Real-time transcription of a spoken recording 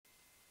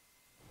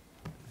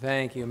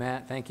Thank you,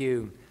 Matt. Thank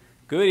you.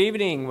 Good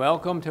evening.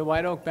 Welcome to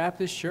White Oak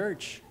Baptist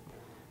Church.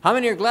 How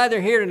many are glad they're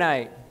here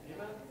tonight?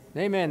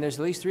 Amen. There's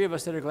at least 3 of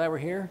us that are glad we're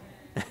here.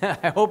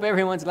 I hope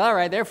everyone's glad. All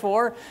right,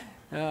 therefore,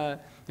 do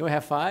we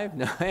have 5?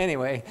 No,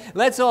 anyway,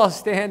 let's all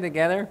stand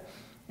together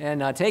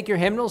and take your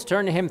hymnals.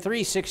 Turn to hymn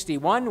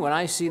 361, When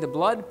I See the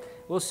Blood.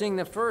 We'll sing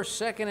the first,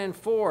 second, and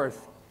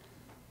fourth.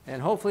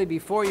 And hopefully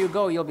before you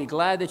go, you'll be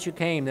glad that you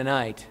came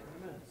tonight.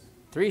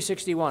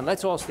 361.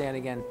 Let's all stand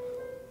again.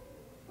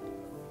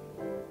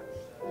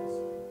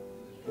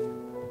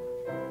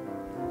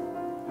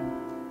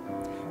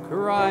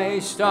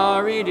 Christ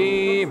our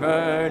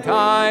Redeemer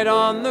died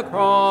on the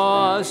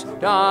cross,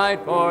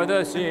 died for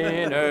the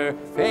sinner,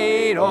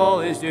 paid all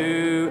his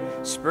due.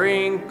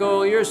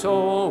 Sprinkle your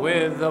soul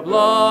with the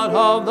blood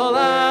of the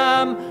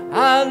Lamb,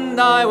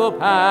 and I will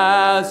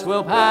pass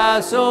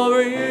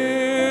over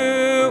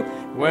you.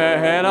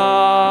 When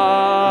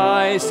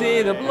I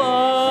see the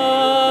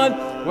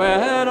blood,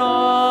 when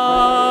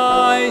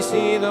I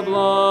see the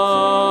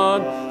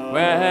blood,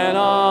 when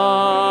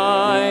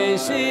I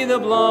see the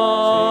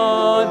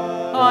blood,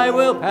 I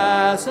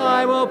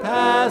will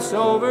pass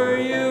over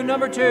you.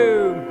 Number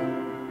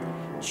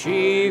 2.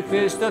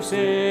 Chiefest of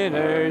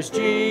sinners,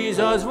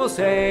 Jesus will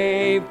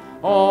save.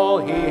 All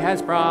he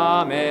has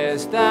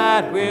promised,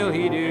 that will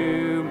he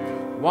do.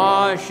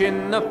 Wash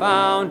in the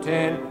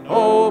fountain,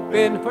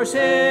 open for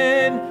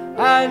sin,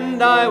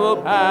 and I will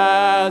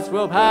pass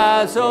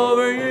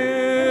over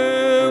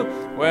you.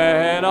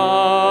 When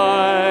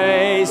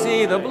I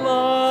see the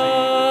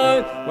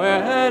blood,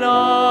 when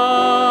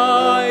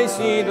I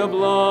see the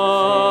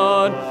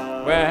blood,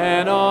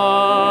 when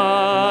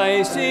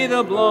I see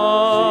the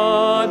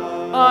blood,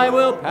 I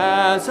will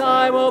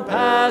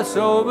pass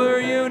over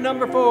you.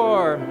 Number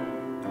 4.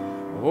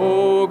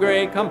 Oh,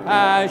 great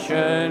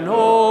compassion,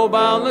 oh,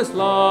 boundless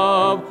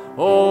love,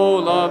 oh,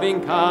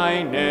 loving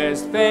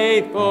kindness,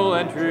 faithful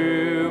and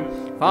true.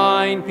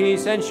 Find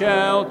peace and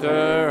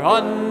shelter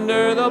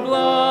under the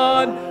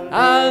blood,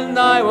 and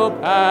I will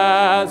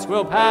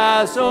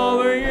pass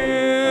over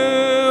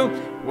you.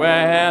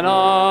 When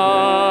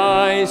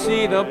I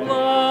see the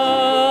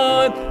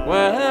blood,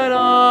 when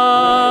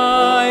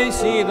I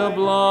see the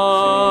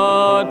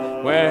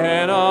blood,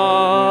 when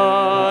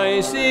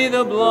I see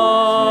the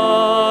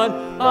blood,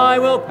 I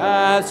will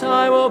pass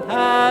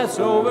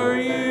over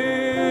you.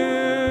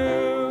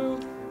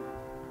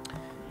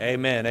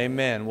 Amen,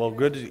 amen. Well,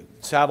 good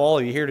to have all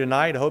of you here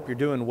tonight. I hope you're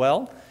doing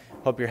well.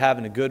 Hope you're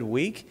having a good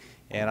week.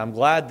 And I'm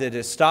glad that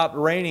it stopped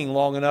raining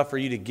long enough for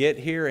you to get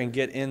here and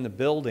get in the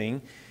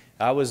building.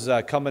 I was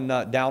coming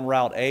down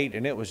Route 8,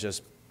 and it was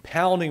just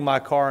pounding my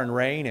car in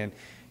rain.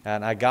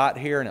 And I got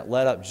here, and it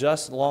let up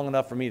just long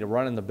enough for me to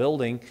run in the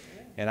building.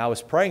 And I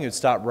was praying it would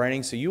stop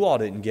raining so you all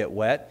didn't get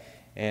wet.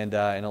 And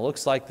it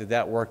looks like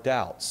that worked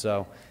out.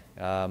 So,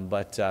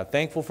 but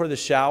thankful for the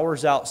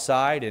showers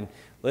outside. And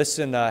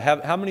listen,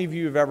 how many of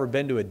you have ever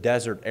been to a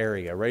desert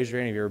area? Raise your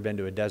hand if you've ever been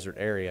to a desert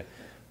area.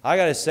 I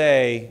got to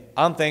say,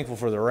 I'm thankful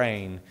for the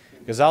rain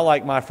because I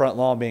like my front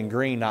lawn being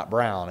green, not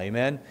brown.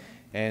 Amen.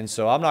 And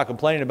so I'm not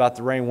complaining about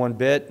the rain one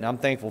bit, and I'm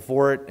thankful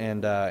for it.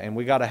 And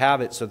we got to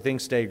have it so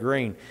things stay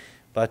green.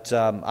 But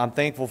I'm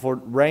thankful for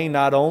rain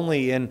not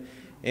only in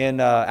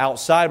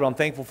outside, but I'm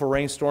thankful for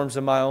rainstorms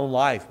in my own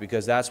life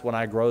because that's when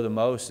I grow the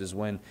most, is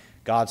when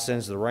God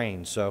sends the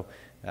rain. So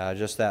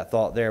just that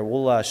thought there.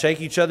 We'll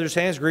shake each other's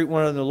hands, greet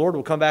one another in the Lord.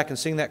 We'll come back and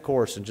sing that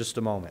chorus in just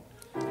a moment.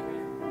 Can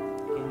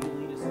you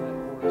lead us in that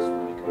chorus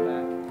when we come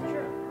back?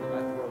 Sure.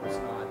 My throat's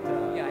not...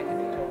 yeah, I can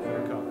do that.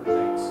 Recover,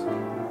 thanks.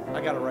 I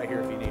got it right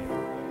here if you need it.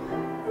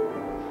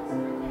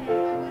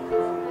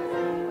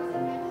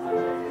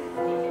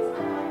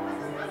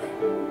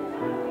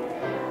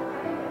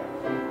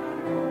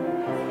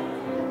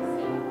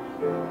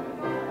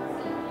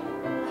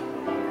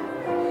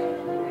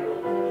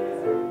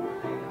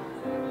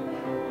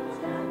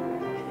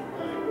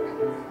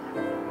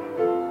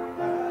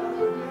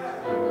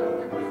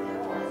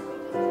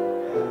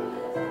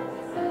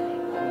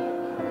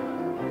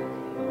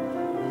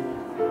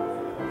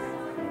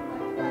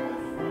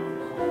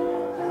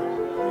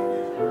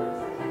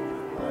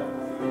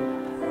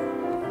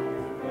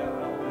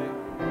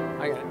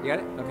 You got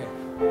it? Okay.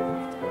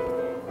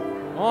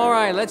 All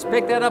right, let's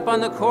pick that up on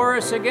the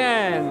chorus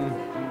again.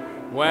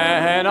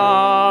 When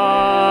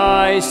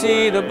I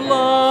see the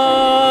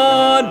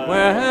blood,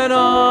 when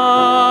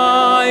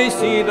I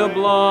see the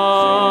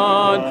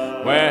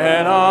blood,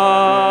 when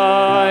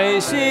I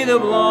see the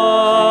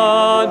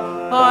blood,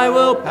 I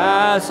will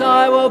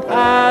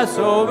pass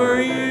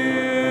over you.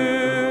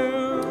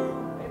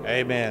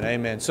 Amen,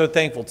 amen. So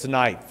thankful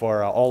tonight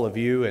for all of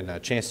you and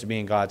a chance to be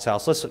in God's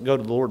house. Let's go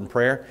to the Lord in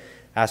prayer.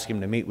 Ask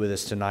Him to meet with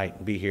us tonight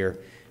and be here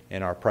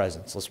in our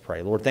presence. Let's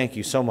pray. Lord, thank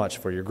you so much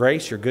for your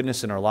grace, your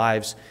goodness in our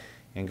lives,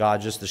 and God,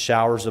 just the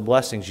showers of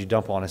blessings you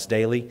dump on us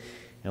daily.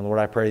 And Lord,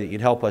 I pray that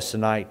you'd help us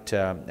tonight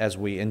as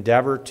we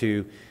endeavor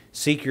to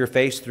seek your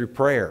face through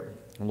prayer.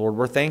 And Lord,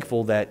 we're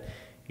thankful that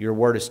your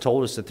word has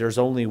told us that there's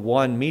only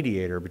one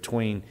mediator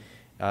between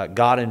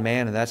God and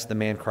man, and that's the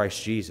man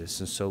Christ Jesus.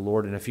 And so,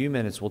 Lord, in a few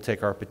minutes we'll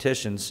take our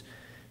petitions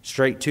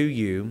straight to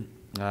you.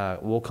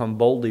 We'll come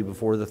boldly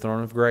before the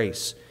throne of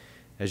grace,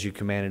 as you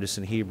commanded us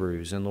in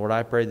Hebrews. And Lord,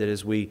 I pray that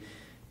as we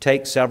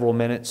take several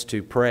minutes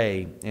to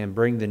pray and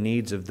bring the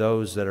needs of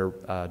those that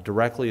are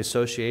directly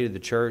associated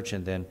with the church,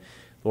 and then,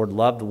 Lord,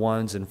 loved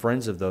ones and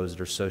friends of those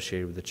that are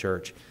associated with the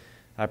church,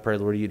 I pray,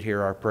 Lord, you'd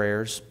hear our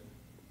prayers.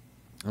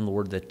 And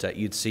Lord, that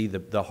you'd see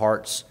the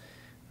hearts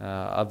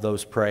of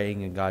those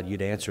praying, and God,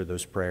 you'd answer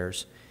those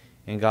prayers.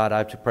 And God,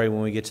 I pray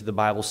when we get to the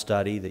Bible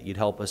study that you'd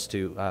help us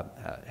to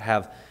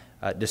have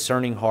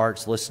discerning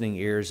hearts, listening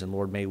ears, and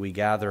Lord, may we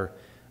gather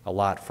a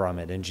lot from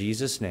it. In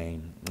Jesus'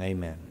 name,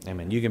 amen.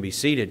 Amen. You can be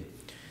seated.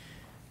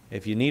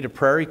 If you need a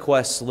prayer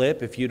request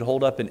slip, if you'd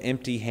hold up an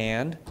empty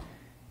hand,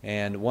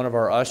 and one of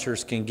our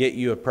ushers can get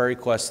you a prayer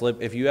request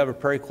slip. If you have a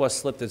prayer request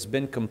slip that's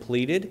been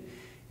completed,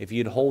 if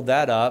you'd hold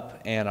that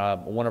up, and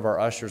one of our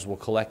ushers will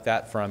collect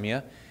that from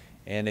you.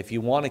 And if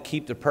you want to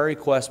keep the prayer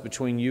request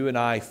between you and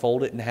I,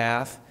 fold it in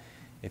half.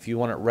 If you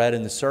want it read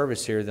in the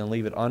service here, then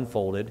leave it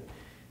unfolded.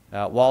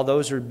 While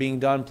those are being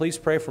done, please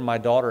pray for my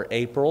daughter,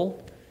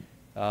 April.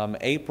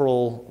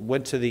 April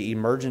went to the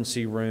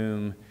emergency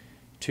room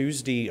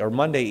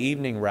Monday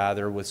evening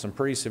rather, with some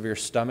pretty severe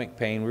stomach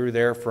pain. We were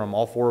there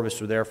all four of us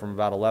were there from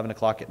about 11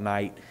 o'clock at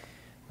night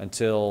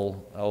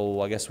until,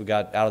 I guess we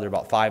got out of there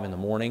about 5 in the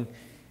morning.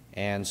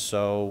 And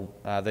so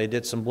they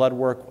did some blood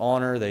work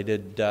on her. They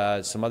did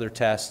some other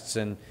tests,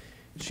 and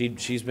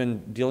she's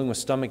been dealing with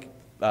stomach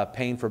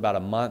pain for about a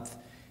month.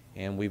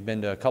 And we've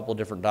been to a couple of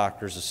different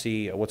doctors to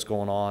see what's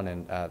going on,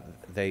 and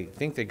they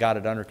think they got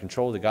it under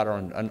control. They got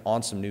her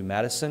on some new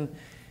medicine,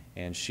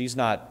 and she's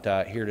not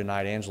here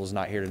tonight. Angela's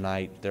not here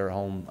tonight. They're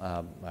home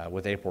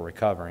with April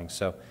recovering.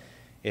 So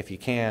if you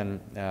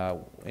can,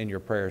 in your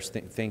prayers,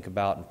 think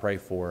about and pray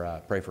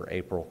for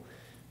April.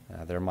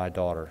 They're my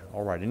daughter.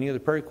 All right. Any other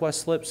prayer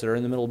request slips that are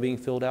in the middle of being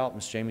filled out?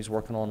 Miss Jamie's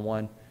working on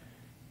one.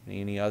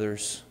 Any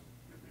others?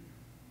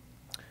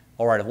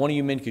 All right. If one of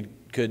you men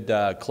could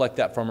collect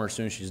that from her as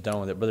soon as she's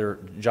done with it, Brother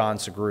John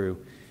Segru,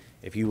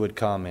 if you would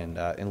come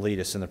and lead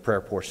us in the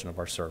prayer portion of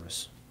our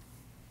service.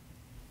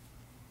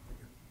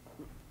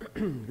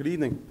 Good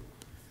evening.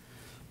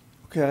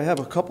 Okay, I have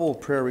a couple of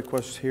prayer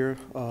requests here.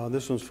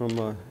 This one's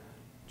from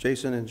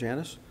Jason and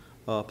Janice.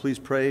 Please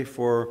pray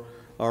for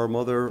our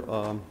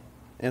mother,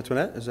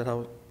 Antoinette, is that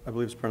how I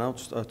believe it's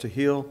pronounced, to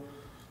heal.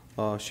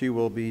 She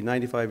will be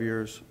 95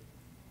 years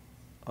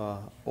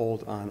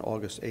old on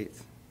August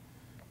 8th.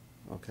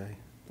 Okay.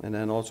 And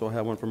then also I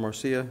have one from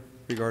Marcia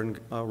regarding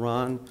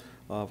Ron,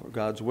 for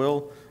God's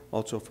will.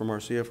 Also from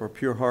Marcia for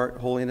pure heart,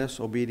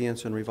 holiness,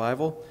 obedience, and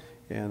revival.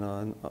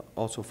 And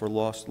also for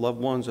lost loved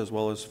ones, as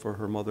well as for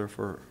her mother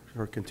for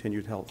her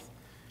continued health.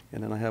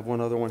 And then I have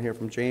one other one here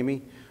from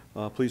Jamie.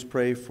 Please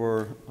pray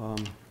for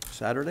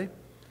Saturday.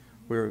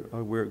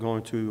 We're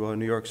going to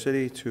New York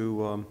City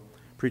to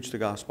preach the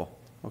gospel.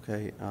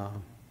 Okay.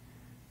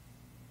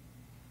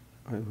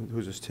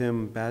 Who's this?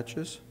 Tim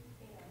Batches?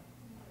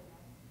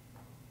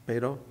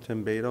 Beto?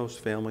 Tim Beto's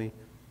family.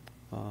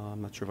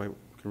 I'm not sure if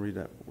I can read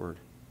that word.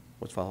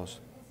 What follows?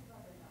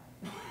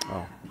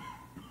 Oh.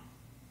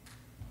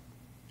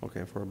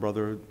 Okay, for our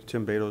brother,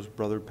 Tim Beto's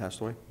brother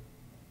passed away?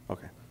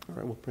 Okay. All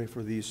right, we'll pray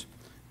for these.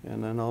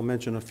 And then I'll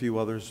mention a few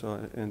others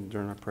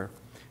during our prayer.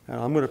 And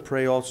I'm going to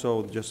pray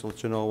also, just to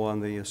let you know, on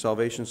the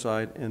salvation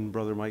side, and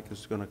Brother Mike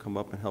is going to come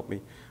up and help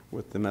me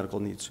with the medical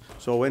needs.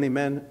 So any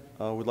men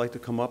would like to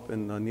come up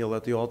and kneel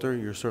at the altar,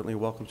 you're certainly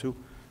welcome to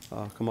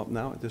come up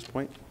now at this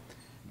point,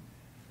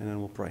 and then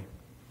we'll pray.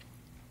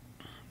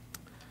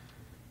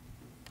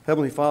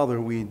 Heavenly Father,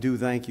 we do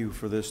thank you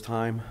for this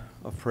time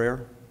of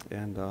prayer.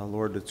 And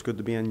Lord, it's good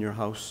to be in your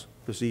house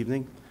this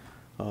evening.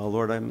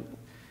 Lord,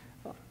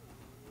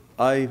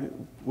 I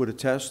would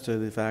attest to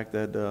the fact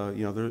that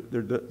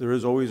there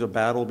is always a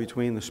battle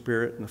between the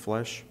spirit and the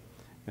flesh.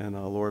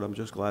 And Lord, I'm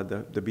just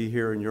glad to be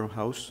here in your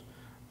house.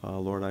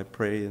 Lord, I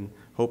pray and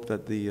hope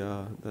that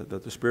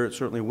the spirit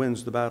certainly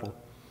wins the battle.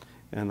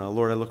 And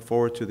Lord, I look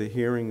forward to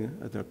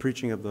the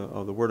preaching of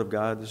the Word of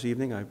God this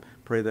evening. I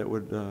pray that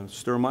would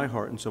stir my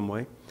heart in some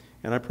way.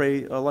 And I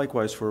pray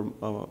likewise for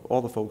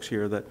all the folks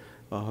here that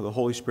the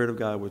Holy Spirit of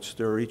God would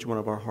stir each one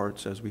of our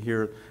hearts as we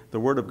hear the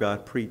Word of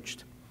God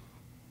preached.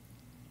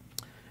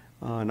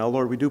 Now,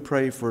 Lord, we do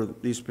pray for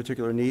these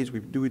particular needs. We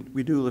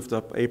do lift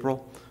up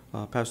April,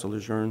 Pastor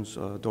Lejeune's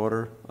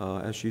daughter,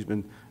 as she's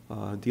been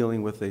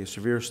dealing with a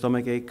severe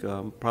stomach ache,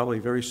 probably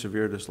very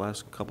severe this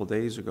last couple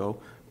days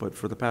ago, but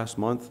for the past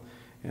month.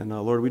 And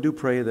Lord, we do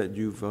pray that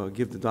you've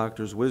give the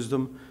doctors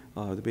wisdom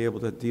to be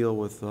able to deal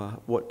with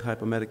what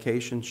type of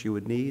medication she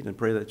would need, and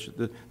pray that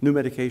the new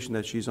medication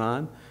that she's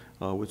on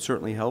would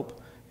certainly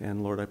help.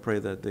 And Lord, I pray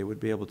that they would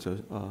be able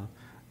to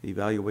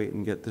evaluate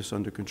and get this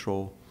under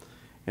control.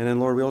 And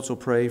then, Lord, we also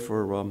pray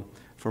for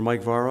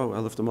Mike Varro. I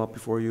lift him up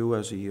before you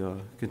as he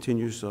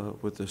continues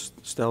with this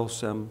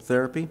stem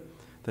therapy,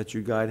 that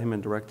you guide him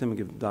and direct him and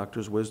give the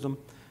doctors wisdom.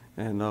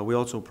 And we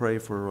also pray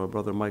for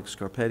Brother Mike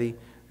Scarpetti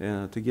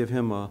to give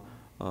him a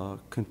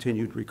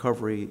continued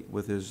recovery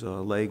with his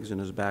legs and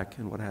his back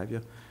and what have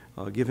you.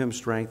 Give him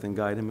strength and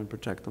guide him and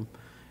protect him.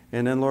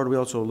 And then, Lord, we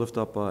also lift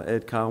up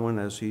Ed Cowan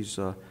as he's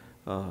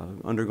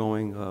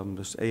undergoing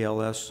this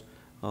ALS.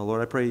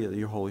 Lord, I pray that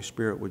your Holy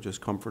Spirit would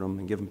just comfort him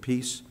and give him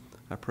peace.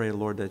 I pray,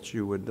 Lord, that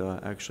you would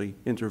actually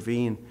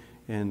intervene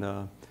and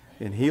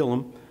heal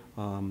him.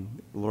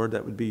 Lord,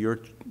 that would be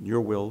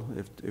your will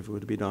if it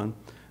would be done.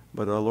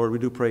 But, Lord, we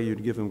do pray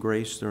you'd give him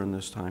grace during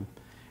this time.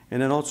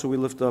 And then also we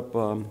lift up,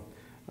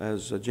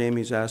 as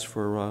Jamie's asked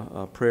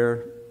for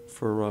prayer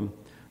for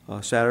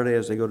Saturday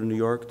as they go to New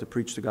York to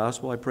preach the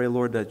gospel. I pray,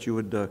 Lord, that you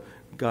would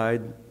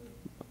guide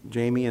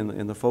Jamie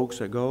and the folks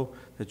that go,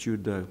 that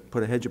you'd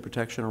put a hedge of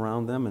protection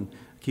around them and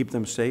keep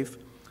them safe.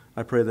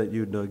 I pray that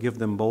you'd give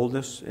them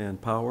boldness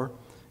and power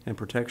and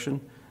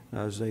protection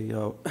as they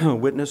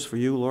witness for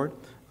you, Lord.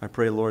 I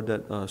pray, Lord,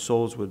 that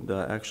souls would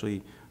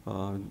actually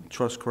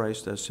trust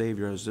Christ as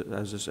Savior as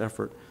this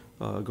effort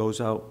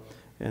goes out.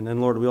 And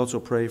then, Lord, we also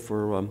pray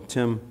for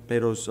Tim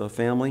Beto's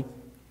family,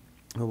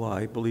 who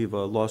I believe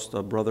lost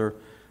a brother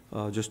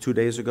just 2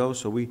 days ago.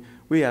 So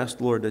we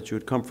asked, Lord, that you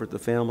would comfort the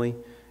family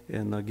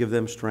and give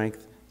them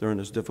strength during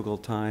this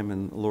difficult time.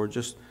 And, Lord,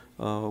 just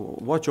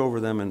watch over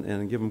them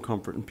and give them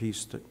comfort and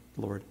peace,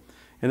 Lord.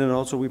 And then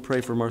also we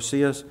pray for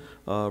Marcia's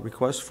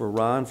request for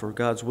Ron, for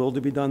God's will to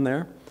be done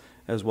there,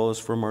 as well as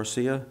for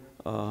Marcia,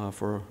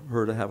 for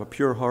her to have a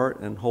pure heart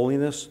and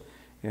holiness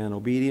and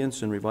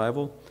obedience and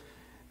revival.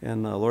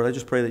 And, Lord, I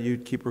just pray that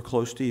you'd keep her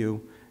close to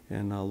you.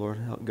 And, Lord,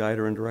 guide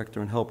her and direct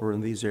her and help her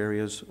in these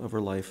areas of her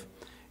life.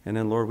 And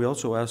then, Lord, we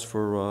also ask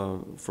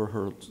for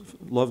her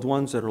loved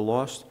ones that are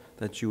lost,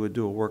 that you would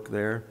do a work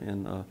there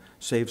and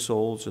save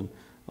souls and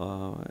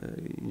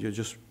you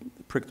just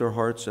prick their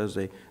hearts as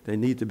they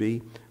need to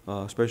be,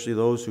 especially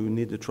those who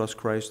need to trust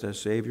Christ as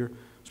Savior,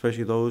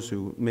 especially those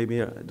who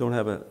maybe don't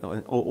have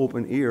an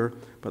open ear.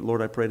 But,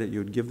 Lord, I pray that you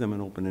would give them an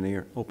open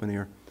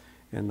ear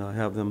and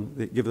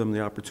give them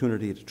the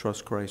opportunity to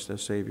trust Christ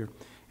as Savior.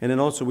 And then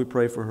also we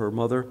pray for her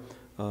mother,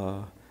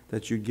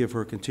 that you give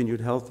her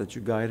continued health, that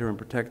you guide her and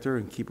protect her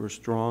and keep her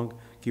strong,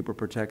 keep her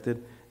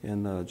protected,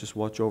 and just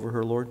watch over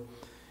her, Lord.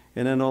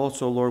 And then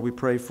also, Lord, we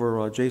pray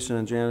for Jason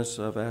and Janice.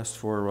 Have asked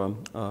for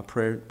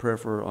prayer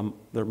for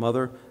their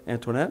mother,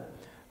 Antoinette,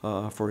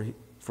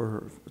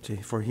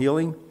 for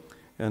healing.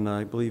 And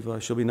I believe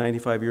she'll be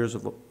 95 years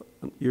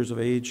of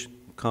age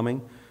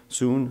coming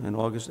soon, on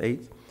August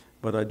 8th.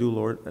 But I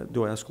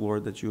do ask,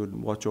 Lord, that you would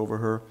watch over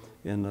her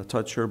and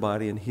touch her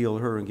body and heal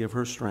her and give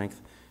her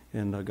strength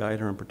and guide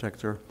her and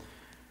protect her.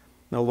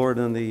 Now, Lord,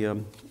 on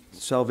the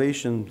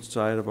salvation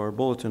side of our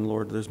bulletin,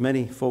 Lord, there's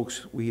many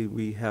folks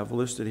we have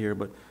listed here,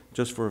 but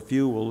just for a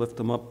few, we'll lift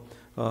them up.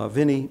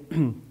 Vinny,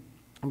 I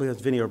believe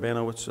that's Vinny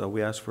Urbanowitz.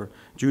 We ask for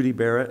Judy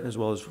Barrett, as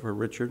well as for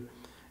Richard,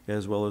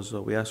 as well as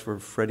we ask for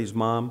Freddie's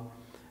mom,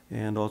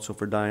 and also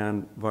for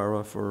Diane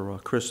Vara, for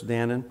Chris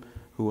Dannon,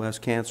 who has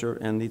cancer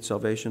and needs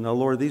salvation. Now,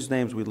 Lord, these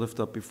names we lift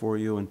up before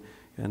you,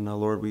 and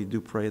Lord, we do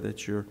pray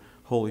that your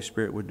Holy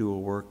Spirit would do a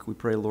work. We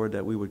pray, Lord,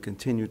 that we would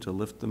continue to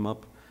lift them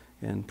up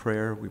in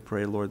prayer. We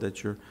pray, Lord,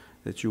 that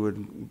you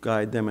would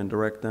guide them and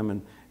direct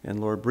them, and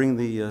Lord, bring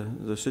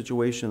the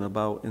situation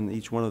about in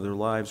each one of their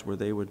lives where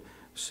they would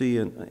see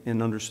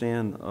and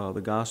understand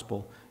the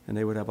gospel, and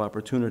they would have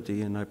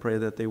opportunity. And I pray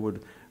that they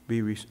would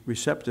be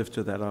receptive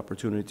to that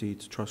opportunity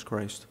to trust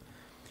Christ.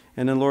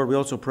 And then, Lord, we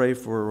also pray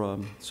for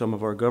some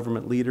of our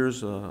government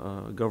leaders,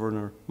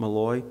 Governor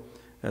Malloy,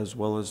 as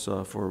well as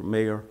for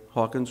Mayor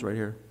Harkins right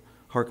here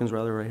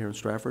in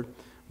Stratford.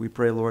 We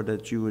pray, Lord,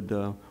 that you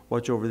would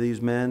watch over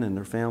these men and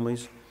their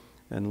families.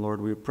 And,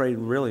 Lord, we pray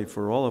really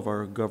for all of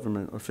our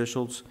government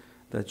officials,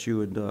 that you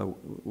would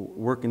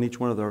work in each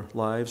one of their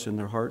lives and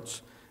their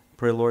hearts.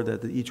 Pray, Lord,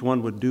 that each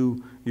one would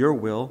do your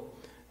will.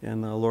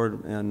 And,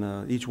 Lord,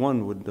 each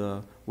one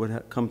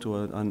would come to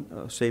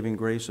a saving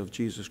grace of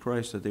Jesus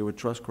Christ, that they would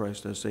trust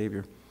Christ as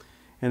Savior.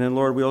 And then,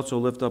 Lord, we also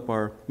lift up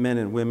our men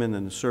and women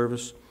in the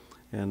service.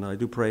 And I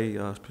do pray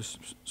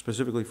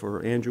specifically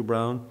for Andrew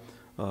Brown,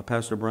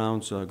 Pastor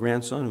Brown's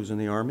grandson, who's in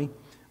the Army.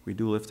 We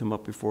do lift him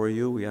up before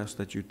you. We ask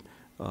that you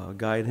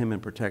guide him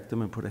and protect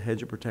him and put a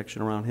hedge of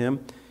protection around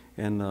him.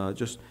 And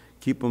just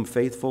keep him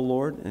faithful,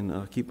 Lord,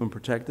 and keep him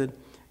protected.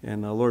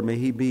 And, Lord, may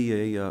he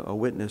be a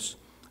witness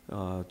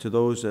to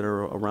those that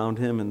are around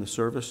him in the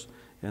service.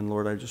 And,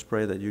 Lord, I just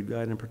pray that you'd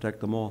guide and protect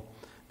them all.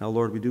 Now,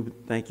 Lord, we do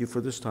thank you for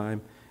this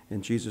time.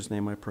 In Jesus'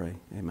 name I pray.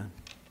 Amen.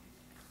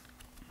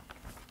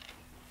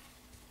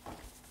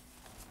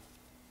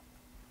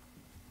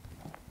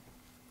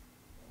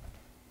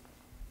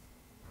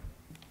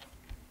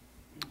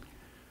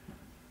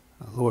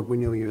 Lord, we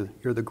know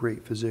you're the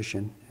great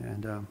physician,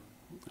 and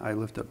I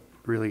lift up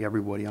really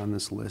everybody on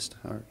this list.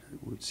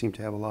 We seem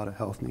to have a lot of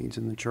health needs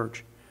in the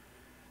church,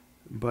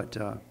 but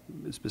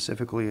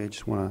specifically I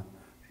just want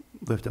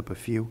to lift up a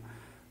few.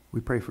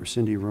 We pray for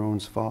Cindy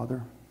Roan's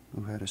father,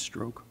 who had a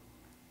stroke.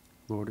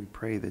 Lord, we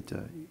pray that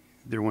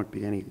there won't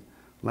be any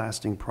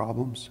lasting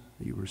problems,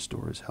 that you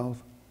restore his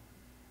health.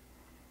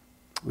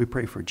 We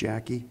pray for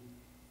Jackie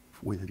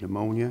with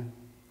pneumonia.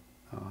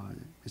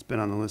 It's been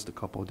on the list a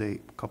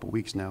couple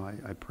weeks now.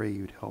 I pray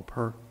you'd help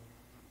her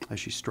as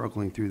she's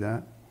struggling through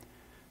that.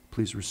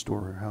 Please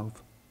restore her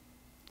health.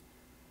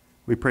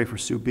 We pray for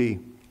Sue B.,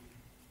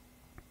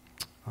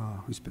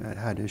 who's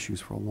had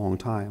issues for a long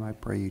time. I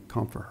pray you'd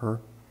comfort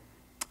her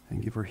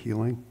and give her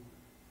healing.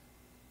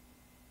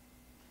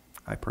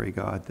 I pray,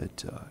 God,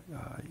 that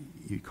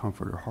you'd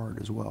comfort her heart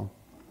as well.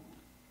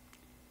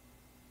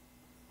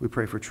 We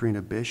pray for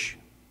Trina Bish.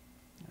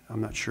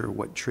 I'm not sure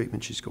what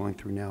treatment she's going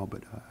through now,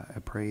 but I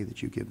pray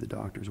that you give the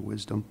doctors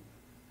wisdom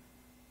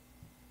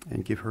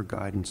and give her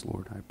guidance,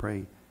 Lord. I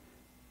pray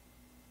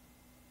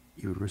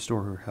you would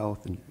restore her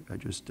health and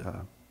just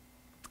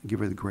give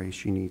her the grace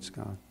she needs,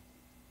 God.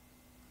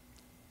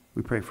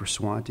 We pray for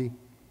Swanti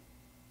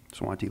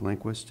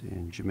Lindquist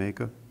in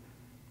Jamaica.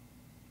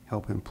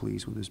 Help him,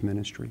 please, with his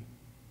ministry.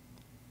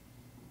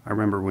 I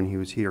remember when he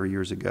was here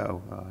years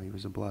ago, he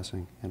was a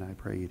blessing, and I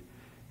pray you'd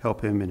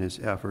help him in his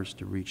efforts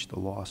to reach the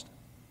lost.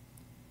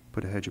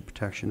 Put a hedge of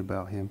protection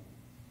about him.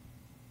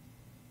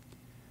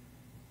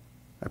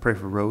 I pray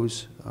for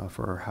Rose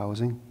for her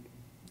housing.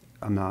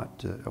 I'm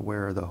not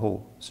aware of the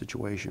whole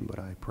situation, but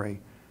I pray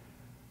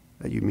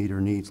that you meet her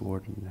needs,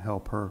 Lord, and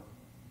help her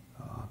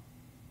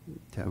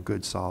to have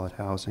good, solid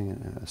housing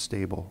and a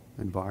stable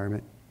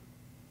environment.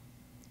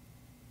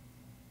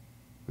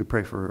 We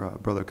pray for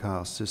Brother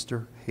Kyle's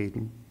sister,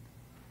 Hayden.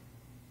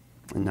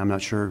 And I'm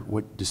not sure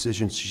what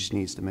decisions she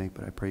needs to make,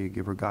 but I pray you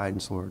give her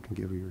guidance, Lord, and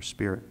give her your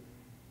spirit.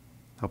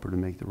 Help her to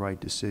make the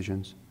right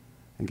decisions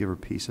and give her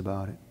peace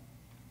about it.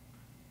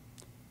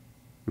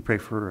 We pray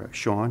for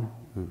Sean,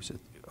 who's at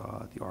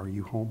the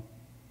RU home,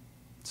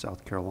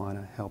 South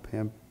Carolina. Help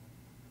him.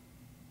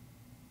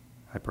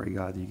 I pray,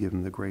 God, that you give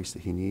him the grace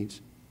that he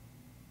needs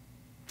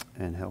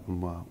and help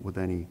him with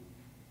any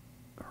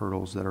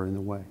hurdles that are in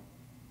the way.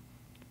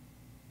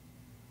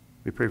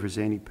 We pray for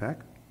Zany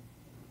Peck,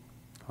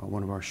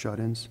 one of our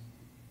shut-ins.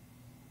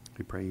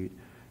 We pray you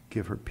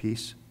give her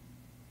peace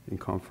and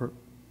comfort.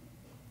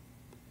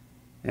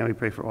 And we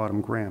pray for Autumn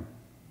Graham.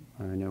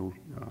 I know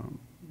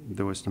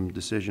there was some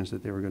decisions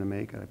that they were going to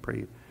make. I pray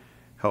you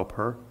help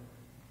her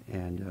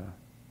and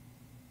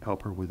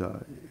help her with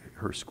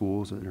her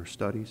schools and her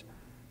studies.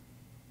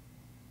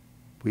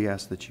 We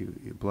ask that you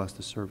bless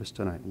the service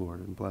tonight,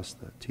 Lord, and bless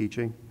the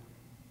teaching.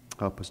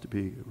 Help us to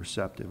be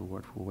receptive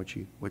for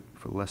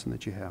the lesson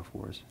that you have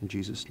for us. In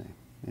Jesus' name,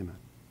 amen.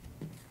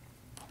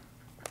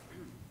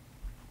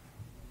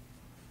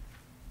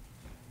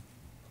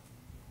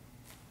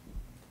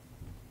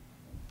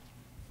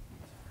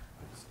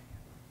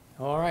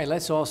 All right,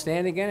 let's all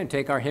stand again and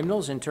take our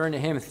hymnals and turn to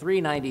hymn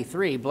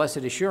 393, Blessed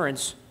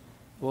Assurance.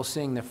 We'll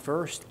sing the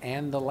first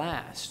and the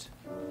last.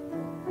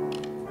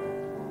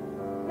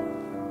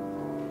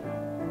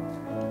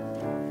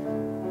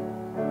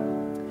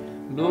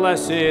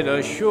 Blessed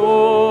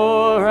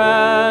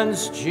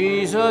assurance,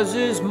 Jesus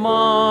is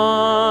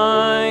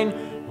mine.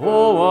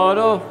 Oh, what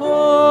a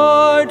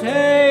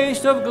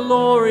foretaste of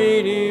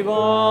glory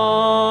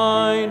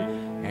divine,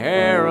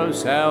 heir of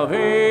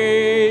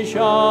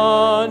salvation,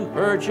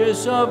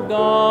 purchase of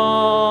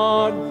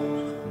God,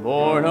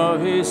 born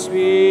of his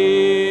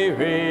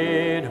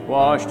Spirit,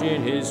 washed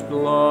in his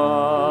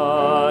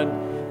blood.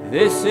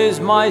 This is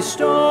my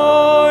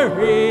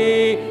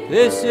story,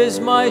 this is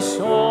my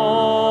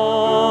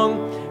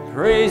song,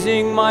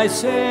 praising my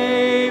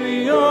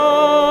Savior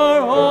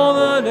all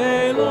the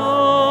day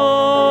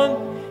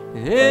long.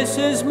 This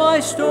is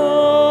my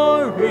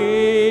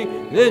story,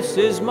 this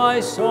is my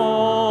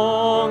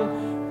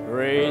song,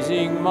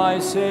 praising my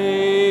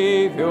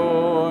Savior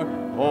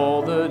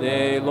all the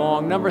day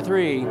long. Number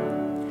 3,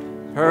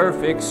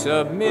 perfect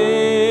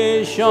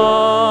submission,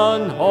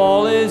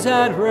 all is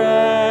at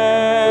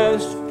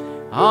rest.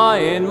 I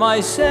in my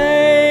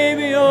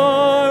Savior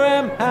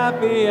am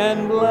happy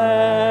and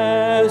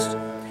blessed,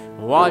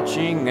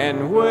 watching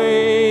and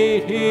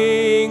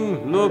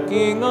waiting,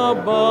 looking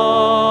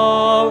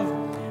above,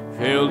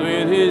 filled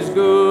with his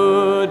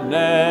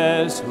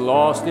goodness,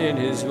 lost in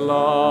his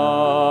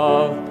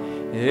love.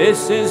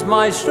 This is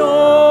my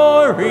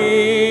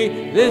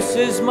story, this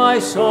is my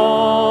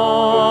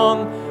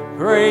song,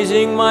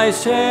 praising my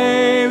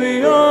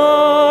Savior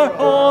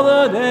all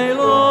the day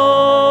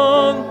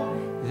long.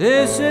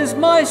 This is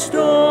my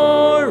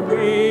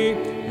story,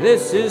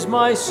 this is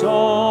my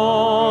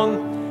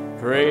song,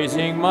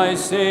 praising my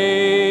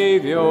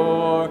Savior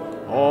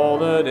all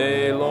the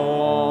day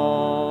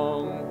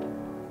long.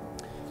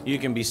 You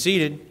can be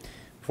seated.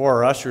 Before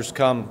our ushers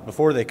come,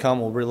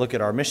 we'll look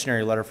at our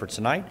missionary letter for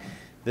tonight.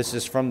 This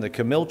is from the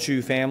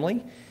Kamilchu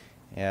family.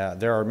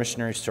 There are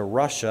missionaries to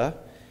Russia,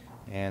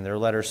 and their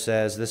letter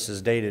says, this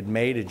is dated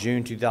May to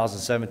June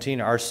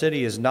 2017. Our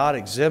city is not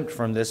exempt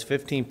from this.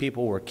 15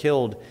 people were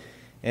killed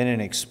in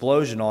an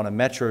explosion on a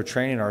metro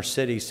train in our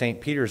city,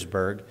 St.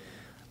 Petersburg.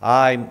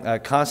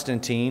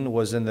 Constantine,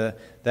 was in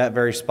that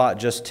very spot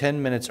just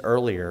 10 minutes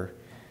earlier.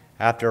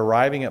 After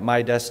arriving at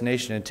my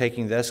destination and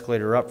taking the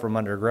escalator up from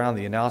underground,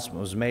 the announcement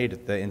was made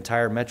that the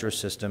entire metro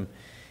system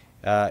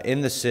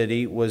in the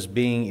city was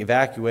being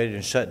evacuated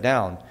and shut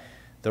down.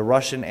 The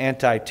Russian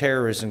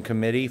Anti-Terrorism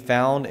Committee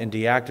found and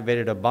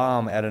deactivated a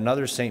bomb at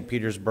another St.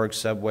 Petersburg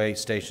subway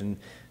station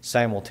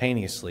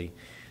simultaneously.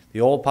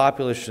 The old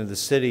population of the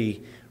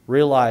city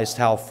realized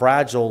how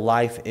fragile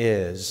life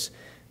is,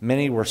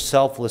 many were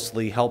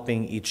selflessly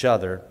helping each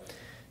other.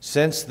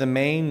 Since the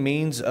main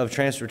means of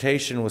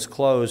transportation was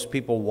closed,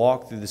 people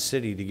walked through the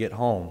city to get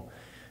home.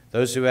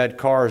 Those who had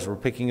cars were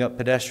picking up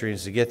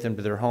pedestrians to get them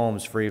to their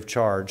homes free of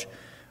charge.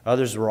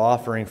 Others were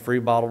offering free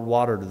bottled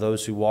water to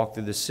those who walked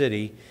through the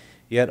city,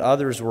 yet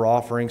others were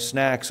offering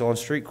snacks on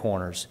street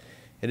corners.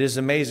 It is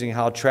amazing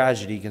how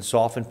tragedy can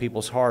soften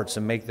people's hearts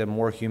and make them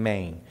more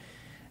humane.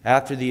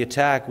 After the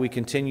attack, we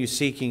continue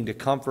seeking to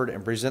comfort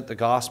and present the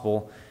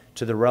gospel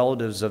to the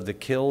relatives of the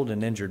killed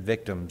and injured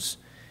victims.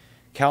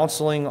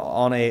 Counseling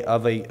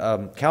of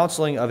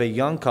a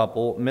young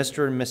couple,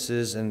 Mr. and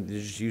Mrs., and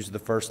just use the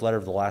first letter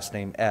of the last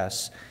name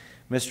S,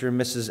 Mr.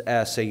 and Mrs.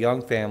 S, a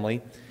young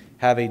family,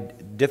 have a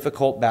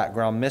difficult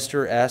background.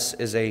 Mr. S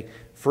is a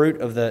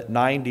fruit of the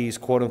 90s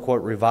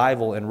quote-unquote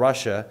revival in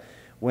Russia,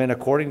 when,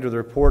 according to the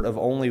report of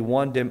only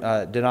one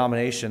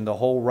denomination, the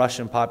whole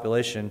Russian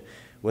population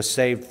was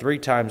saved 3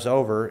 times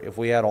over. If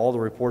we had all the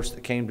reports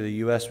that came to the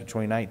U.S.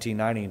 between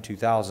 1990 and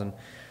 2000,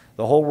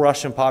 the whole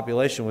Russian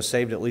population was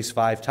saved at least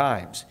 5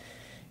 times.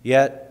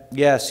 Yet,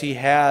 yes, he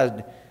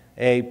had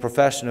a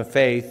profession of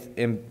faith,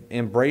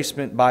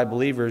 embracement by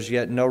believers,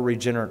 yet no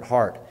regenerate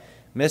heart.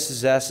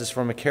 Mrs. S is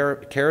from a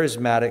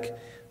charismatic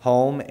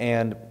home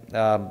and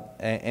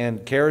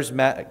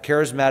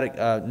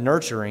charismatic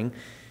nurturing.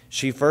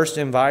 She first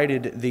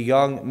invited the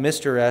young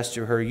Mr. S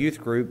to her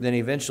youth group, then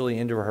eventually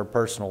into her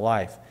personal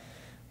life.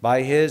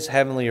 By his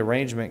heavenly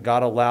arrangement,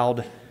 God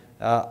allowed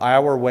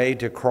our way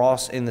to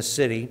cross in the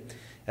city.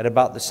 At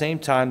about the same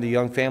time, the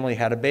young family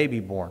had a baby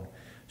born.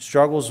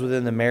 Struggles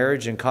within the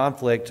marriage and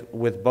conflict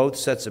with both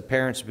sets of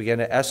parents began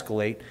to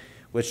escalate,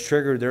 which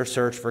triggered their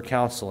search for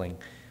counseling.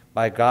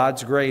 By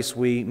God's grace,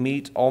 we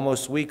meet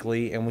almost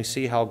weekly, and we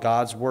see how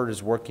God's Word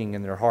is working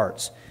in their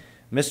hearts.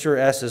 Mr.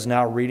 S is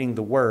now reading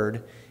the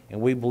Word, and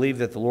we believe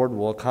that the Lord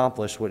will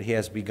accomplish what He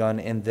has begun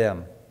in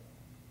them.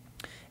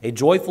 A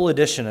joyful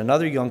addition,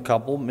 another young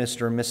couple,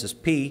 Mr. and Mrs.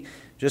 P,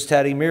 just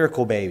had a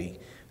miracle baby.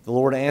 The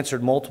Lord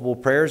answered multiple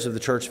prayers of the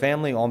church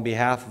family on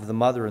behalf of the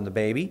mother and the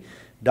baby.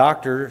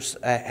 Doctors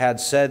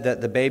had said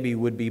that the baby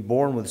would be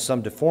born with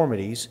some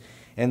deformities,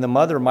 and the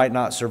mother might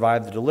not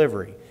survive the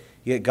delivery.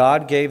 Yet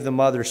God gave the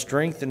mother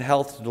strength and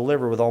health to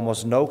deliver with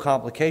almost no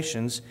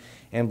complications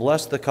and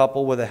blessed the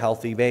couple with a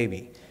healthy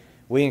baby.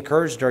 We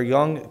encouraged our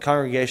young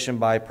congregation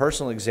by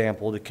personal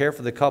example to care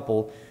for the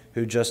couple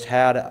who just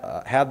had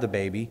the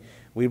baby.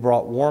 We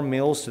brought warm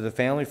meals to the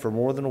family for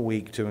more than a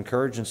week to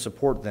encourage and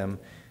support them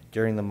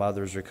during the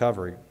mother's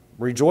recovery.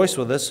 Rejoice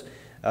with us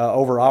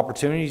over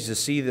opportunities to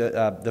see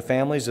the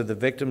families of the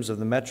victims of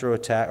the Metro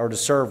attack, or to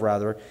serve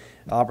rather,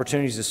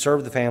 opportunities to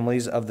serve the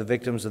families of the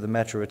victims of the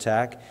Metro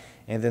attack,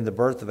 and then the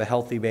birth of a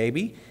healthy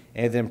baby,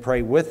 and then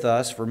pray with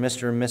us for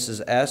Mr. and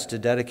Mrs. S to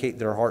dedicate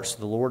their hearts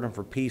to the Lord and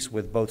for peace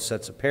with both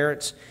sets of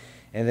parents,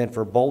 and then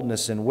for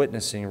boldness in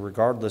witnessing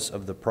regardless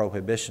of the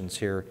prohibitions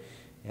here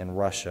in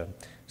Russia.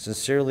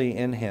 Sincerely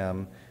in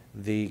Him,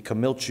 the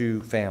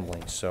Kamilchu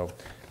family. So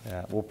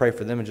we'll pray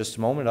for them in just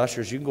a moment.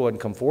 Ushers, you can go ahead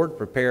and come forward,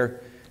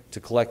 prepare to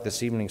collect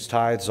this evening's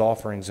tithes,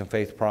 offerings, and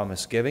faith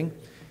promise giving.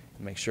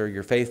 Make sure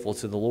you're faithful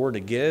to the Lord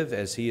to give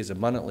as He is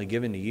abundantly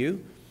given to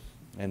you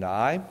and to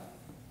I.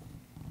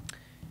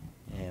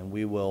 And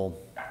we will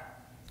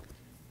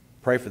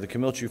pray for the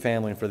Kamilchu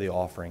family and for the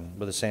offering.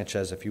 Brother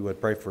Sanchez, if you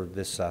would pray for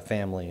this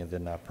family, and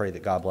then pray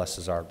that God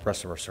blesses our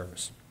rest of our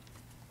service.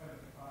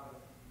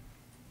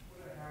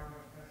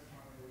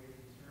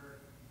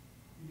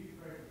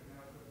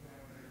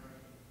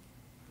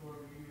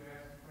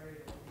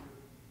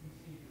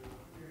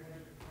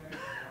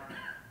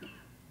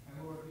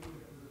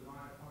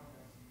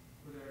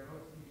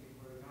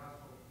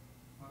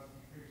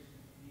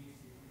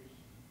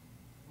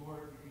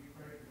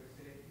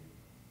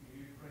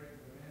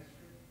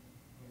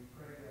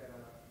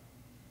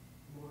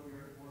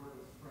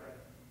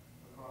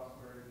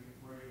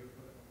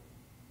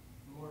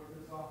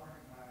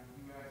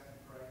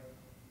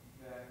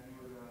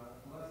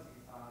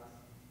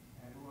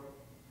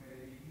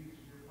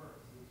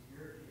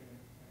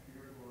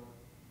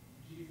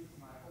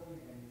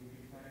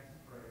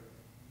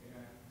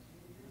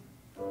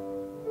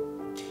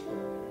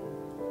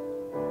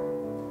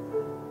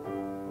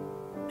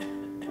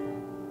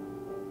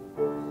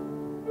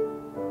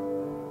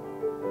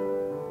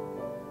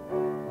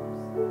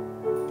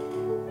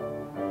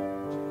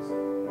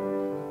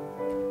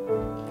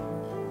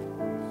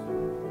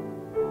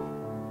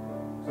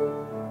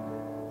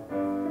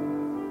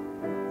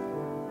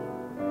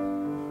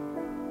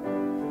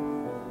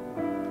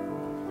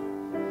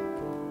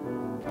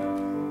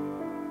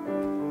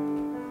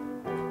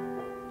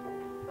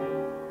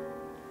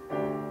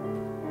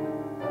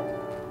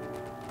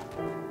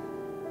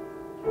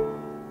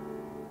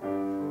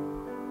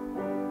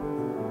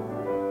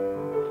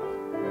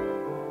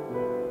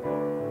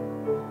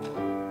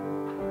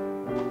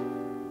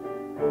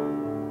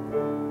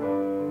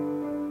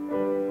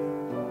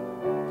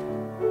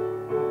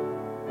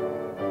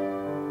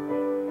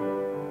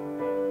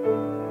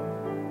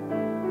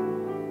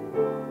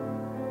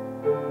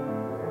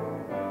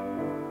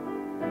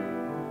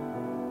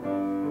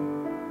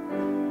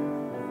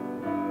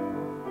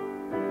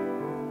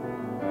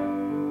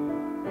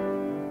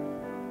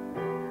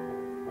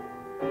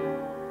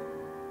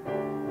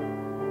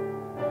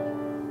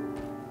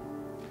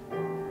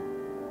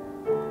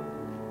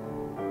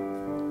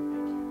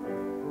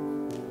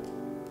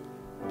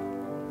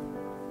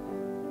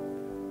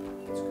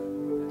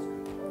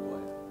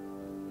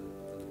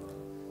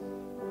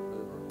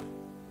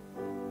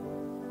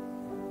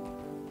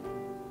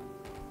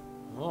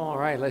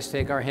 right, let's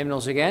take our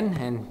hymnals again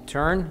and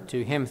turn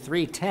to hymn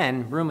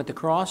 310, Room at the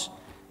Cross.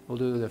 We'll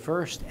do the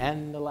first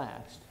and the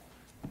last.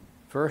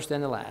 First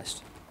and the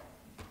last.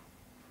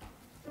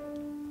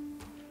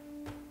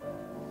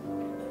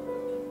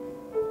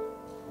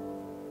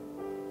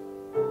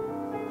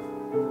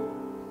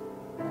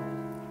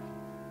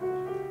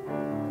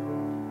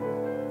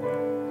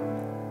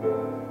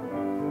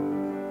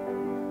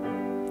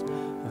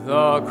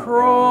 The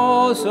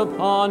cross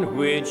upon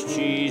which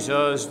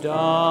Jesus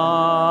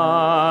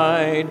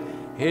died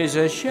is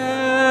a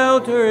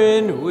shelter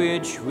in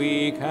which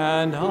we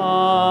can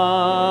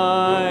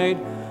hide,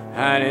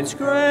 and its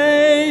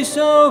grace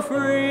so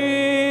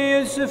free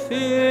is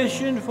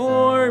sufficient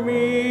for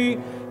me,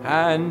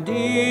 and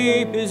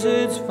deep is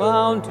its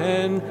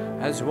fountain,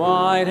 as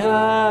wide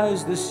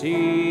as the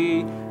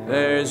sea.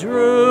 There's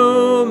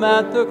room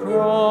at the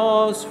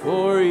cross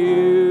for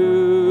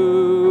you.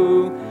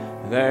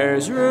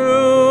 There's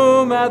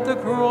room at the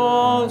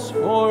cross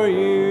for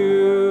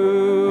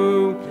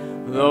you.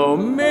 Though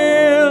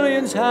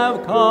millions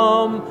have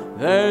come,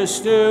 there's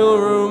still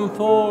room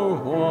for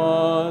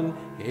one.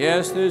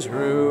 Yes, there's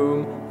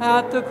room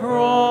at the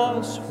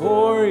cross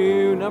for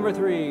you. Number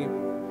 3.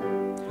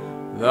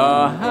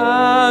 The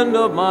hand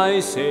of my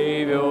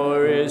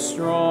Savior is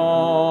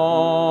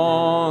strong,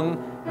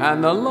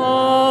 and the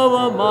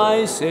love of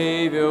my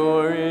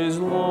Savior is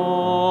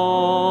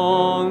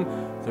long.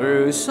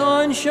 Through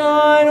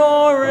sunshine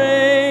or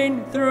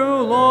rain,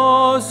 through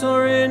loss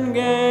or in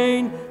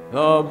gain,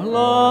 the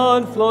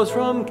blood flows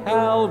from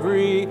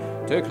Calvary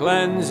to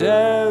cleanse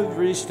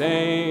every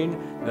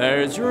stain.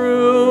 There's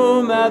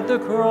room at the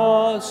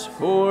cross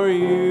for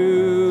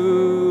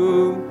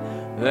you.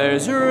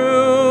 There's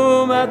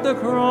room at the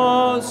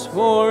cross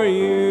for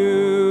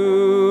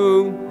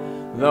you.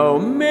 Though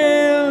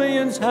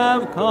millions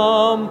have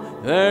come,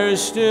 there's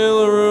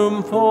still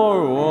room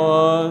for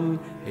one.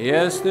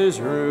 Yes,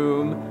 there's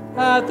room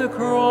at the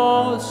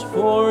cross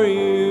for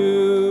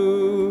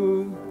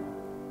you.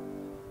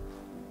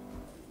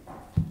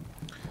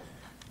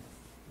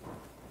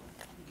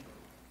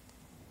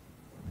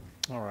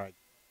 All right.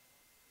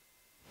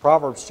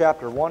 Proverbs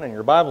chapter 1 in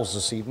your Bibles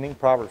this evening.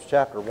 Proverbs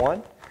chapter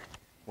 1.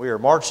 We are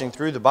marching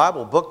through the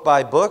Bible book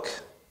by book,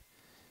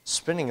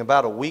 spending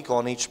about a week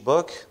on each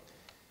book.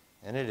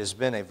 And it has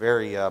been a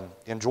very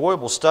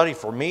enjoyable study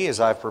for me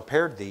as I've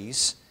prepared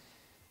these.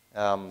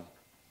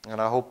 And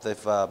I hope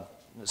that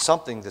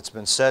something that's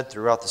been said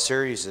throughout the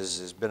series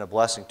has been a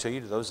blessing to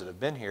you, to those that have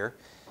been here.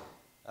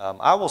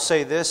 I will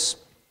say this,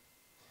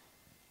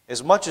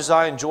 as much as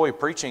I enjoy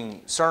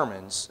preaching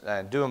sermons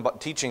and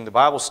teaching the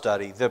Bible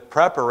study, the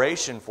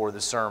preparation for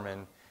the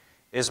sermon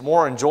is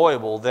more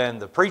enjoyable than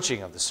the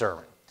preaching of the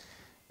sermon.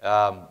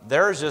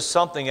 There is just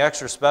something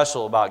extra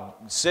special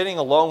about sitting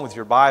alone with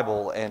your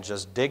Bible and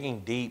just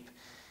digging deep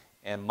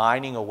and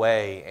mining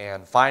away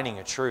and finding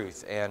a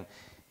truth. And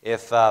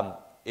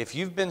if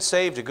you've been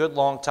saved a good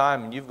long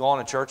time and you've gone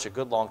to church a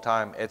good long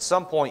time, at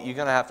some point you're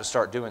going to have to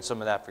start doing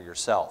some of that for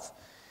yourself.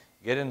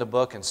 Get in the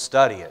book and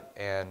study it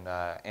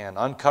and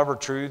uncover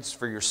truths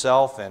for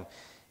yourself and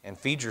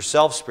feed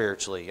yourself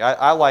spiritually.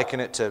 I liken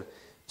it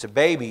to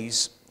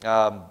babies.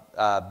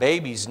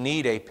 Babies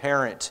need a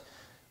parent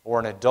or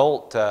an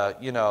adult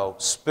to,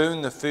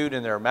 spoon the food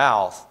in their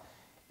mouth,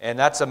 and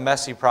that's a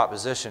messy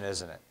proposition,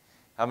 isn't it?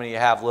 How many of you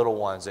have little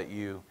ones that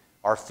you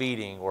are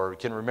feeding, or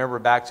can remember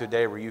back to a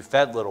day where you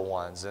fed little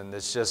ones, and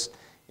it's just,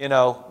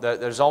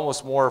 there's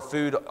almost more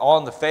food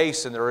on the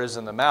face than there is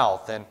in the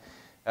mouth. And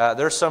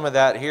there's some of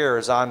that here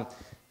as I'm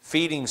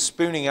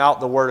spooning out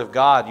the Word of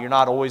God. You're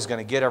not always going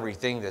to get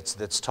everything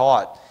that's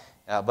taught,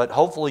 but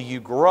hopefully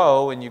you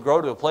grow, and you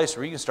grow to a place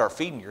where you can start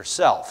feeding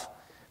yourself.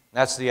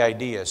 That's the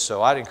idea.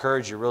 So I'd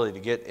encourage you really to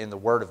get in the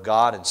Word of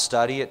God and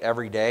study it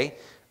every day,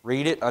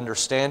 read it,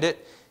 understand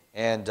it,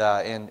 and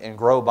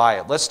grow by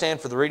it. Let's stand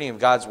for the reading of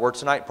God's Word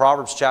tonight.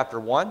 Proverbs chapter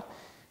 1.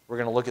 We're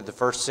going to look at the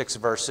first 6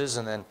 verses,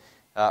 and then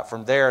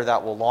from there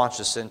that will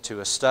launch us into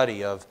a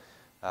study of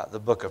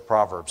the book of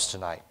Proverbs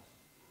tonight.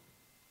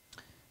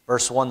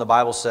 Verse 1, the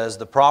Bible says,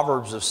 "The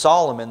Proverbs of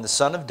Solomon, the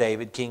son of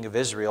David, king of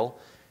Israel,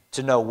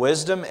 to know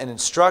wisdom and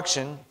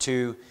instruction,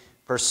 to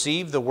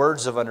perceive the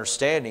words of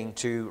understanding,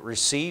 to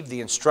receive the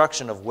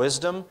instruction of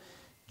wisdom,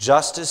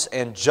 justice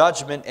and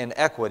judgment and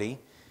equity,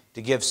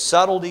 to give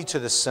subtlety to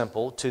the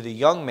simple, to the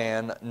young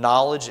man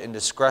knowledge and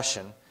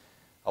discretion.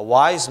 A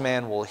wise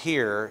man will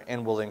hear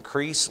and will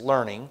increase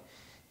learning,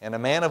 and a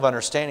man of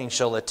understanding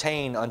shall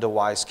attain unto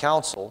wise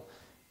counsel,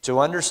 to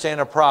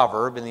understand a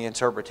proverb and the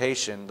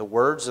interpretation, the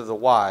words of the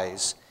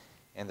wise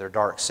and their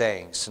dark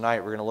sayings." Tonight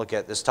we're going to look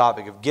at this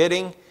topic of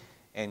getting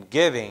and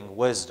giving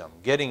wisdom.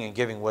 Getting and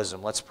giving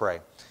wisdom. Let's pray.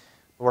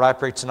 Lord, I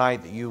pray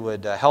tonight that you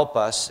would help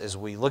us as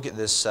we look at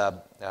this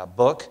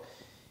book.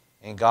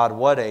 And God,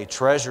 what a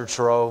treasure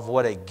trove,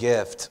 what a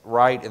gift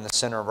right in the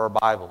center of our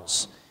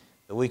Bibles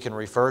that we can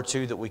refer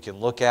to, that we can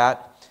look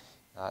at.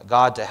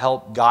 God, to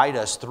help guide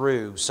us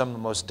through some of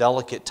the most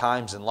delicate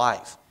times in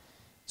life,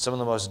 some of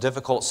the most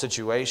difficult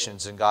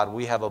situations. And God,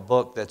 we have a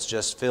book that's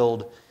just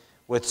filled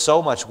with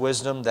so much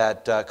wisdom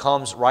that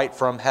comes right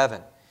from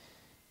heaven.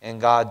 And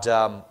God,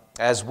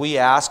 as we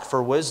ask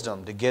for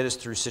wisdom to get us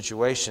through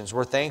situations,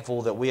 we're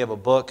thankful that we have a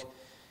book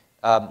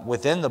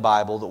within the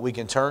Bible that we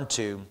can turn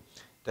to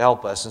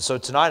help us. And so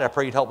tonight I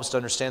pray you'd help us to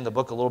understand the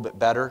book a little bit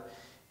better,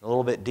 a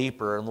little bit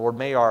deeper. And Lord,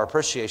 may our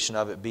appreciation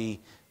of it be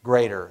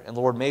greater. And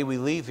Lord, may we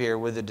leave here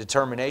with a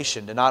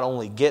determination to not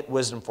only get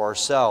wisdom for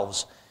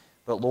ourselves,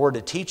 but Lord,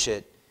 to teach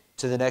it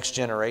to the next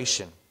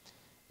generation.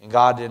 And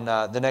God, in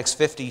the next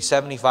 50,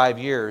 75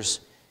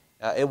 years,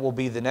 it will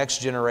be the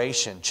next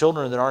generation,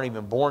 children that aren't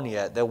even born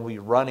yet, that will be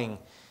running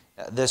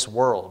this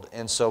world.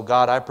 And so,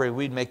 God, I pray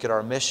we'd make it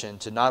our mission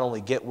to not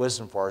only get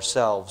wisdom for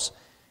ourselves,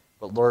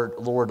 but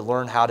Lord,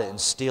 learn how to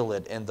instill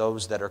it in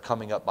those that are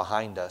coming up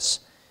behind us.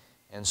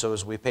 And so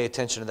as we pay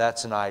attention to that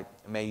tonight,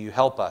 may you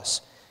help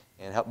us,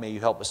 and may you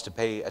help us to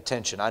pay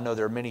attention. I know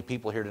there are many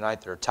people here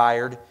tonight that are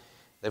tired.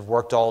 They've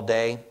worked all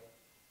day.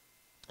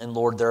 And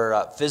Lord,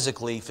 they're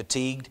physically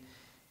fatigued.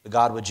 But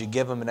God, would you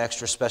give them an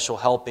extra special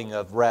helping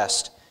of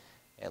rest?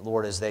 And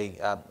Lord, as they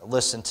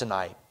listen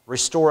tonight,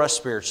 restore us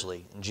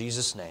spiritually. In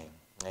Jesus' name,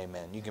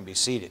 amen. You can be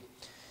seated.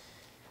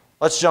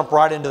 Let's jump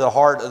right into the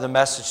heart of the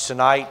message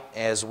tonight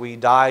as we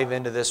dive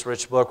into this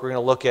rich book. We're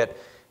going to look at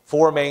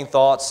four main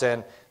thoughts.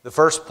 And the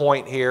first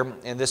point here,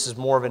 and this is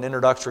more of an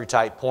introductory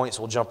type point,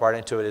 so we'll jump right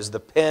into it, is the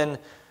pen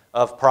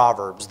of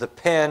Proverbs. The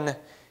pen,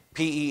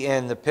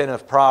 P-E-N, the pen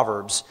of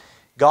Proverbs.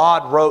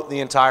 God wrote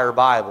the entire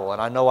Bible.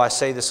 And I know I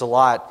say this a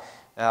lot,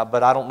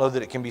 but I don't know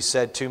that it can be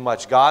said too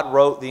much. God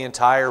wrote the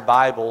entire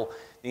Bible.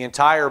 The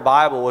entire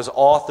Bible was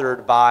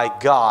authored by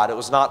God. It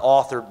was not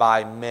authored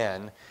by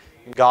men.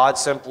 God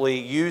simply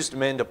used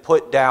men to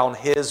put down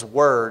His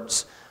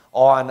words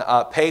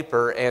on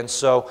paper. And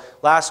so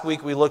last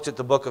week we looked at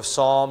the book of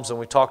Psalms and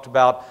we talked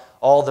about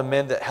all the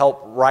men that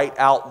helped write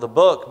out the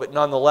book, but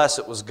nonetheless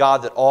it was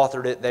God that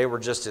authored it. They were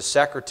just His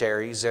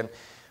secretaries. And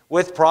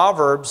with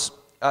Proverbs,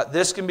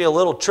 this can be a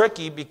little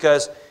tricky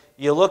because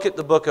you look at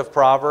the book of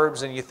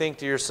Proverbs and you think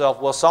to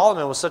yourself, well,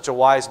 Solomon was such a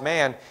wise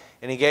man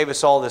and he gave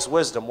us all this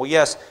wisdom. Well,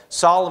 yes,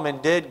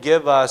 Solomon did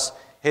give us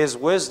his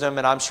wisdom,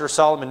 and I'm sure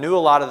Solomon knew a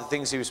lot of the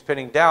things he was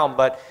pinning down,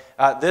 but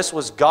this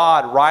was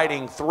God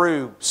writing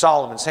through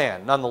Solomon's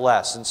hand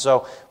nonetheless. And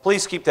so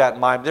please keep that in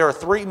mind. There are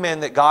three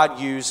men that God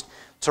used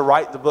to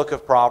write the book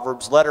of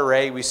Proverbs. Letter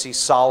A, we see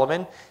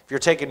Solomon. If you're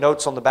taking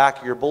notes on the back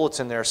of your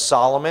bulletin there,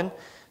 Solomon.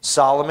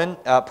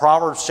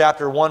 Proverbs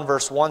chapter 1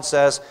 verse 1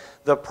 says,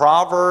 the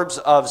Proverbs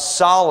of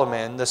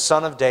Solomon, the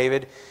son of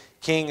David,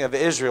 king of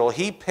Israel.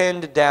 He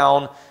penned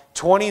down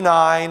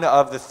 29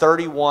 of the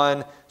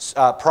 31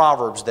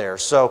 Proverbs there.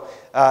 So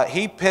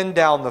he penned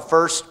down the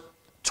first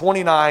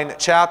 29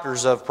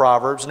 chapters of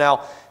Proverbs.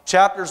 Now,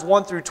 chapters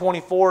 1 through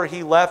 24,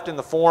 he left in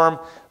the form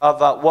of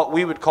what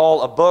we would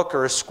call a book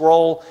or a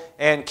scroll.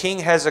 And King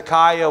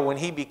Hezekiah, when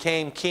he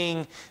became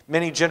king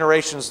many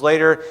generations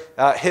later,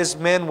 his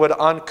men would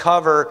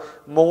uncover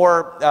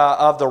more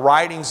of the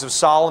writings of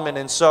Solomon.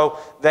 And so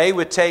they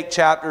would take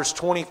chapters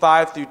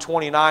 25 through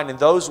 29, and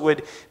those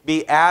would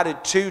be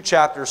added to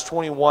chapters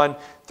 21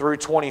 through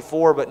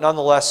 24. But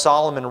nonetheless,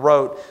 Solomon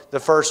wrote the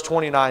first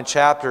 29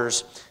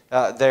 chapters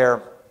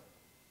there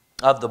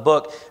of the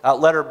book.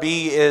 Letter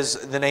B is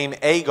the name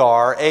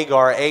Agur,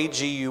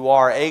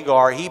 A-G-U-R,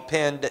 Agur. He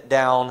penned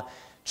down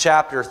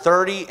chapter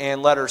 30,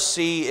 and letter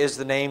C is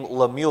the name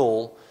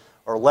Lemuel,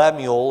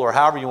 or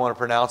however you want to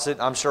pronounce it.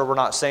 I'm sure we're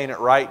not saying it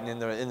right in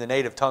the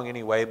native tongue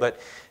anyway,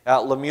 but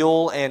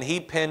Lemuel, and he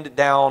penned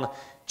down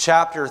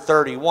chapter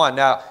 31.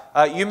 Now,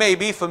 you may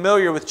be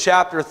familiar with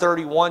chapter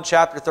 31.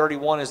 Chapter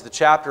 31 is the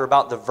chapter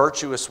about the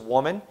virtuous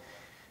woman.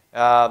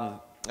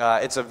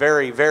 It's a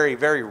very, very,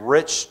 very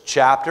rich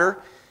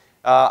chapter.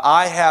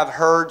 I have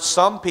heard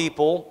some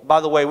people, by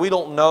the way, we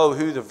don't know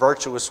who the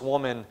virtuous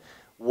woman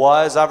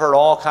was. I've heard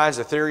all kinds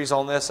of theories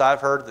on this.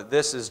 I've heard that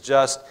this is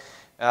just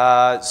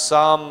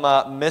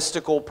some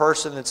mystical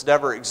person that's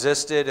never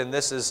existed, and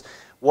this is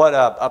what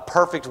a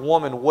perfect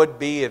woman would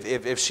be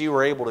if she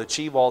were able to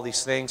achieve all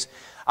these things.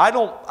 I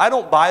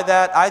don't buy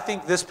that. I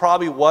think this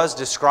probably was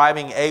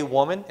describing a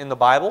woman in the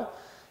Bible.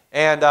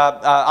 And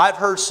I've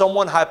heard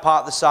someone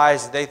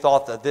hypothesize that they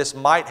thought that this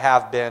might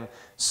have been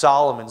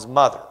Solomon's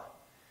mother.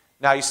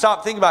 Now, you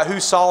stop thinking about who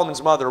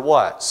Solomon's mother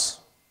was.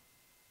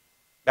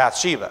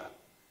 Bathsheba.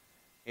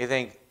 You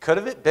think, could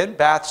have it been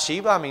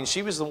Bathsheba? I mean,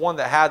 she was the one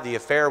that had the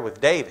affair with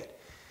David.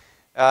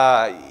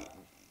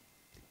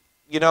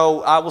 You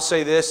know, I will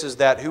say this, is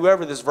that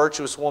whoever this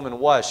virtuous woman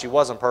was, she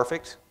wasn't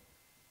perfect.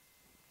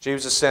 She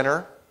was a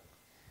sinner.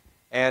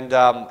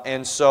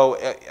 And so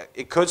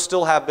it could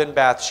still have been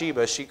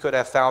Bathsheba. She could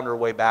have found her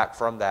way back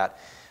from that.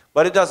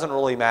 But it doesn't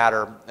really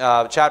matter.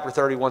 Chapter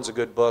 31 is a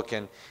good book,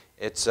 and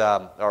it's,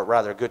 or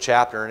rather, a good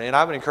chapter. And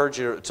I would encourage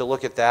you to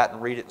look at that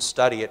and read it and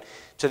study it.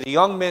 To the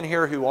young men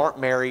here who aren't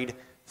married,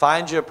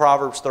 find you a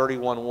Proverbs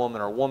 31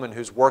 woman or woman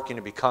who's working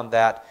to become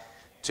that.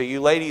 To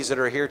you ladies that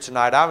are here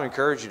tonight, I would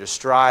encourage you to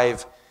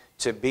strive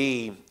to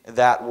be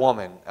that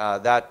woman,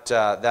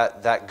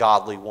 that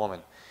godly woman.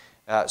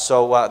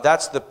 So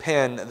that's the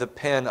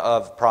pen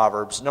of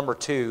Proverbs. Number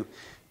two,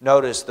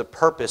 notice the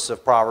purpose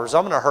of Proverbs.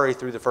 I'm going to hurry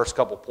through the first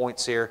couple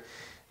points here.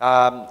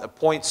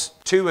 Points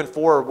 2 and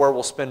 4 are where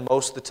we'll spend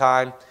most of the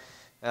time.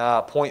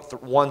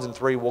 Point 1 and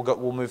 3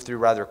 we'll move through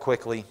rather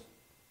quickly.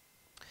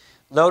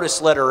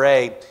 Notice letter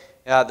A,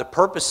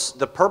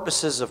 the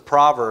purposes of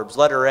Proverbs.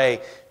 Letter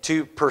A,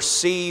 to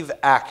perceive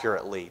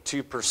accurately.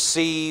 To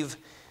perceive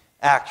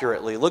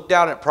accurately. Look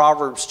down at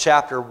Proverbs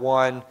chapter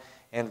 1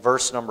 and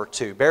verse number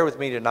 2. Bear with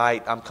me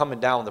tonight. I'm coming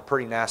down with a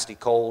pretty nasty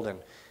cold, and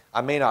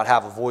I may not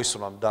have a voice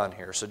when I'm done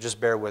here, so just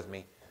bear with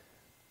me.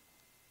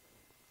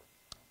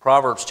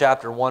 Proverbs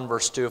chapter 1,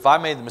 verse 2. If I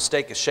made the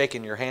mistake of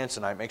shaking your hands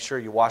tonight, make sure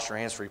you wash your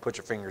hands before you put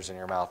your fingers in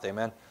your mouth.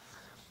 Amen?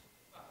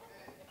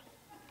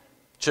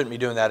 Shouldn't be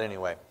doing that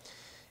anyway.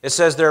 It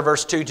says there,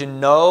 verse 2, to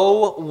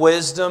know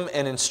wisdom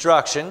and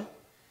instruction,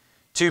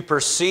 to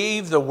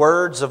perceive the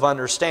words of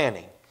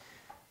understanding.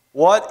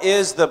 What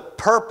is the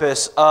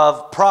purpose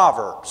of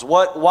Proverbs?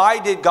 Why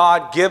did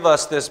God give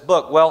us this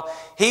book? Well,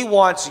 He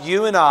wants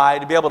you and I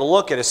to be able to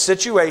look at a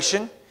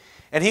situation,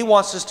 and He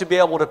wants us to be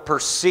able to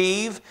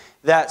perceive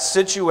that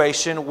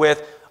situation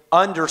with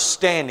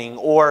understanding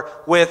or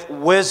with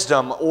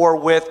wisdom or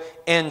with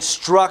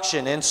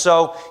instruction. And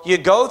so you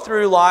go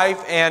through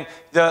life, and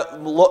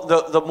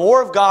the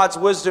more of God's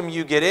wisdom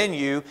you get in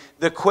you,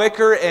 the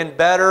quicker and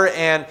better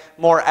and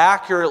more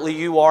accurately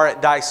you are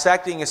at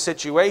dissecting a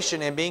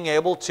situation and being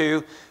able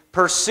to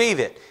perceive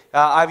it.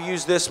 I've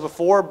used this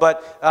before,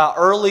 but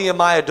early in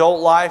my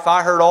adult life,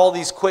 I heard all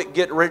these quick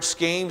get-rich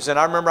schemes, and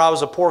I remember I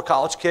was a poor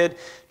college kid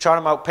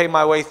trying to pay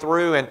my way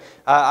through, and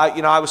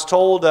I was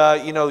told,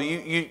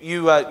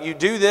 you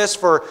do this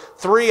for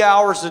 3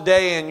 hours a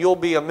day, and you'll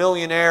be a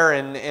millionaire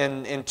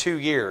in 2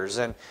 years.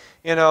 And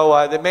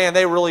man,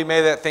 they really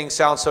made that thing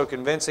sound so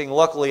convincing.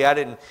 Luckily, I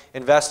didn't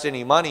invest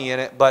any money in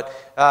it, but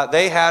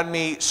they had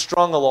me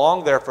strung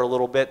along there for a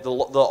little bit. The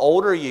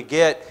older you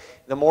get,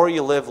 the more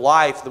you live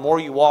life, the more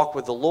you walk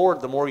with the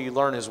Lord, the more you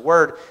learn His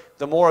Word,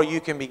 the more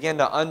you can begin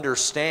to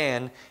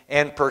understand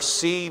and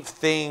perceive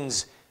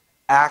things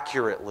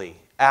accurately.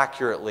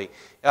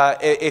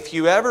 If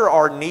you ever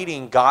are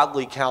needing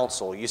godly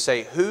counsel, you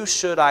say, who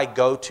should I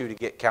go to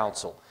get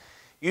counsel?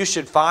 You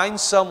should find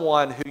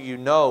someone who you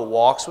know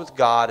walks with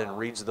God and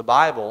reads the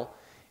Bible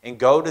and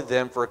go to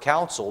them for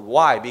counsel.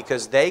 Why?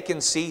 Because they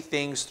can see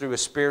things through a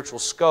spiritual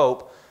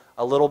scope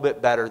a little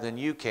bit better than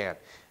you can.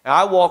 Now,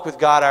 I walk with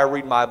God, I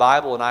read my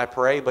Bible, and I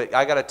pray, but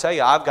I got to tell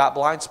you, I've got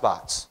blind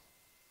spots.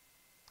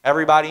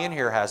 Everybody in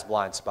here has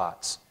blind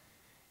spots.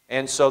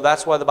 And so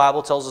that's why the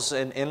Bible tells us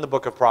in the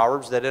book of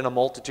Proverbs that in a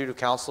multitude of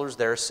counselors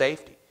there is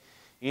safety.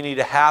 You need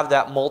to have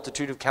that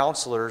multitude of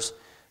counselors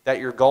that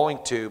you're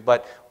going to.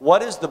 But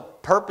what is the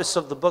purpose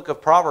of the book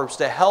of Proverbs?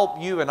 To help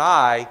you and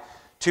I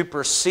to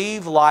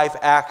perceive life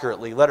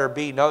accurately. Letter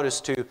B, notice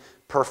to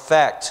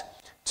perfect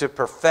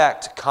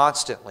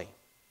constantly.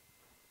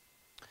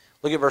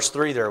 Look at verse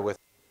 3 there with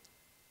me.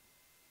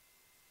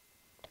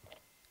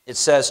 It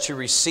says to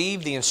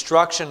receive the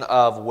instruction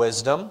of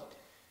wisdom,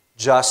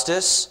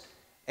 justice,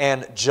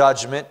 and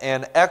judgment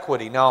and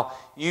equity. Now,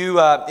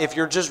 if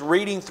you're just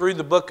reading through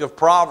the book of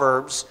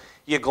Proverbs,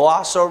 you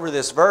gloss over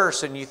this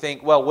verse and you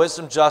think, well,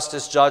 wisdom,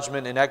 justice,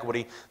 judgment, and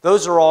equity,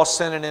 those are all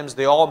synonyms.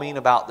 They all mean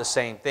about the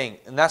same thing.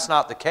 And that's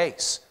not the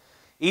case.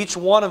 Each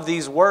one of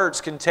these words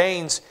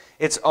contains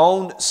its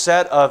own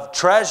set of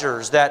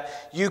treasures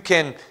that you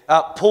can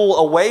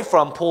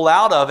pull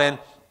out of. And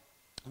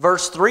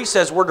verse 3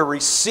 says we're to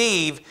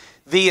receive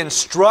the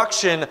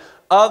instruction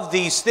of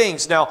these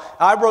things. Now,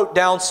 I wrote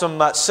down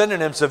some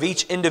synonyms of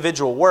each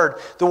individual word.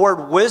 The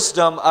word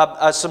wisdom,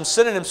 some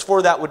synonyms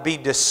for that would be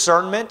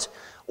discernment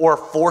or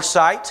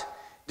foresight.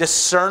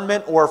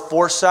 Discernment or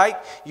foresight.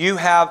 You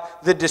have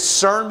the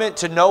discernment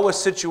to know a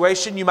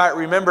situation. You might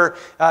remember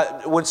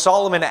when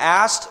Solomon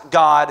asked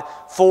God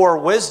for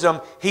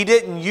wisdom, he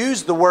didn't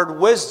use the word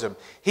wisdom.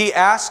 He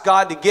asked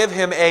God to give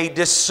him a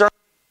discerning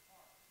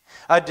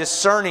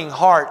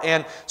heart.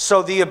 And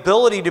so the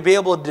ability to be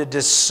able to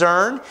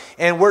discern,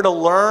 and we're to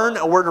learn,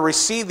 we're to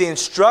receive the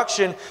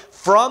instruction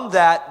from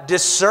that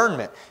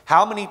discernment.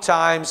 How many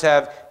times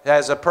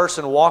has a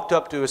person walked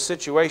up to a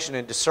situation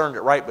and discerned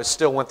it right but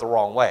still went the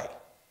wrong way?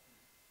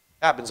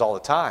 Happens all the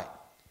time.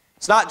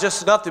 It's not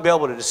just enough to be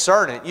able to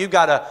discern it. You've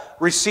got to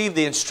receive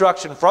the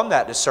instruction from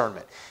that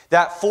discernment.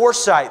 That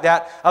foresight,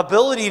 that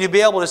ability to be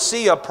able to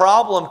see a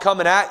problem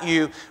coming at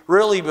you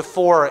really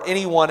before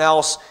anyone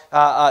else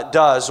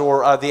does,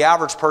 or the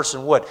average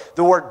person would.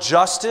 The word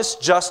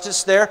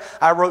justice there,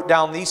 I wrote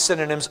down these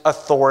synonyms: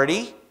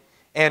 authority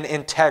and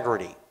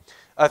integrity.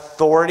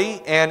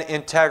 Authority and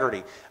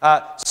integrity.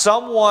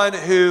 Someone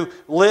who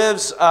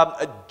lives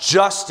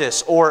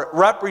justice or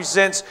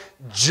represents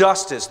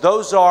justice.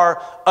 Those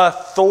are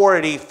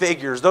authority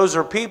figures. Those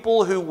are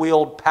people who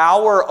wield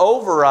power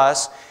over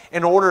us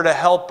in order to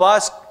help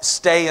us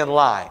stay in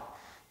line.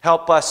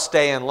 Help us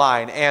stay in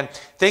line. And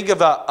think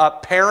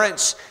of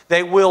parents,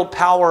 they wield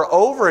power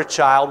over a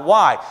child.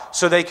 Why?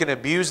 So they can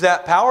abuse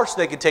that power, so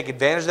they can take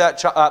advantage of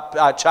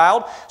that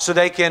child, so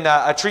they can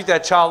treat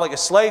that child like a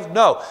slave?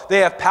 No. They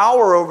have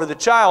power over the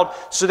child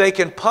so they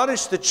can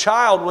punish the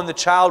child when the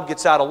child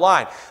gets out of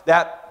line.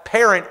 That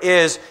parent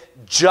is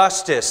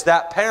justice.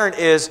 That parent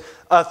is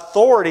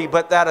authority,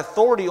 but that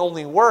authority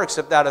only works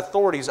if that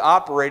authority is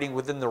operating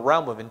within the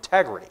realm of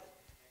integrity.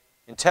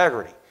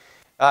 Integrity.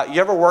 You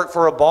ever work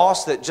for a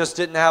boss that just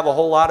didn't have a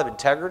whole lot of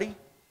integrity?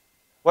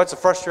 Well, it's a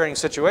frustrating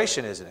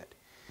situation, isn't it?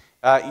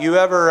 You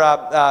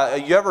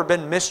ever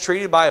been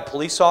mistreated by a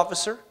police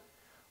officer?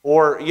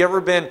 Or you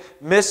ever been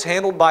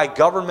mishandled by a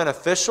government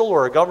official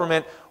or a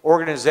government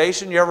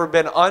organization? You ever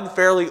been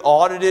unfairly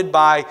audited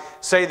by,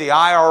 say, the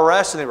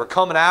IRS, and they were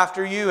coming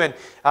after you? And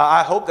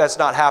I hope that's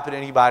not happened to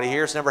anybody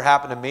here. It's never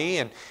happened to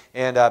me.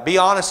 And be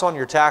honest on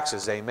your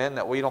taxes, amen.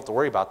 That way you don't have to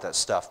worry about that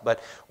stuff.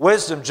 But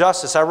wisdom,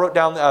 justice, I wrote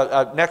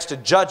down next to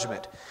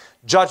judgment.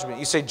 Judgment.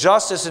 You say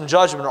justice and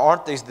judgment,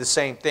 aren't they the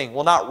same thing?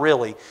 Well, not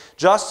really.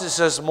 Justice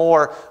is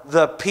more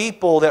the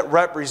people that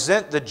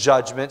represent the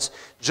judgments.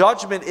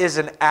 Judgment is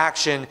an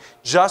action.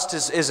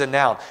 Justice is a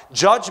noun.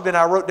 Judgment,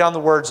 I wrote down the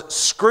words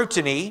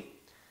scrutiny,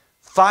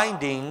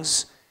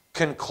 findings,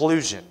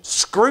 conclusion.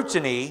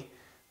 Scrutiny,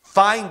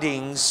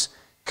 findings,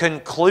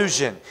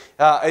 conclusion.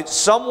 It's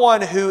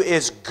someone who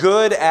is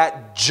good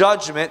at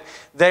judgment.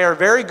 They are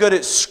very good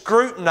at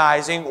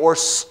scrutinizing or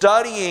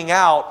studying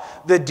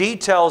out the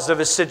details of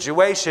a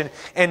situation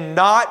and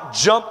not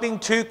jumping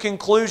to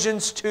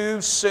conclusions too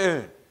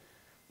soon.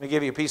 Let me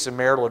give you a piece of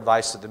marital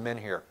advice to the men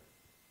here.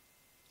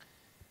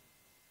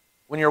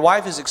 When your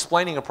wife is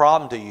explaining a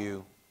problem to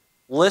you,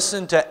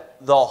 listen to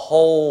the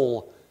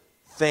whole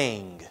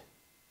thing.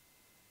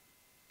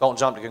 Don't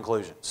jump to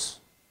conclusions.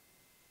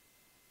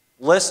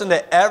 Listen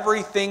to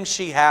everything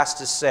she has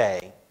to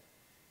say.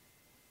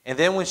 And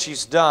then when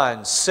she's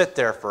done, sit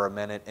there for a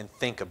minute and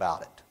think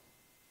about it.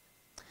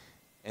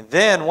 And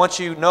then once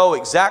you know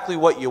exactly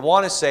what you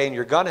want to say and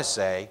you're going to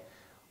say,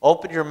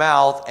 open your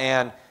mouth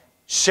and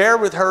share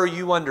with her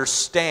you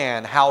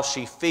understand how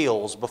she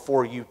feels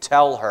before you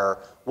tell her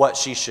what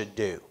she should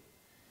do.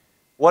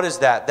 What is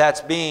that?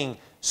 That's being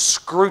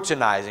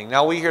scrutinizing.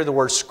 Now we hear the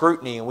word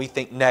scrutiny and we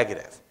think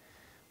negative.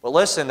 But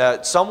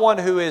listen, someone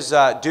who is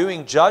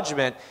doing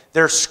judgment,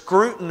 they're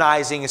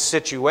scrutinizing a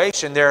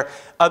situation. They're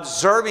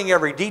observing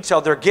every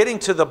detail. They're getting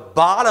to the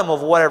bottom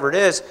of whatever it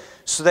is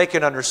so they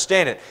can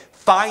understand it.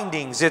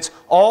 Findings, it's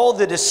all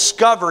the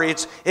discovery.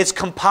 It's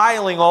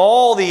compiling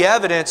all the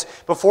evidence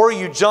before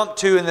you jump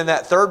to, and then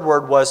that third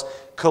word was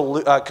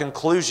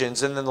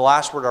conclusions. And then the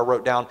last word I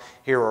wrote down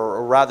here,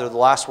 or rather the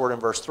last word in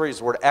verse 3 is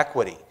the word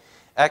equity.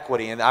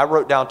 Equity. And I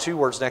wrote down two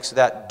words next to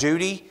that,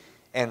 duty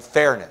and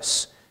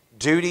fairness.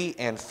 Duty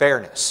and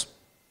fairness.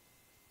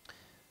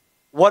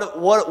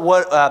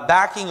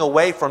 Backing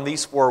away from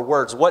these four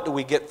words, what do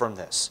we get from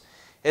this?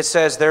 It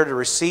says there to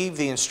receive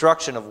the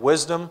instruction of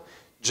wisdom,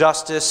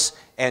 justice,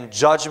 and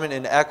judgment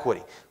and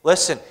equity.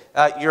 Listen,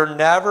 you're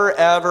never,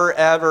 ever,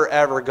 ever,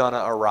 ever going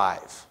to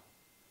arrive.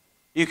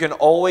 You can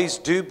always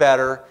do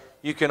better.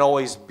 You can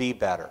always be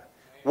better.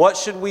 What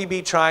should we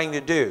be trying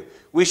to do?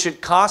 We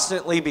should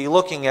constantly be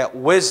looking at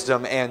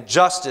wisdom and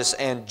justice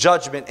and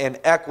judgment and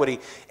equity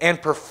and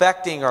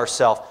perfecting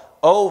ourselves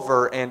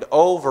over and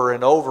over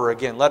and over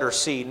again. Letter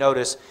C,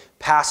 notice,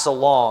 pass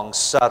along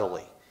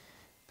subtly.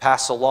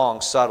 Pass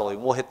along subtly.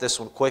 We'll hit this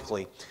one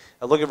quickly.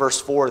 Look at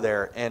verse 4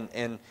 there.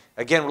 And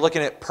again, we're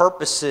looking at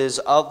purposes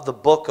of the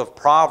book of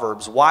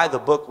Proverbs, why the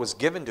book was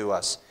given to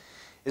us.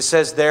 It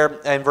says there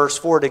in verse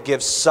 4, to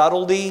give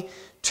subtlety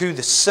to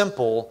the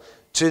simple,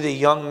 to the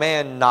young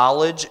man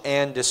knowledge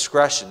and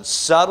discretion.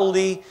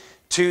 Subtlety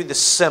to the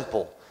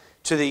simple,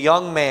 to the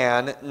young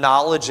man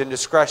knowledge and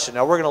discretion.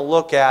 Now we're going to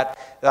look at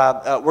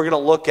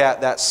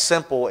that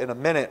simple in a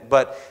minute,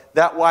 but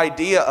that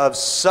idea of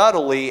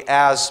subtlety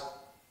as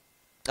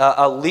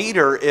a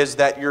leader is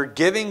that you're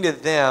giving to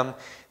them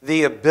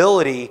the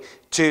ability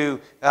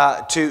to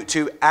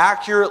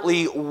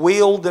accurately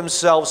wield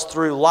themselves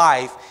through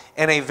life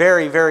in a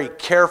very, very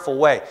careful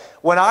way.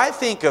 When I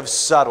think of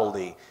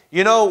subtlety,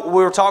 you know,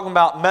 we were talking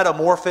about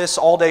Metamorphosis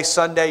all day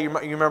Sunday. You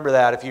remember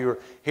that if you were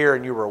here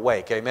and you were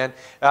awake, amen?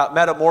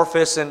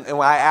 Metamorphosis, and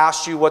when I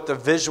asked you what the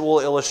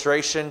visual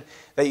illustration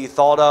that you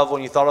thought of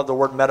when you thought of the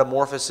word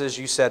metamorphosis,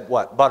 you said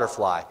what?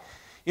 Butterfly.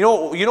 You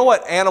know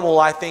what animal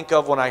I think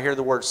of when I hear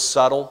the word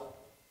subtle?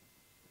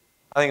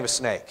 I think of a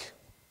snake,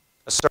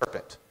 a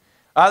serpent.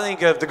 I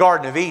think of the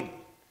Garden of Eden.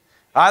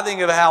 I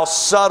think of how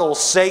subtle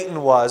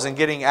Satan was in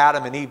getting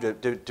Adam and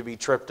Eve to be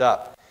tripped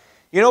up.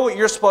 You know what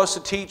you're supposed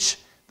to teach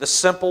the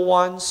simple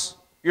ones?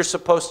 You're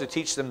supposed to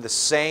teach them the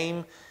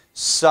same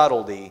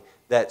subtlety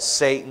that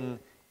Satan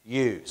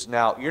used.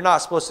 Now, you're not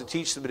supposed to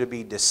teach them to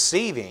be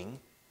deceiving.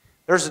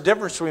 There's a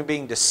difference between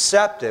being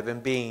deceptive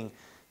and being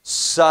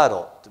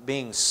subtle.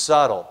 Being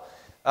subtle.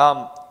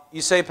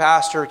 You say,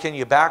 Pastor, can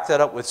you back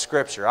that up with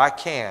Scripture? I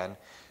can.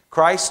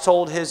 Christ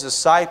told His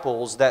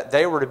disciples that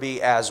they were to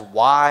be as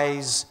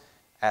wise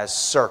as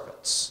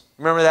serpents.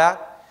 Remember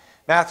that?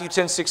 Matthew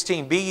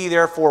 10:16. Be ye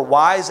therefore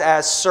wise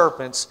as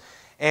serpents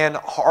and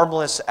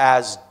harmless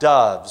as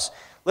doves.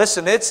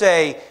 Listen, it's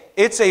a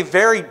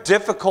very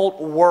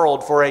difficult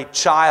world for a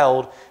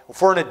child,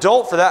 for an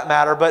adult for that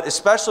matter, but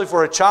especially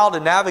for a child to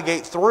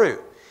navigate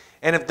through.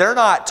 And if they're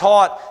not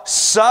taught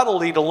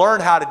subtly to learn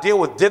how to deal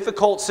with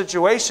difficult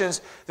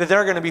situations that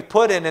they're going to be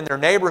put in their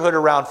neighborhood,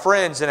 around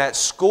friends, and at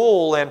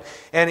school, and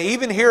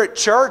even here at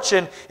church,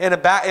 and in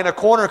a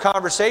corner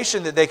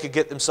conversation that they could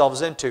get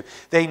themselves into,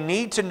 they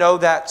need to know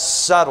that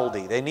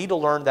subtlety. They need to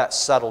learn that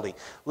subtlety.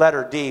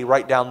 Letter D,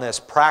 write down this: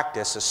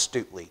 practice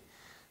astutely.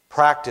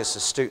 Practice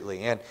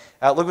astutely. And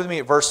look with me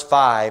at verse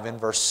 5 and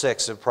verse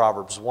 6 of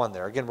Proverbs 1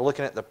 there. Again, we're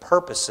looking at the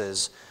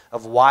purposes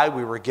of why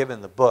we were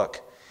given the book.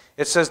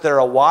 It says there,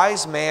 a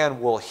wise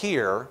man will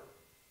hear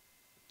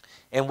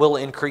and will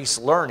increase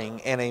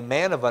learning, and a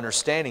man of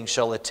understanding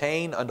shall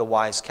attain unto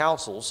wise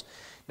counsels.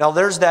 Now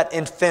there's that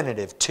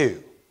infinitive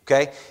to,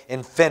 okay?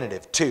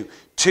 Infinitive to.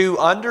 To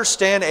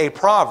understand a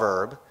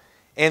proverb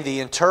and the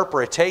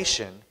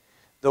interpretation,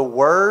 the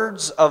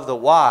words of the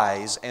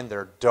wise and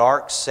their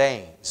dark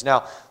sayings.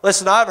 Now,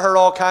 listen, I've heard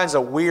all kinds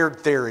of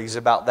weird theories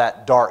about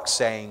that dark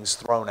sayings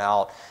thrown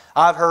out.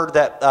 I've heard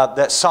that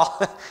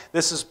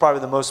this is probably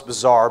the most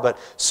bizarre, but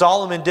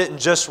Solomon didn't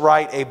just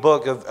write a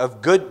book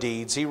of good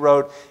deeds. He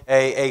wrote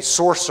a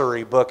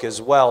sorcery book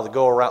as well to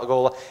go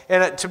around.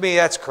 And to me,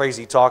 that's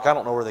crazy talk. I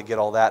don't know where they get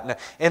all that.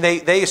 And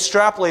they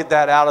extrapolate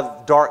that out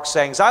of dark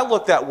sayings. I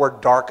looked that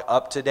word dark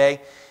up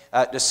today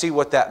to see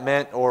what that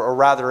meant, or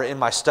rather in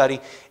my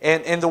study.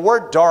 And the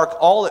word dark,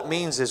 all it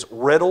means is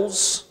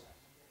riddles.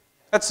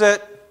 That's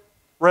it.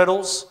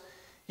 Riddles.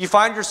 You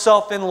find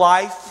yourself in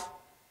life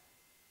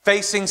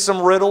facing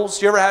some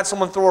riddles. You ever had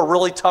someone throw a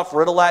really tough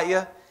riddle at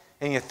you,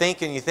 and you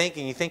think and you think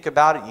and you think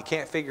about it and you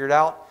can't figure it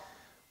out?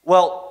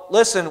 Well,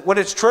 listen, when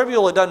it's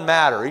trivial, it doesn't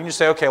matter. You can just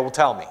say, okay, well,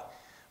 tell me.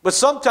 But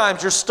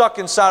sometimes you're stuck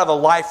inside of a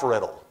life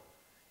riddle,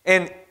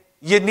 and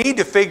you need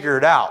to figure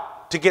it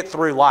out to get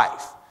through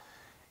life.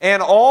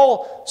 And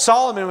all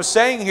Solomon was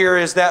saying here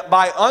is that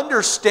by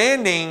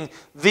understanding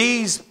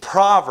these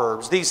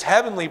proverbs, these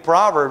heavenly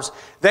proverbs,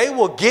 they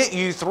will get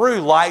you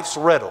through life's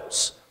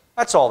riddles.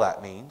 That's all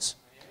that means.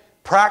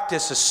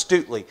 Practice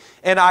astutely.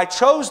 And I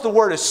chose the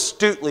word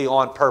astutely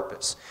on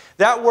purpose.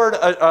 That word,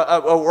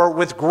 or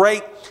with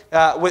great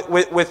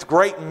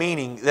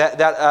meaning,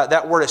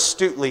 that word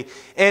astutely.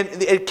 And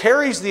it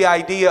carries the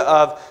idea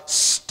of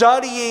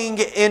studying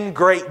in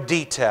great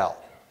detail.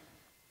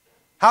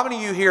 How many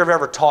of you here have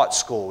ever taught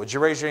school? Would you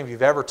raise your hand if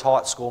you've ever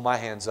taught school? My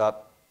hand's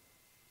up.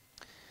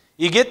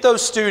 You get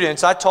those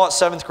students. I taught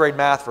 7th grade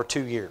math for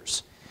 2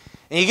 years.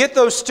 And you get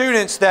those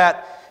students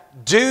that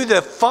do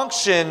the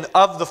function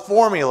of the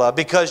formula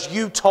because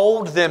you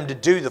told them to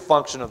do the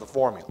function of the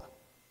formula.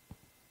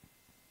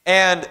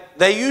 And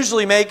they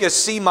usually make a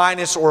C-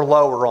 or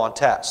lower on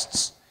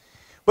tests.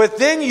 But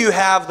then you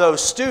have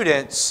those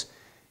students,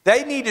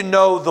 they need to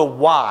know the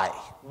why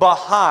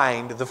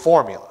behind the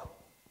formula.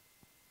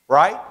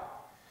 Right?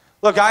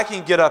 Look, I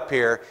can get up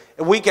here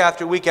week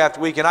after week after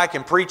week, and I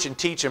can preach and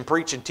teach and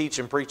preach and teach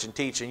and preach and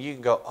teach, and you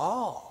can go,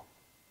 oh,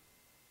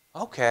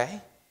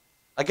 okay.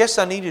 I guess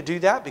I need to do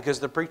that because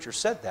the preacher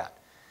said that.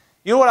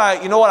 You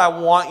know what I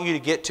want you to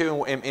get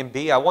to and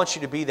be? I want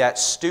you to be that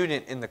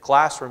student in the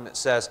classroom that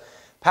says,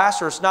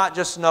 Pastor, it's not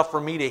just enough for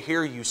me to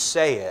hear you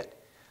say it.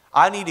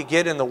 I need to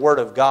get in the Word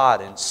of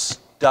God and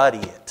study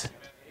it.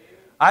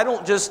 I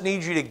don't just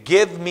need you to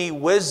give me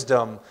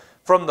wisdom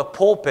from the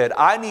pulpit.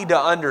 I need to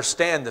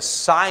understand the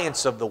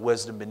science of the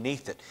wisdom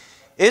beneath it.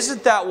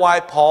 Isn't that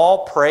why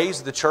Paul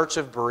praised the church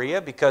of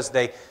Berea? Because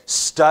they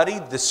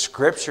studied the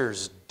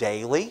Scriptures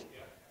daily.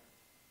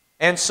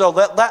 And so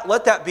let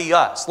that be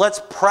us.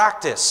 Let's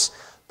practice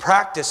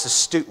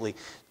astutely.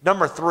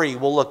 Number 3,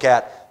 we'll look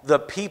at the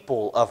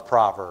people of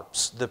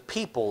Proverbs. The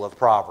people of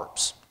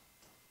Proverbs.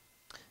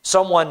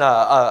 Someone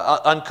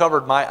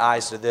uncovered my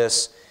eyes to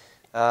this.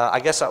 I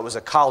guess I was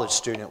a college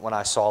student when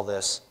I saw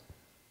this.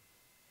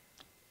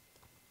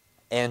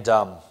 And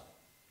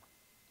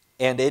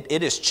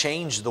it has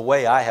changed the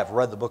way I have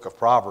read the book of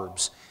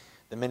Proverbs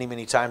the many,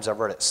 many times I've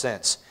read it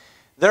since.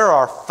 There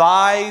are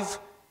 5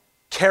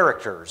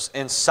 characters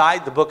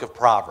inside the book of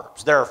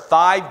Proverbs. There are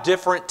 5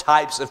 different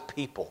types of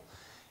people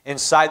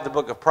inside the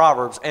book of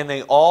Proverbs, and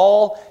they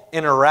all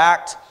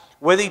interact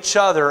with each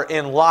other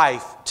in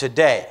life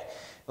today.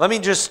 Let me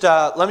just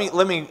let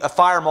me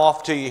fire them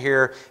off to you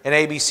here in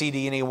A, B, C,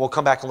 D, and E. We'll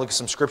come back and look at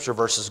some scripture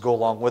verses to go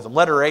along with them.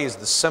 Letter A is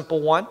the simple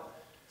one.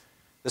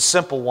 The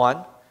simple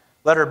one.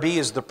 Letter B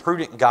is the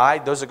prudent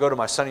guide. Those that go to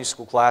my Sunday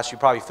school class, you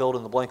probably filled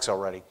in the blanks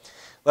already.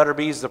 Letter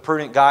B is the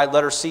prudent guide.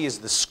 Letter C is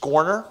the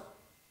scorner.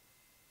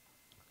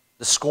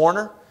 The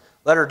scorner.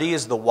 Letter D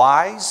is the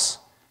wise.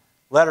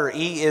 Letter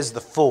E is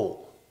the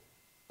fool.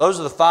 Those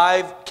are the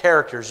 5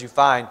 characters you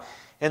find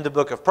in the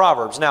book of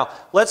Proverbs. Now,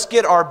 let's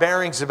get our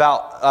bearings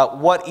about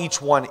what each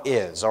one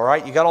is, all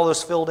right? You got all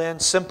those filled in?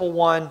 Simple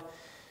one,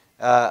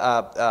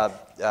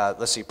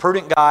 let's see,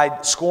 prudent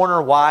guide,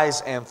 scorner,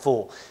 wise, and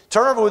fool.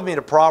 Turn over with me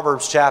to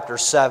Proverbs chapter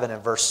 7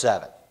 and verse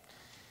 7.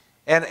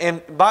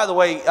 And by the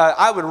way,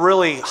 I would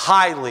really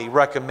highly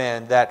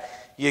recommend that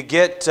you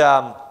get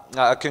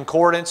a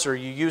concordance, or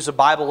you use a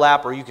Bible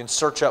app, or you can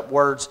search up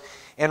words.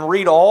 and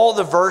read all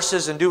the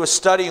verses and do a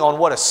study on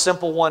what a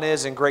simple one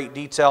is in great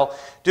detail.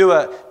 Do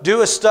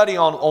a study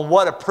on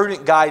what a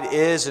prudent guide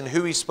is and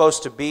who he's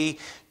supposed to be.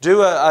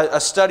 Do a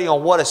study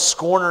on what a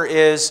scorner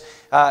is,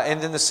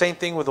 and then the same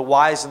thing with the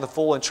wise and the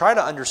fool, and try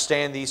to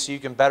understand these so you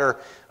can better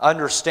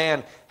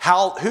understand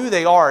who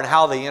they are and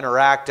how they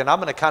interact. And I'm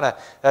going to kind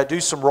of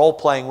do some role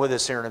playing with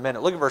this here in a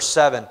minute. Look at verse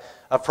 7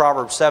 of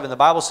Proverbs 7. The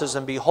Bible says,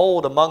 "And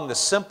behold, among the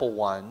simple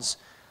ones,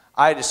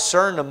 I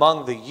discerned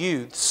among the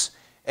youths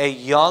a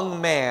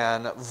young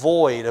man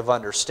void of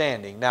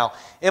understanding." Now,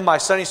 in my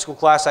Sunday school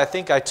class, I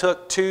think I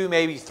took 2,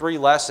 maybe 3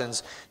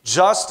 lessons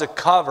just to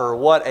cover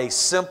what a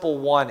simple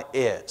one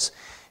is.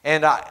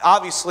 And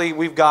obviously,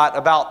 we've got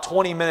about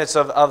 20 minutes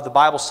of the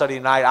Bible study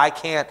tonight. I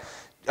can't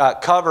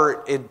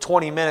cover in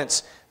 20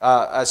 minutes,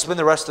 spend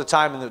the rest of the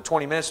time in the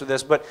 20 minutes with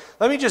this, but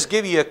let me just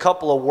give you a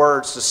couple of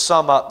words to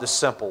sum up the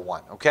simple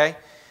one, okay?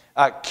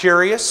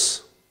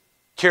 Curious.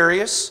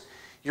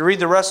 You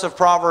read the rest of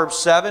Proverbs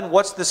 7,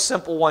 what's the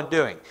simple one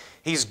doing?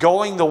 He's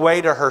going the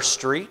way to her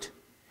street.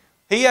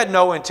 He had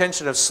no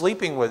intention of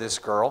sleeping with this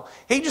girl.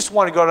 He just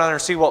wanted to go down there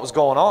and see what was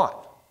going on.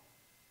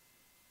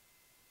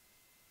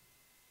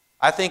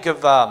 I think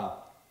of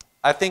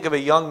a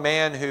young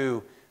man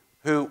who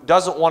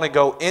doesn't want to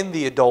go in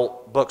the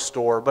adult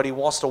bookstore, but he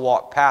wants to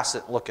walk past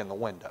it and look in the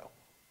window.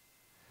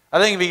 I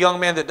think of a young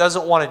man that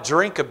doesn't want to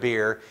drink a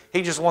beer.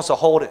 He just wants to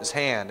hold it in his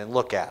hand and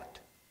look at it.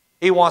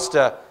 He wants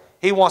to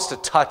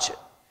touch it.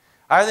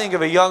 I think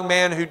of a young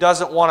man who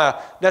doesn't want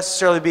to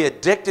necessarily be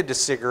addicted to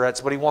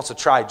cigarettes, but he wants to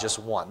try just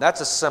one.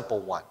 That's a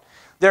simple one.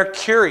 They're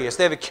curious.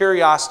 They have a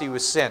curiosity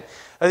with sin.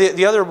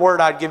 The other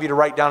word I'd give you to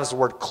write down is the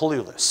word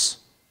clueless.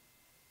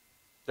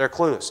 They're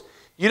clueless.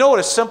 You know what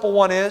a simple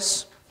one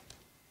is?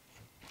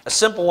 A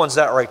simple one's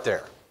that right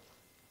there.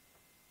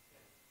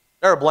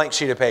 They're a blank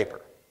sheet of paper.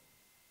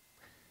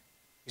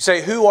 You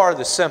say, who are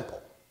the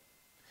simple?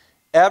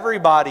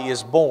 Everybody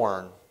is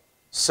born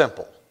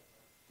simple.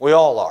 We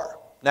all are.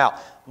 Now,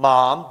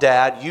 mom,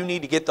 dad, you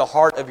need to get the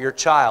heart of your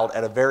child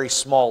at a very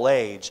small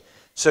age,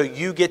 so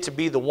you get to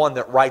be the one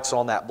that writes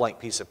on that blank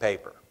piece of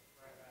paper.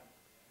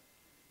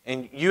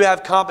 And you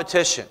have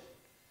competition.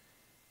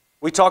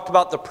 We talked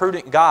about the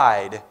prudent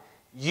guide.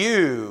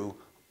 You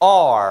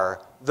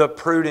are the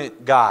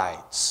prudent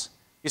guides.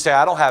 You say,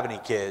 I don't have any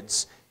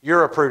kids.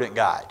 You're a prudent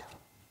guide.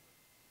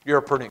 You're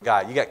a prudent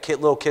guide. You got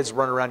little kids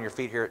running around your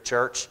feet here at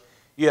church.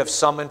 You have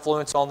some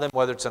influence on them,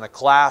 whether it's in a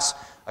class,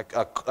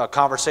 a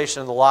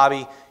conversation in the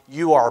lobby.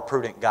 You are a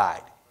prudent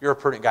guide. You're a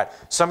prudent guide.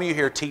 Some of you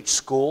here teach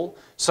school.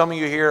 Some of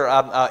you here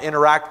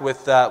interact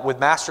with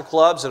master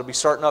clubs that'll be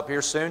starting up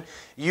here soon.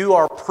 You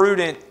are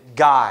prudent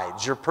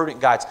guides. You're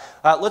prudent guides.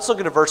 Let's look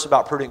at a verse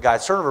about prudent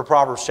guides. Turn over to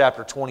Proverbs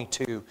chapter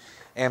 22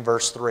 and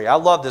verse 3. I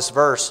love this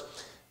verse.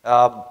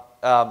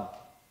 And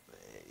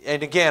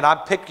again, I'm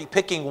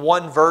picking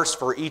one verse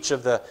for each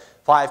of the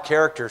 5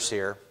 characters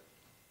here.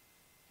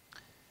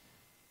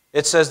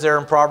 It says there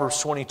in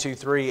Proverbs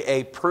 22:3,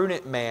 a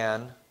prudent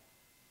man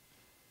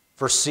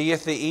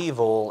foreseeth the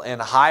evil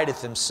and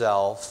hideth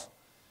himself,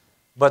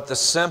 but the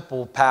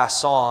simple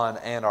pass on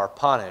and are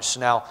punished.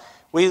 Now,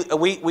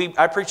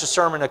 I preached a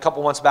sermon a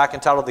couple months back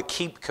entitled The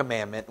Keep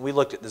Commandment. We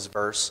looked at this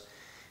verse.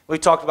 We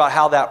talked about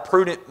how that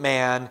prudent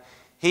man,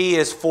 he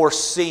is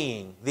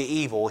foreseeing the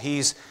evil.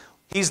 He's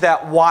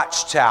that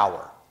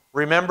watchtower.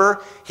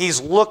 Remember?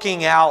 He's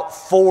looking out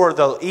for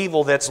the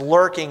evil that's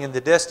lurking in the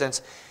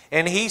distance,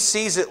 and he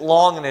sees it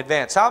long in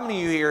advance. How many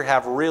of you here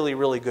have really,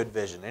 really good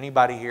vision?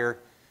 Anybody here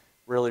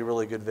really,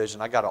 really good vision?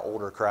 I got an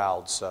older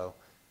crowd, so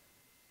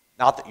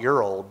not that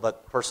you're old,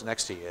 but the person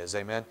next to you is.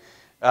 Amen.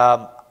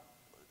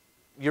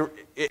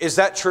 Is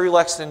that true,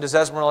 Lexington? Does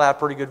Esmeralda have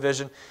pretty good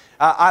vision?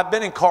 I've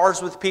been in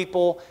cars with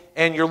people,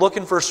 and you're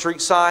looking for a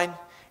street sign,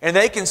 and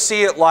they can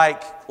see it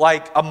like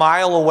a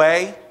mile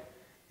away.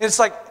 And it's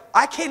like,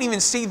 I can't even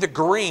see the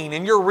green,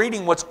 and you're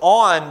reading what's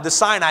on the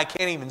sign I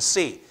can't even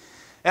see.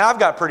 And I've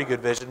got pretty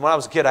good vision. When I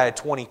was a kid, I had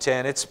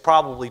 20/10. It's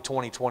probably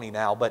 20/20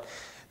 now. But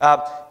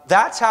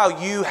that's how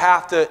you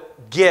have to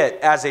get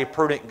as a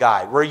prudent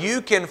guide, where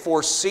you can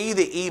foresee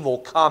the evil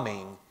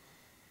coming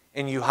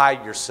and you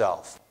hide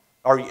yourself.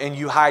 And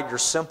you hide your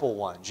simple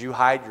ones. You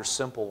hide your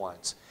simple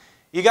ones.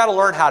 You got to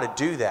learn how to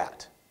do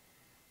that.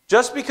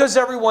 Just because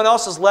everyone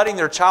else is letting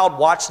their child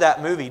watch that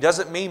movie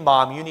doesn't mean,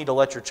 Mom, you need to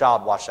let your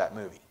child watch that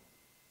movie.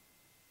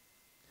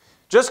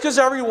 Just because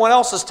everyone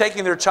else is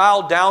taking their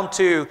child down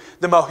to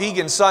the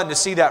Mohegan Sun to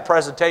see that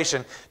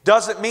presentation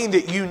doesn't mean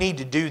that you need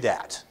to do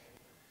that.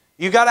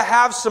 You got to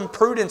have some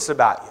prudence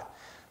about you.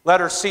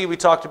 Letter C, we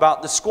talked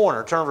about the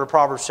scorner. Turn over to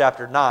Proverbs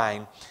chapter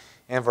 9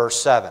 and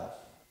verse 7.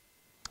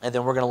 And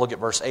then we're going to look at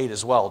verse 8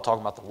 as well,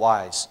 talking about the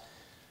wise.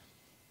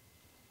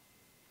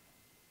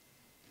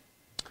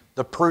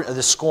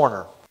 The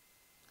scorner.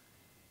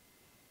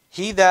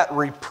 He that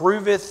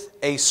reproveth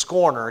a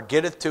scorner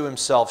getteth to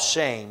himself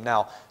shame.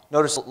 Now,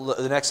 notice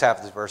the next half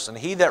of this verse. And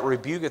he that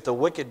rebuketh the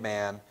wicked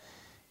man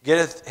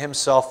getteth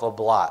himself a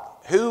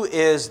blot. Who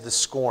is the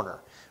scorner?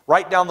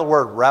 Write down the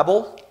word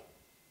rebel.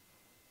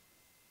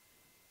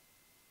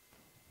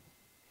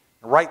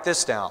 Write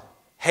this down.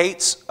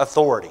 Hates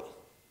authority.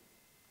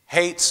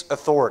 hates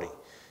authority.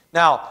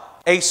 Now,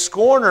 a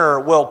scorner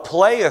will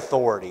play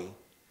authority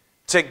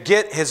to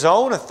get his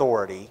own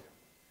authority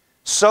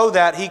so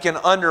that he can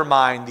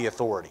undermine the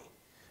authority.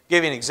 I'll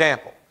give you an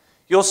example.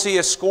 You'll see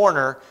a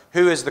scorner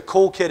who is the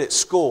cool kid at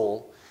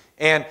school,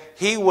 and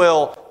he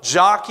will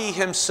jockey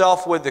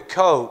himself with the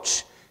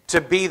coach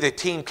to be the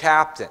team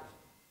captain,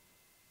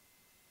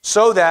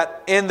 so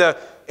that in the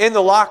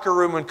locker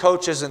room when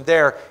coach isn't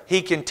there,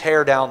 he can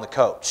tear down the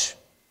coach.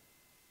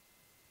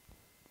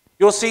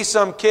 You'll see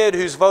some kid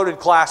who's voted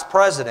class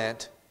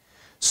president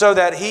so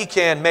that he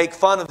can make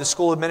fun of the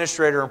school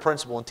administrator and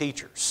principal and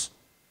teachers.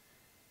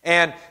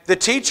 And the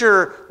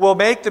teacher will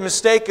make the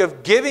mistake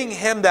of giving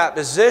him that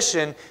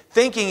position,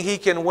 thinking he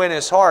can win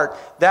his heart.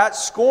 That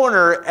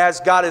scorner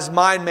has got his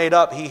mind made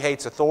up. He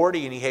hates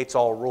authority and he hates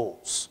all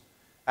rules.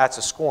 That's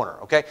a scorner,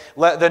 okay?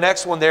 The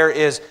next one there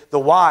is the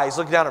wise.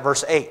 Look down at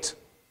verse 8,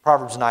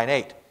 Proverbs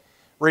 9:8.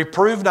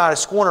 Reprove not a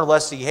scorner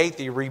lest he hate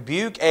thee.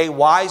 Rebuke a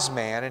wise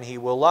man and he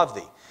will love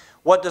thee.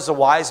 What does a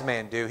wise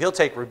man do? He'll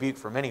take rebuke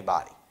from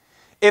anybody.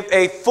 If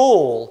a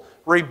fool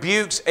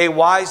rebukes a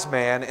wise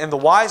man and the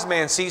wise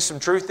man sees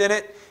some truth in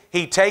it,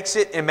 he takes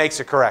it and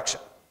makes a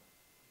correction.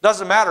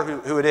 Doesn't matter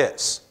who it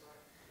is.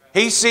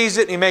 He sees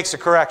it and he makes a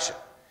correction.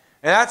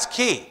 And that's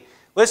key.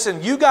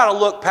 Listen, you got to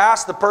look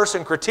past the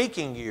person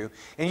critiquing you,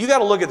 and you got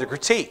to look at the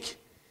critique.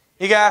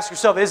 You got to ask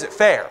yourself, is it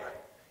fair?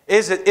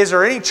 Is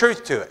there any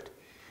truth to it?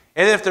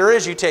 And if there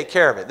is, you take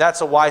care of it.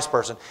 That's a wise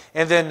person.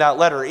 And then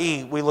letter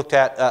E, we looked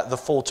at the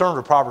full term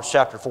of Proverbs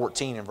chapter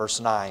 14 and verse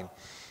 9.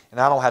 And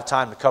I don't have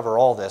time to cover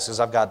all this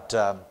because I've got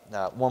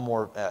one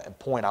more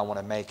point I want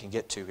to make and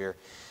get to here.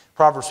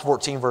 Proverbs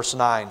 14 verse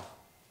 9.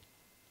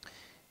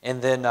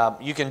 And then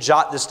you can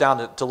jot this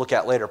down to look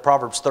at later.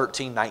 Proverbs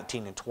 13,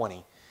 19, and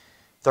 20.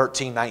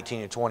 13,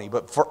 19, and 20.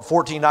 But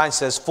 14:9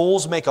 says,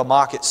 fools make a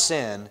mock at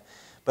sin,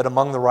 but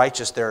among the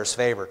righteous there is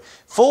favor.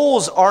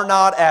 Fools are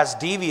not as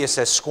devious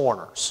as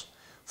scorners.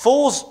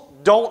 Fools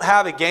don't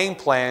have a game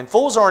plan.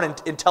 Fools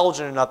aren't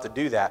intelligent enough to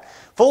do that.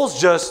 Fools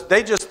just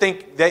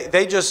think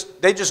they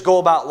just go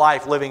about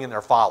life living in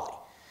their folly.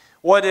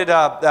 What did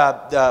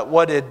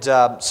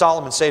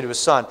Solomon say to his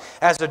son?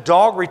 As a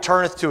dog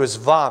returneth to his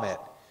vomit,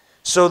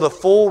 so the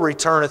fool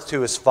returneth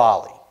to his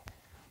folly.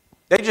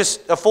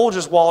 A fool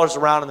just wallers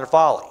around in their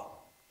folly.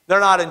 They're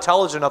not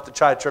intelligent enough to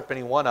try to trip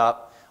anyone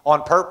up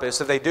on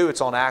purpose. If they do,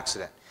 it's on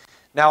accident.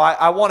 Now,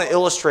 I want to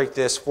illustrate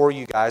this for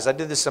you guys. I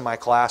did this in my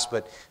class,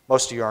 but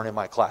most of you aren't in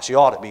my class. You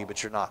ought to be,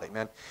 but you're not.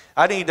 Amen.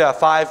 I need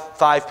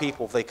five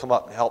people, if they come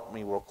up and help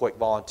me real quick,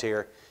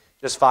 volunteer.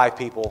 Just 5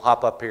 people,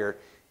 hop up here,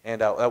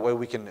 and that way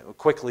we can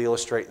quickly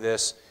illustrate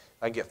this.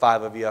 I can get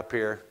 5 of you up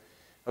here.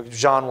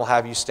 John will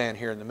have you stand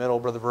here in the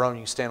middle. Brother Verone, you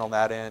can stand on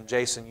that end.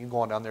 Jason, you can go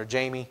on down there.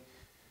 Jamie,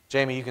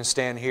 you can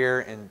stand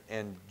here,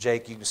 and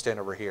Jake, you can stand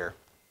over here.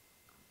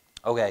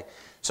 Okay,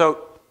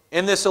 so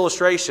in this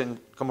illustration,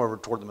 come over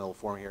toward the middle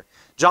for me here.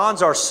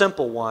 John's our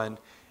simple one,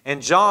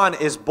 and John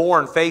is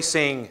born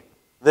facing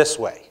this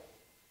way.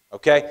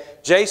 Okay,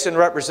 Jason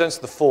represents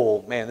the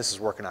fool. Man, this is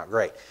working out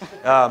great.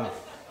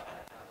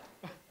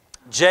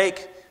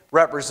 Jake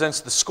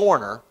represents the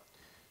scorner.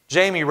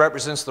 Jamie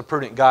represents the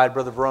prudent guide.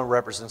 Brother Verone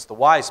represents the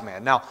wise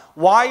man. Now,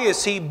 why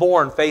is he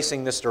born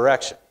facing this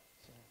direction?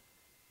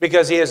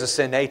 Because he has a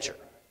sin nature.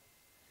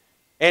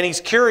 And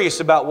he's curious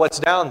about what's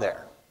down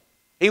there.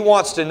 He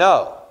wants to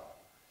know.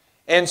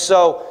 And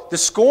so the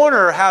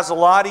scorner has a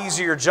lot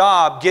easier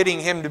job getting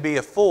him to be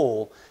a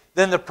fool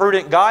than the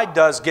prudent guide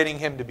does getting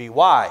him to be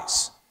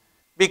wise.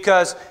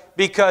 Because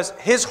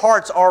his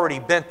heart's already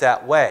bent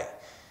that way.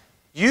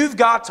 You've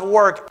got to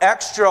work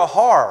extra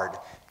hard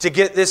to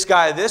get this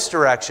guy this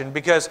direction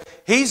because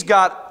he's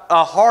got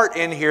a heart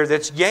in here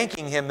that's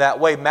yanking him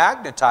that way,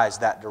 magnetized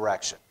that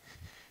direction.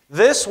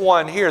 This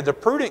one here, the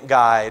prudent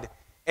guide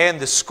and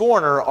the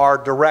scorner are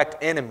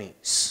direct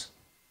enemies.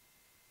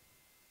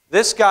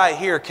 This guy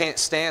here can't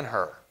stand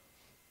her.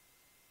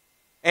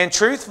 And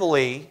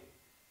truthfully,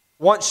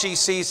 once she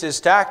sees his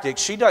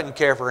tactics, she doesn't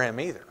care for him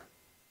either.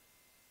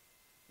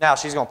 Now,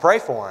 she's going to pray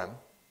for him,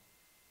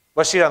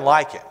 but she doesn't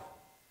like him,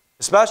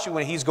 especially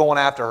when he's going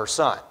after her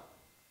son.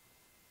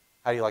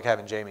 How do you like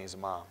having Jamie as a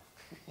mom?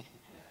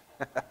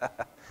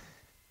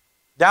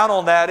 Down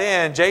on that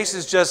end,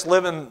 Jason's just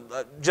living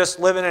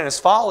in his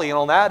folly, and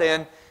on that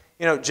end,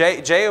 you know,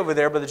 Jay over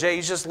there, Brother Jay,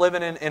 he's just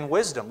living in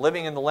wisdom,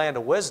 living in the land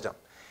of wisdom.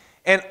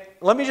 And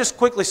let me just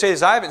quickly say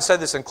this, I haven't said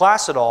this in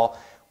class at all.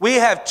 We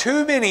have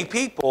too many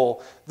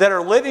people that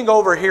are living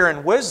over here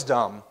in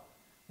wisdom,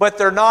 but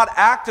they're not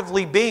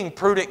actively being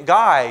prudent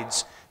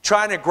guides,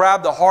 trying to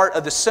grab the heart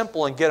of the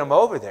simple and get them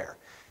over there.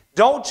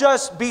 Don't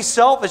just be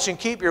selfish and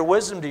keep your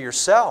wisdom to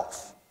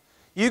yourself.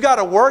 You got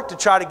to work to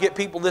try to get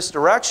people this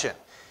direction.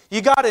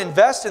 You got to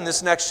invest in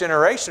this next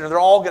generation or they're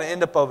all going to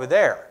end up over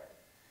there.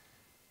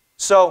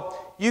 So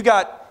you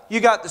got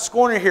the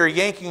scorner here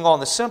yanking on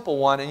the simple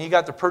one and you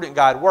got the prudent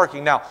guide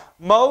working. Now,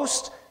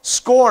 most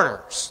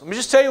scorners, let me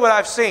just tell you what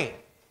I've seen.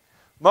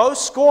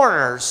 Most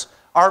scorners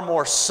are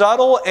more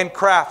subtle and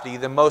crafty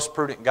than most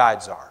prudent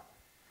guides are.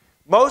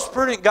 Most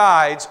prudent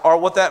guides are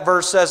what that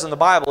verse says in the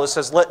Bible. It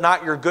says, let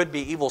not your good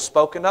be evil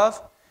spoken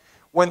of.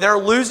 When they're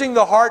losing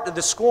the heart to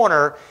the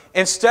scorner,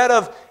 instead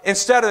of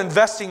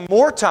investing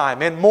more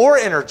time and more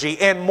energy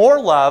and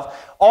more love,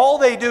 all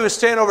they do is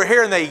stand over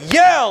here and they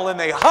yell and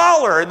they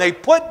holler and they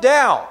put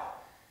down.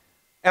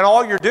 And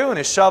all you're doing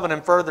is shoving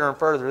them further and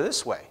further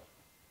this way.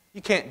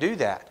 You can't do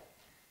that.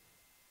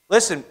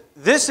 Listen,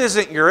 this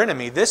isn't your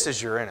enemy, this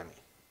is your enemy.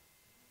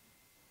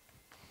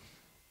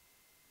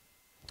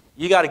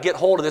 You got to get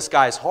hold of this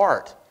guy's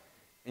heart,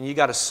 and you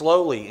got to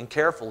slowly and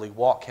carefully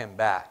walk him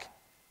back.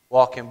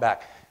 Walk him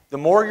back. The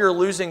more you're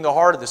losing the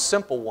heart of the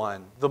simple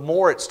one, the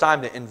more it's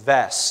time to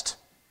invest.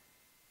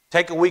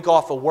 Take a week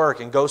off of work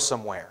and go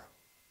somewhere.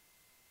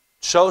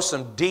 Show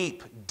some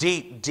deep,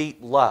 deep, deep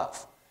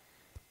love.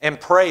 And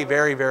pray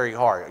very, very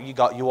hard.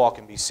 You all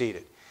can be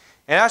seated.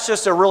 And that's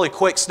just a really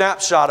quick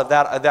snapshot of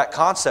that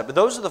concept. But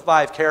those are the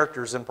 5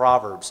 characters in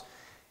Proverbs.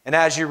 And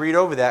as you read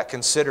over that,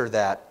 consider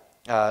that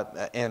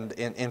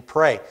and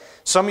pray.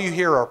 Some of you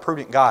here are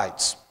prudent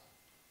guides.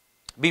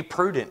 Be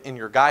prudent in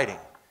your guiding.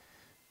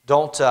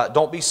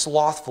 Don't be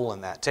slothful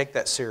in that. Take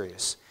that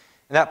serious.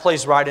 And that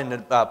plays right into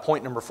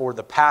point number 4,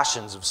 the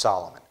passions of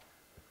Solomon.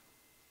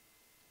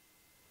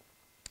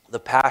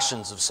 The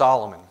passions of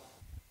Solomon.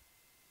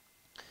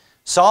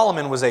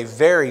 Solomon was a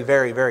very,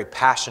 very, very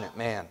passionate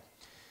man.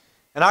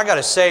 And I got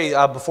to say,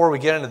 before we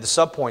get into the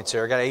subpoints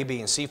here, I got A, B,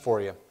 and C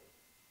for you.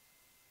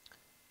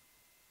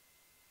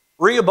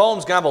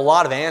 Rehoboam's going to have a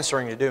lot of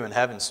answering to do in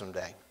heaven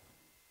someday.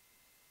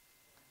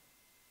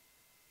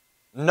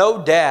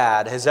 No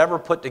dad has ever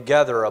put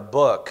together a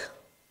book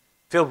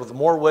filled with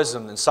more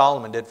wisdom than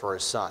Solomon did for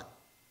his son.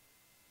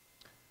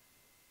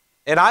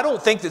 And I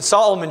don't think that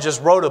Solomon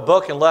just wrote a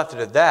book and left it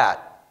at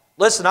that.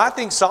 Listen, I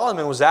think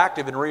Solomon was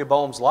active in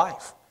Rehoboam's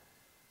life.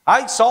 I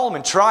think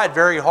Solomon tried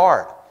very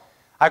hard.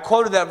 I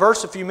quoted that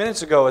verse a few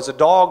minutes ago, as a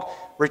dog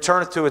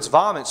returneth to its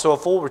vomit, so a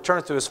fool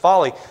returneth to his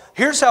folly.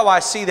 Here's how I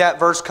see that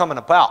verse coming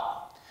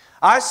about.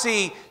 I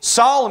see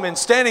Solomon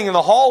standing in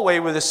the hallway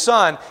with his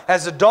son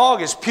as the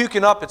dog is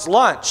puking up its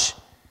lunch.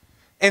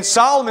 And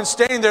Solomon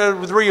standing there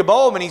with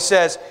Rehoboam, and he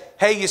says,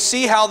 hey, you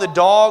see how the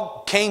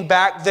dog came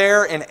back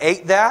there and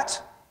ate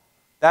that?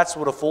 That's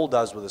what a fool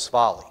does with his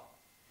folly.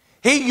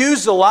 He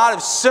used a lot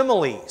of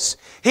similes.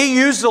 He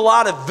used a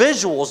lot of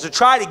visuals to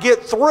try to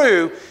get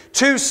through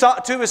to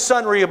his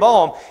son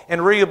Rehoboam.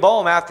 And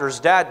Rehoboam, after his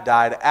dad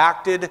died,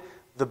 acted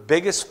the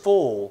biggest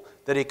fool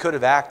that he could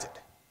have acted.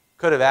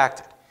 Could have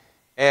acted.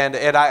 And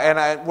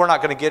we're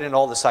not going to get into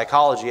all the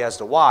psychology as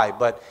to why,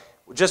 but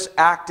just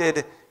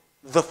acted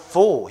the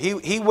fool.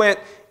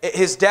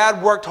 His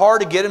dad worked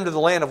hard to get him to the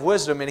land of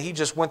wisdom, and he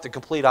just went the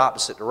complete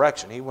opposite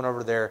direction. He went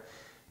over there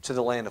to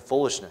the land of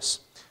foolishness.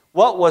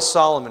 What was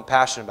Solomon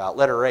passionate about?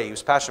 Letter A, he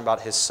was passionate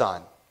about his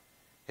son.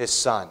 His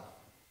son.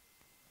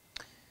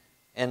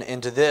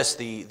 And to this,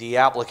 the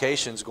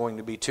application is going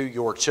to be to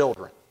your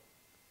children.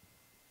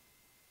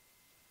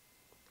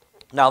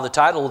 Now, the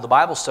title of the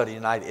Bible study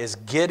tonight is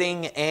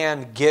Getting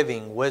and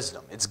Giving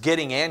Wisdom. It's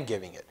getting and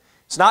giving it.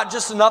 It's not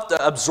just enough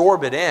to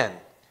absorb it in.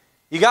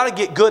 You got to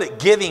get good at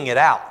giving it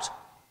out.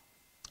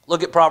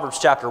 Look at Proverbs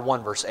chapter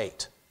 1, verse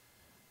 8.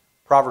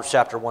 Proverbs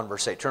chapter 1,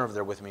 verse 8. Turn over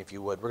there with me if you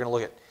would. We're going to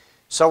look at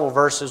several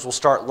verses. We'll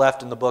start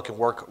left in the book and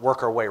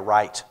work our way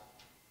right.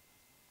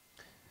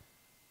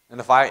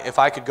 And if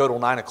I could go till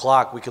 9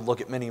 o'clock, we could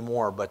look at many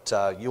more. But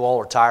you all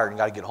are tired and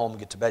got to get home and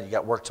get to bed. You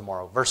got work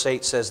tomorrow. Verse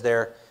 8 says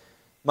there,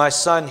 my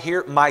son,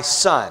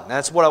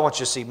 that's what I want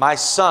you to see. My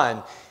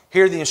son,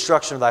 hear the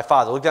instruction of thy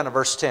father. Look down at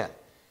verse 10.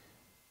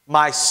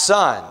 My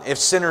son, if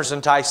sinners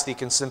entice thee,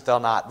 consent thou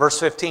not. Verse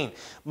 15.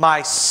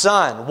 My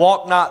son,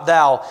 walk not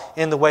thou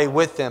in the way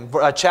with them.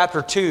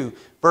 Chapter 2,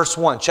 verse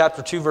 1.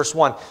 Chapter 2, verse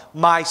 1.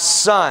 My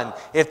son,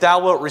 if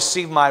thou wilt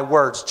receive my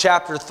words.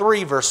 Chapter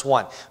 3, verse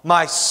 1.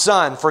 My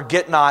son,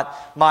 forget not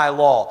my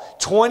law.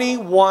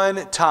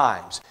 21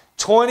 times.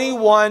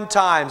 21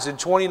 times in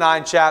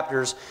 29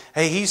 chapters,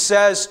 he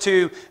says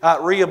to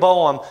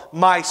Rehoboam,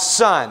 my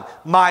son,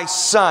 my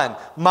son,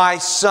 my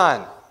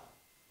son.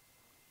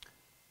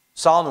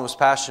 Solomon was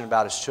passionate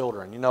about his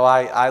children. You know,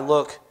 I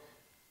look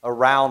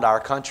around our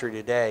country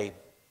today,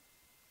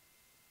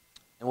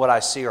 and what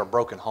I see are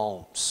broken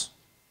homes.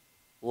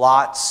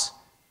 Lots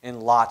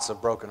and lots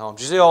of broken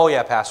homes. You say, oh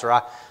yeah, Pastor,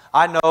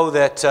 I know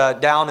that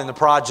down in the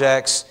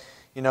projects,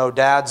 you know,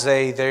 dads,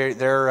 they're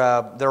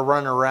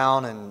running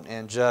around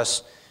and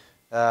just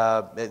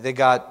they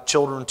got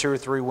children, 2 or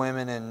 3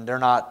 women, and they're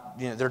not,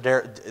 you know,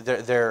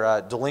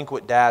 they're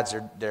delinquent dads.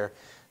 They're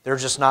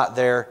just not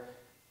there.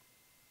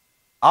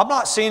 I'm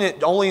not seeing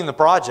it only in the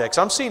projects.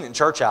 I'm seeing it in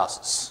church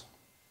houses.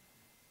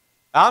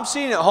 I'm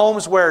seeing it in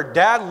homes where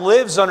dad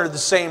lives under the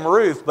same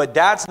roof, but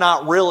dad's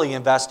not really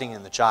investing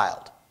in the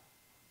child.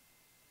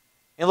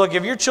 And look,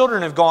 if your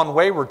children have gone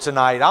wayward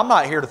tonight, I'm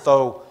not here to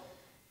throw.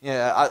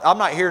 I'm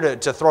not here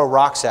to throw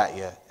rocks at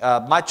you.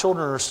 My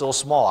children are still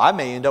small. I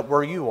may end up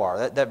where you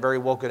are. That very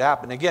well could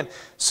happen. Again,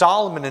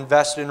 Solomon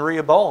invested in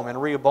Rehoboam, and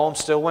Rehoboam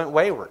still went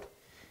wayward.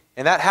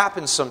 And that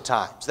happens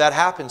sometimes. That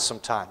happens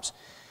sometimes.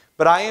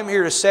 But I am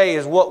here to say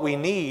is what we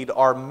need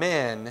are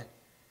men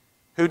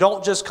who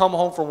don't just come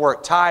home from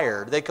work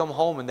tired. They come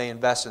home and they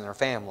invest in their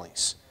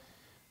families.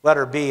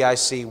 Letter B, I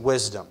see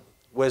wisdom.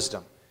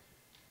 Wisdom.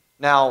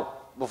 Now,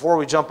 before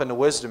we jump into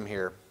wisdom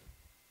here,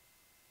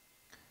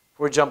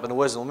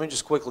 let me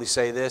just quickly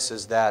say this,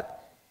 is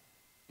that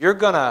you're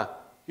gonna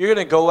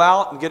go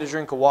out and get a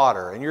drink of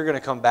water, and you're going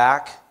to come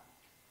back,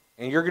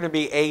 and you're going to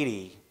be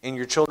 80, and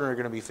your children are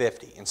going to be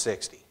 50 and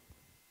 60.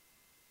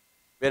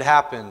 It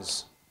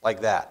happens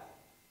like that.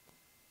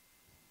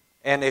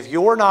 And if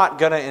you're not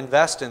going to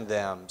invest in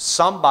them,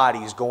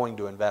 somebody's going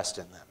to invest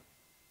in them.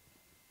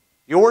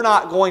 You're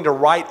not going to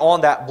write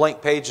on that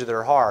blank page of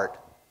their heart.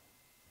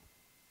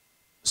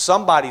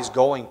 Somebody's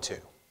going to.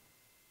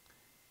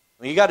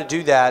 Well, you got to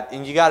do that,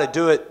 and you got to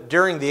do it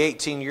during the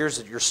 18 years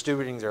that you're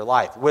stewarding their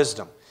life.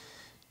 Wisdom.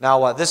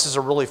 Now, this is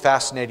a really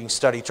fascinating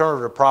study. Turn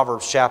over to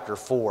Proverbs chapter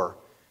 4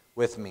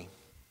 with me.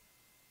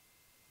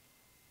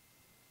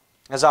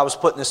 As I was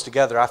putting this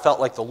together, I felt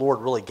like the Lord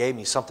really gave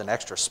me something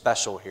extra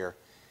special here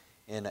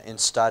in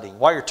studying.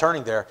 While you're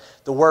turning there,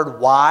 the word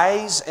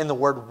wise and the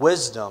word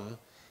wisdom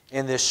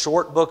in this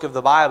short book of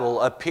the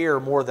Bible appear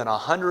more than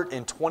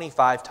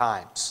 125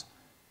 times.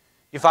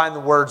 You find the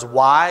words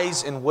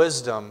wise and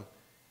wisdom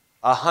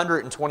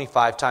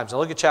 125 times. Now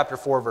look at chapter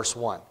 4, verse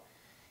 1.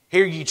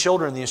 Hear ye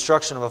children the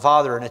instruction of a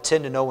father, and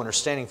attend to no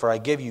understanding, for I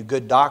give you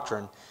good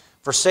doctrine.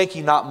 Forsake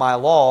ye not my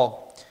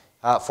law,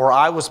 for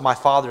I was my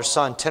father's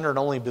son, tender and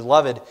only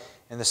beloved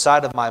in the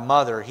sight of my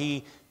mother.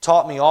 He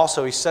taught me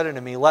also, he said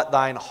unto me, let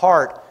thine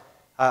heart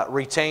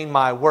retain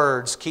my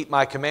words, keep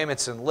my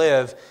commandments and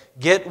live.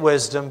 Get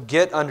wisdom,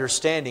 get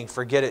understanding,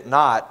 forget it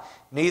not,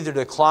 neither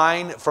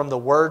decline from the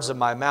words of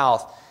my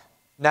mouth.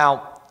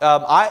 Now,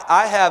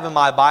 I have in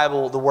my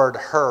Bible the word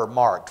her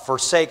marked.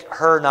 Forsake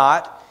her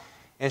not,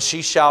 and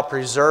she shall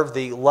preserve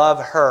thee. Love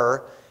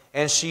her,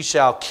 and she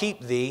shall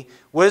keep thee.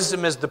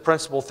 Wisdom is the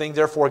principal thing,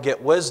 therefore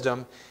get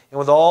wisdom. And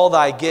with all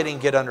thy getting,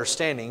 get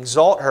understanding.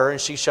 Exalt her, and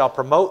she shall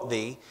promote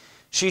thee.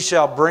 She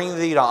shall bring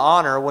thee to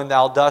honor when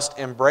thou dost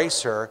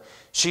embrace her.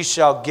 She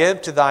shall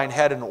give to thine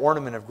head an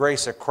ornament of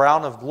grace, a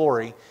crown of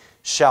glory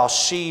shall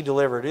she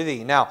deliver to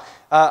thee. Now,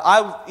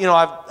 I've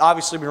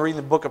obviously been reading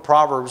the book of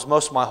Proverbs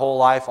most of my whole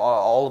life,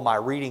 all of my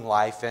reading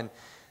life, and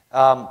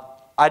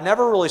I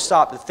never really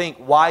stopped to think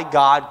why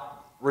God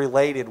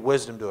related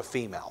wisdom to a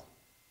female.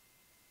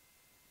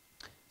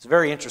 It's a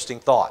very interesting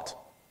thought.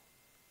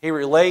 He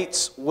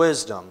relates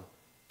wisdom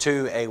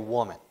to a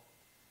woman.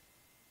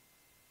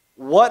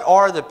 What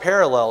are the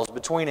parallels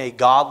between a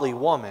godly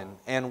woman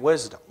and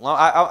wisdom? Well,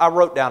 I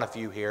wrote down a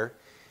few here,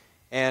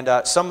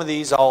 and some of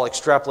these I'll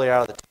extrapolate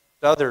out of the text.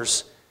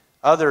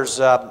 Others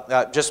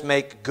just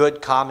make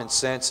good common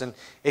sense. And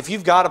if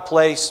you've got a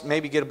place,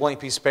 maybe get a blank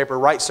piece of paper,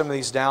 write some of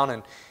these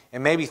down,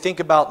 and maybe think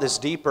about this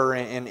deeper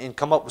and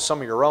come up with some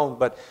of your own.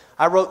 But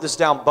I wrote this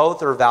down.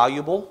 Both are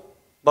valuable.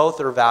 Both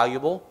are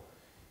valuable.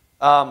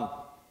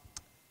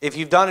 If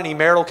you've done any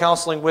marital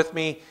counseling with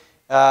me,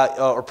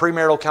 or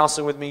premarital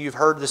counseling with me, you've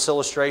heard this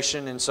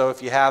illustration, and so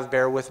if you have,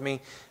 bear with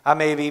me. I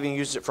may have even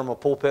used it from a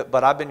pulpit,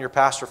 but I've been your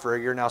pastor for a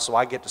year now, so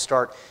I get to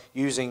start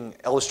using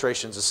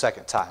illustrations a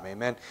second time.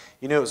 Amen?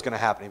 You knew it was going to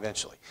happen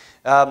eventually.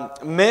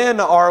 Men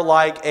are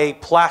like a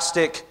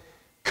plastic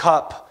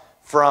cup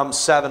from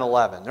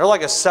 7-Eleven. They're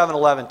like a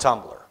 7-Eleven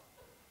tumbler.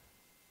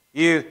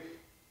 You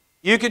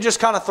can just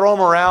kind of throw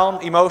them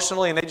around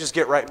emotionally, and they just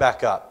get right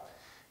back up.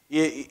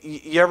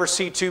 You ever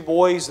see two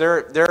boys,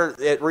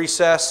 they're at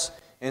recess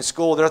in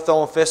school, they're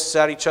throwing fists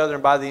at each other,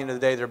 and by the end of the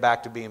day, they're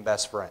back to being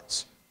best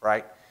friends,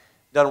 right?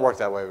 Doesn't work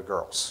that way with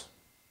girls.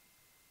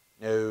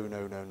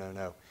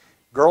 No.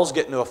 Girls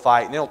get into a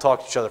fight, and they don't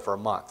talk to each other for a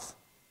month,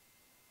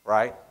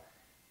 right?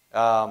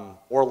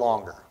 Or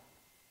longer.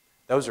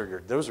 Those are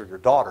your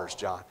daughters,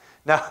 John.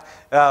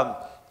 Now,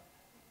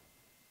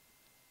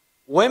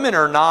 women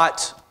are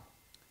not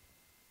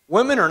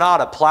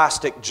a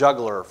plastic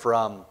juggler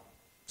from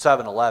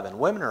 7-Eleven.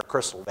 Women are a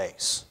crystal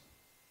vase.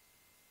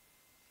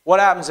 What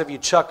happens if you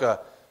chuck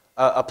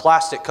a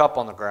plastic cup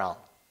on the ground?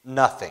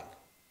 Nothing.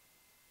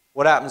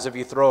 What happens if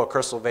you throw a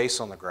crystal vase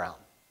on the ground?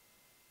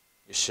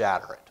 You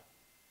shatter it.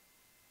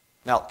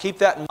 Now, keep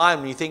that in mind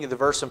when you think of the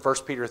verse in 1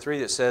 Peter 3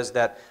 that says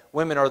that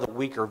women are the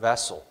weaker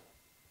vessel.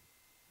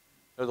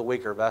 They're the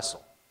weaker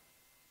vessel.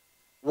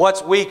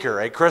 What's weaker,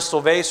 a crystal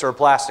vase or a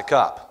plastic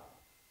cup?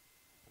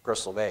 A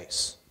crystal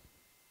vase.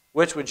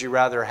 Which would you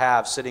rather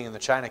have sitting in the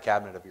china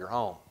cabinet of your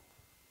home?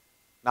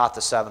 Not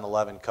the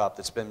 7-Eleven cup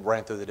that's been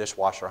ran through the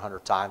dishwasher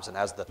 100 times and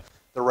has the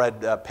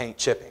red paint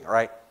chipping,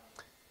 right?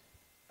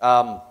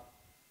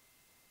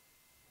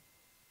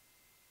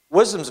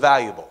 Wisdom's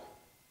valuable.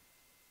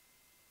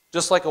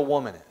 Just like a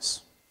woman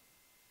is.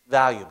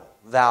 Valuable,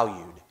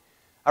 valued.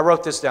 I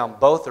wrote this down.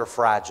 Both are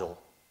fragile.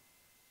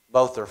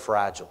 Both are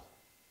fragile.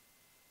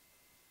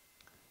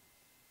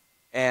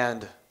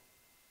 And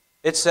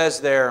it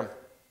says there,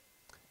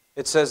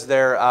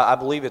 I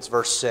believe it's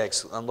verse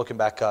 6. I'm looking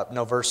back up.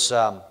 No, verse...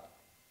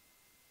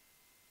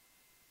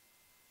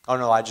 Oh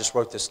no, I just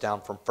wrote this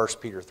down from 1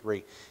 Peter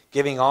 3.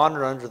 Giving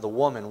honor unto the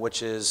woman,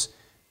 which is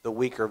the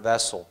weaker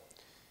vessel.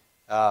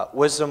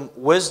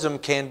 Wisdom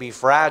can be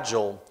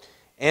fragile,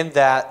 in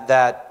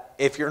that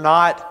if you're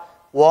not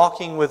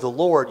walking with the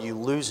Lord, you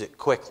lose it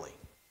quickly.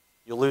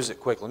 You'll lose it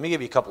quickly. Let me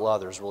give you a couple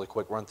others really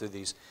quick, run through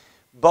these.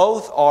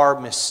 Both are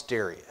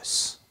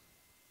mysterious.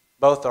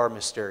 Both are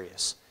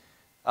mysterious.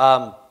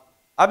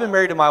 I've been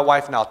married to my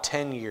wife now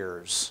 10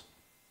 years.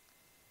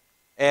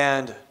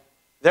 And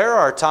there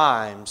are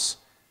times,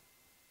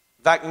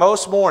 in fact,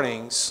 most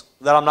mornings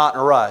that I'm not in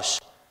a rush,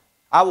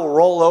 I will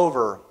roll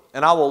over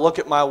and I will look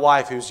at my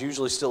wife, who's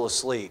usually still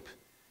asleep,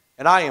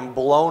 and I am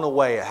blown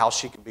away at how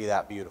she can be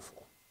that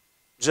beautiful.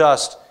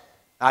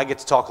 I get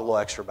to talk a little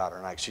extra about her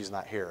tonight. She's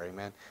not here,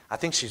 amen. I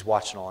think she's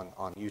watching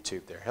on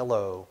YouTube there.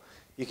 Hello.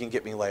 You can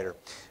get me later.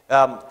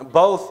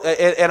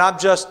 And I'm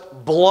just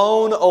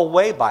blown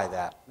away by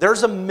that.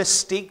 There's a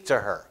mystique to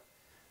her.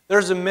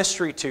 There's a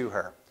mystery to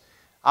her.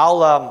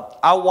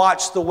 I'll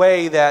watch the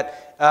way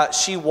that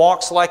she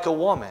walks like a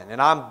woman,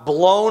 and I'm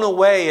blown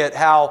away at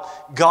how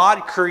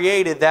God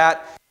created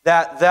that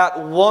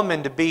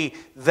woman to be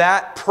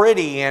that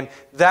pretty and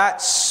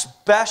that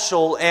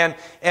special. And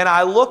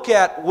I look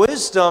at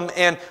wisdom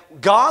and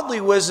godly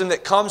wisdom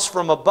that comes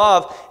from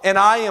above, and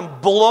I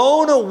am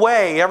blown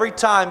away every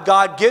time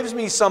God gives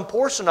me some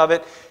portion of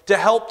it to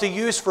help to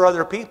use for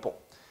other people.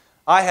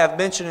 I have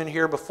mentioned in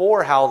here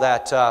before how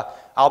that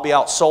I'll be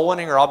out soul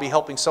winning, or I'll be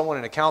helping someone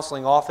in a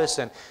counseling office,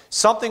 and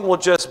something will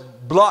just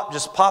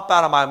pop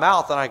out of my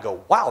mouth, and I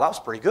go, wow, that was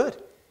pretty good.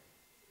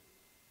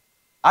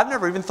 I've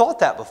never even thought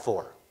that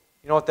before.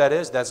 You know what that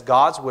is? That's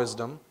God's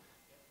wisdom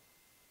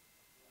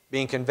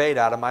being conveyed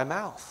out of my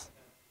mouth.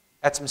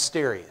 That's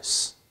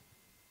mysterious.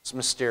 It's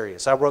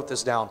mysterious. I wrote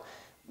this down.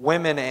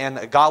 Women and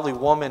a godly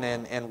woman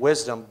and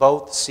wisdom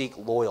both seek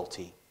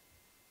loyalty.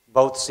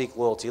 Both seek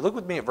loyalty. Look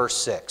with me at verse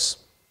 6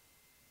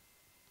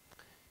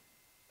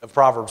 of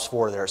Proverbs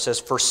 4 there. It says,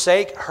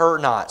 forsake her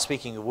not,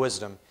 speaking of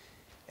wisdom,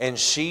 and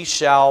she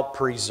shall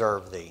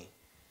preserve thee.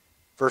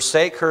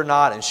 Forsake her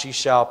not, and she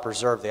shall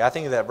preserve thee. I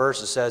think of that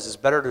verse that says, it's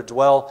better to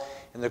dwell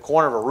in the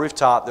corner of a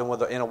rooftop than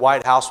in a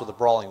white house with a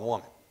brawling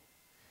woman.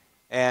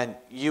 And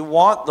you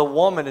want the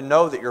woman to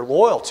know that you're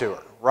loyal to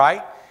her,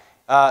 right?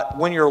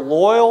 When you're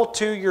loyal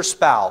to your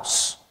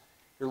spouse,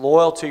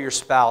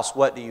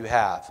 what do you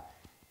have?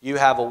 You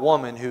have a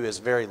woman who is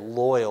very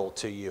loyal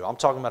to you. I'm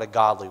talking about a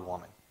godly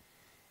woman.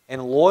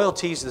 And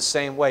loyalty is the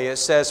same way. It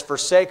says,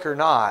 forsake her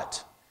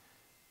not.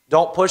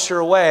 Don't push her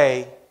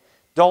away.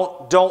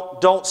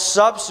 Don't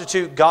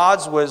substitute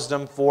God's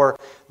wisdom for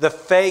the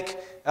fake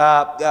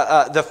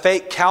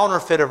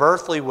counterfeit of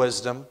earthly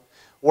wisdom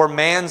or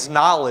man's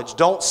knowledge.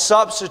 Don't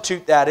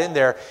substitute that in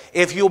there.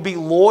 If you'll be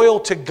loyal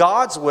to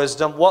God's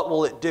wisdom, what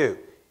will it do?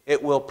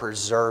 It will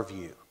preserve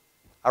you.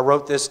 I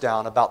wrote this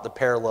down about the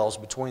parallels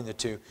between the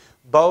two.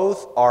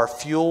 Both are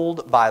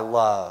fueled by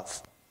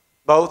love.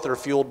 Both are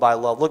fueled by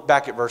love. Look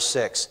back at verse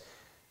 6.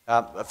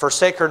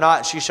 Forsake her not,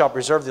 and she shall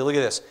preserve thee. Look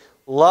at this.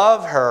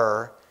 Love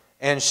her,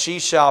 and she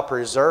shall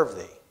preserve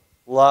thee.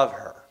 Love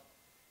her.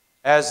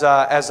 As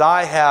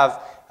I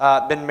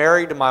have been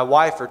married to my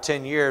wife for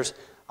 10 years,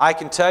 I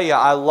can tell you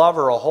I love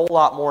her a whole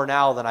lot more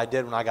now than I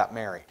did when I got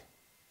married.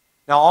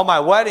 Now, on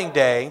my wedding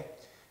day,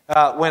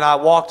 when I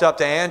walked up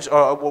to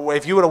Angela,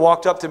 if you would have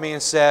walked up to me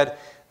and said,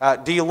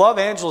 do you love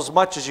Angela as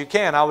much as you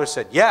can? I would have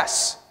said,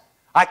 yes.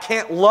 I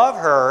can't love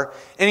her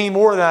any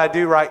more than I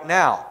do right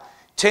now.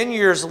 10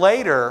 years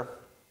later,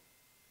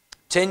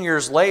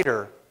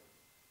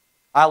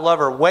 I love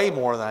her way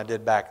more than I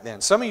did back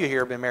then. Some of you here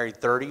have been married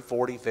 30,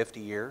 40,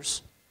 50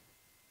 years.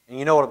 And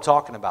you know what I'm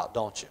talking about,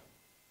 don't you?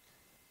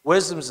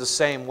 Wisdom's the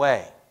same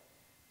way.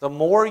 The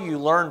more you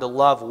learn to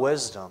love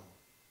wisdom,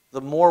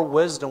 the more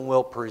wisdom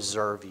will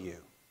preserve you.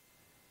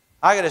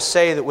 I got to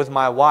say that with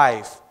my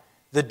wife,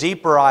 the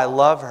deeper I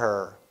love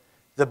her,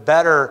 the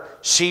better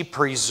she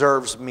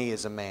preserves me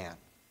as a man.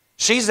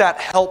 She's that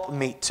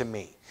helpmeet to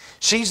me.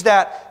 She's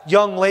that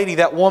young lady,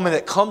 that woman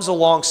that comes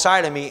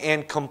alongside of me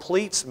and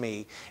completes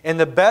me. And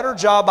the better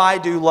job I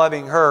do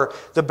loving her,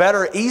 the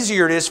better,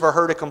 easier it is for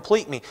her to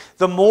complete me.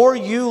 The more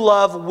you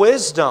love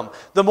wisdom,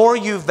 the more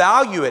you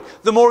value it,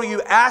 the more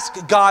you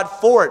ask God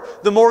for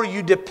it, the more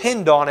you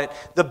depend on it,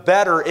 the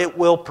better it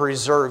will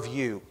preserve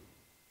you.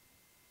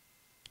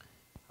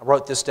 I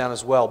wrote this down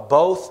as well.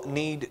 Both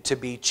need to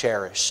be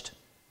cherished.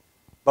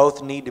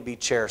 Both need to be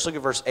cherished. Look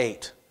at verse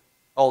 8.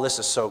 Oh, this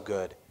is so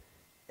good.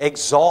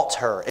 Exalt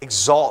her,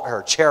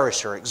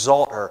 cherish her,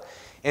 exalt her,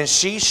 and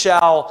she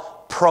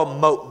shall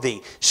promote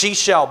thee. She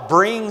shall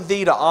bring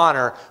thee to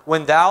honor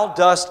when thou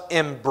dost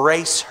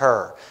embrace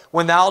her.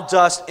 When thou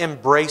dost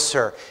embrace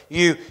her.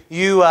 You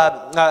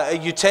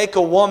take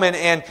a woman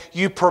and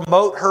you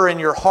promote her in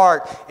your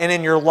heart and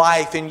in your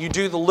life, and you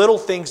do the little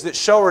things that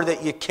show her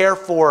that you care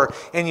for her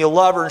and you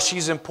love her and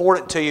she's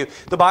important to you.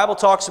 The Bible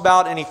talks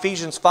about in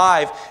Ephesians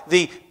 5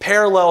 the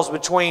parallels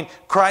between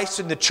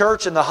Christ and the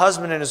church and the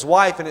husband and his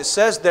wife, and it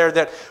says there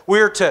that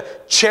we're to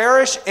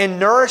cherish and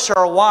nourish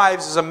our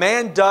wives as a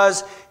man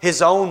does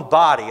his own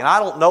body. And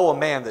I don't know a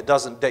man that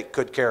doesn't take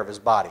good care of his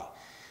body.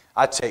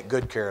 I take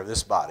good care of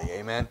this body,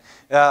 amen.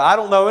 I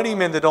don't know any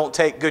men that don't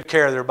take good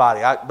care of their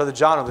body. Brother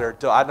John over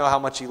there, I know how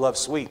much he loves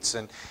sweets,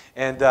 and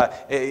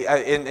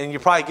you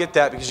probably get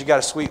that because you got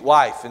a sweet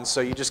wife, and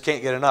so you just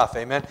can't get enough,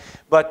 amen.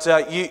 But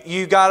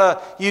you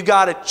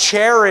gotta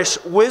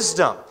cherish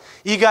wisdom.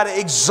 You got to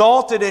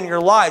exalt it in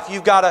your life.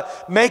 You've got to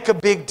make a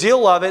big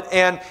deal of it,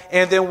 and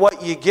then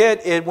what you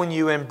get when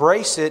you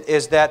embrace it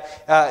is that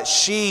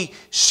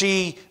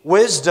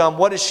wisdom,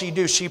 what does she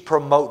do? She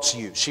promotes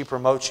you. She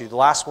promotes you. The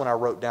last one I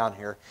wrote down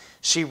here,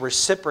 she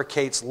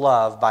reciprocates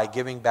love by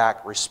giving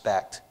back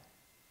respect.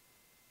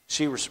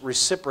 She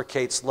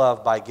reciprocates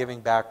love by giving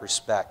back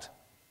respect.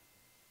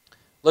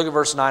 Look at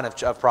verse 9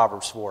 of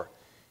Proverbs 4.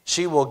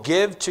 She will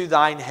give to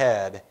thine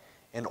head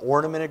an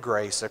ornament of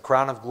grace, a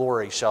crown of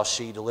glory shall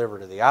she deliver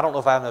to thee. I don't know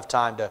if I have enough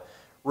time to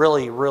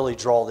really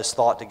draw this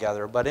thought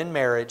together, but in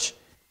marriage,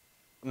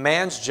 a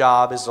man's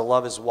job is to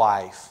love his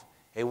wife.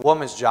 A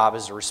woman's job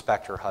is to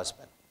respect her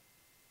husband.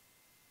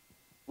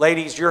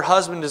 Ladies, your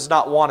husband does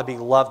not want to be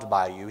loved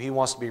by you. He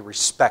wants to be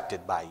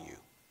respected by you.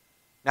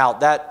 Now,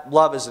 that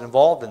love is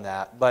involved in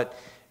that, but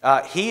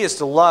he is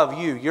to love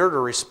you. You're to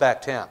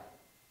respect him.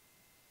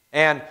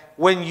 And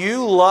when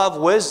you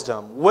love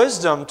wisdom,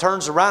 wisdom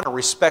turns around and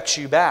respects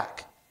you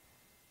back.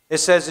 It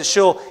says that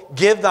she'll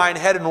give thine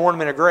head an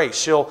ornament of grace.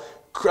 She'll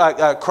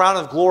crown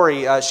of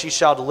glory she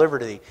shall deliver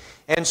to thee.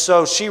 And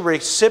so she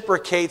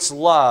reciprocates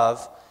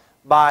love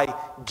by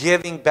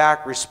giving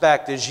back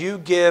respect. As you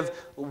give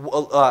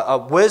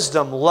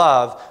wisdom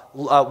love,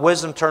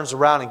 wisdom turns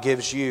around and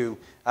gives you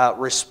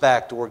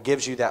respect, or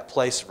gives you that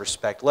place of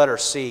respect. Letter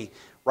C,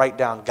 write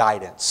down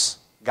guidance.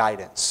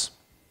 Guidance.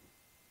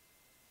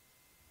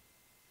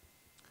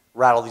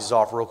 Rattle these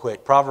off real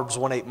quick. Proverbs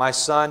 1:8, my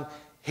son,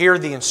 hear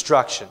the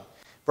instruction.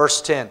 Verse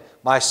 10,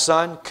 my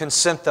son,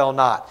 consent thou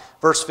not.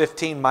 Verse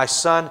 15, my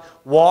son,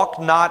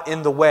 walk not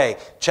in the way.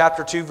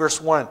 Chapter 2,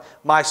 verse 1,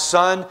 my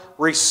son,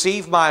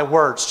 receive my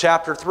words.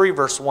 Chapter 3,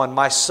 verse 1,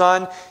 my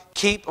son,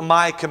 keep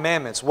my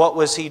commandments. What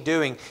was he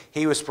doing?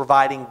 He was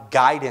providing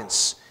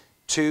guidance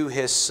to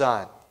his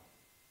son.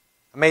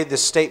 I made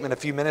this statement a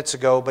few minutes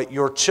ago, but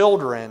your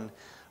children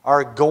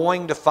are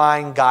going to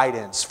find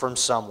guidance from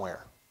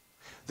somewhere.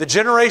 The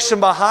generation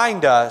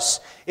behind us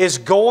is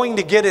going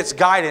to get its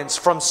guidance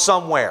from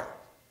somewhere.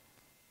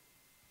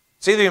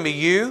 It's either going to be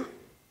you,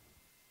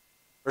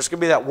 or it's going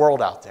to be that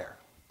world out there.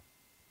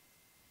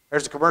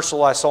 There's a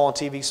commercial I saw on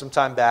TV some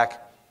time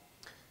back.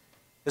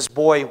 This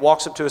boy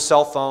walks up to his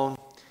cell phone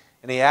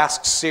and he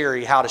asks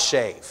Siri how to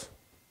shave.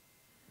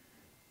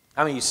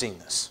 How many of you seen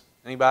this?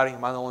 Anybody?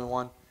 Am I the only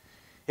one?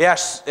 He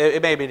asked,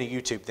 it may have been a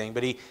YouTube thing,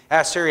 but he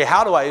asked Siri, he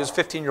was a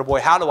 15-year-old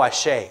boy, how do I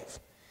shave?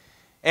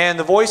 And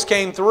the voice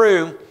came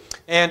through,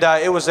 and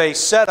it was a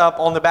setup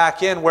on the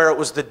back end where it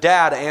was the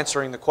dad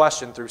answering the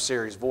question through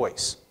Siri's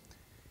voice.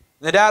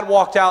 And the dad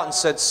walked out and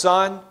said,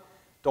 son,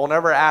 don't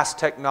ever ask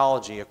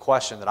technology a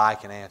question that I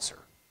can answer.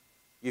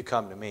 You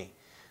come to me.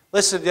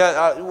 Listen,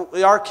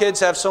 our kids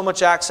have so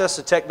much access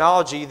to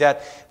technology that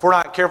if we're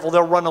not careful,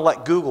 they'll run to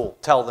let Google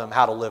tell them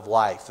how to live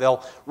life.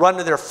 They'll run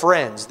to their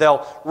friends.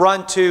 They'll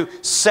run to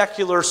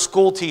secular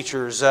school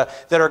teachers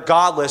that are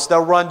godless.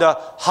 They'll run to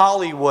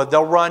Hollywood.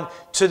 They'll run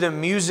to the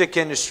music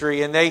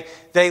industry. And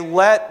they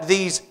let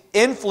these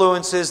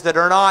influences that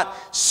are not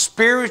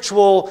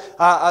spiritual,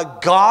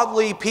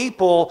 godly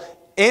people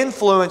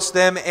influence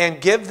them and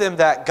give them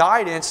that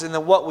guidance. And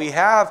then what we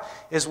have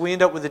is we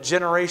end up with a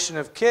generation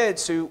of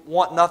kids who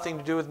want nothing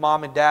to do with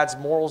mom and dad's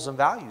morals and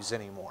values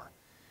anymore.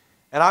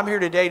 And I'm here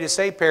today to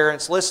say,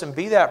 parents, listen,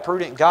 be that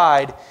prudent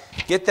guide.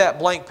 Get that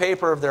blank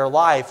paper of their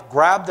life.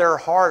 Grab their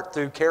heart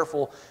through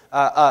careful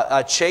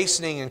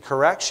chastening and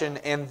correction,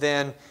 and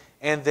then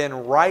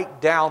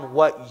write down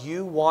what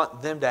you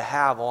want them to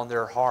have on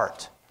their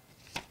heart.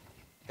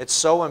 It's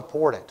so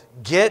important.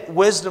 Get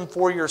wisdom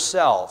for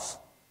yourself,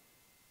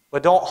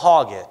 but don't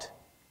hog it.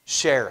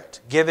 Share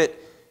it. Give it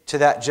to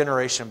that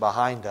generation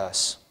behind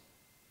us.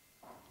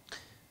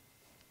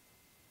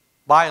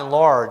 By and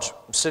large,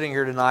 I'm sitting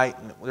here tonight,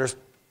 and there's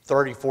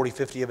 30, 40,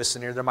 50 of us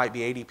in here. There might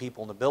be 80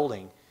 people in the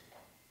building.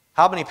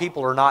 How many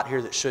people are not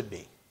here that should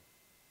be?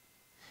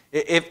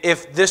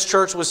 If this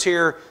church was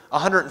here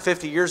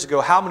 150 years ago,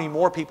 how many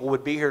more people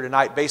would be here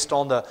tonight based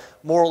on the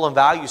moral and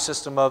value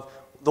system of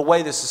the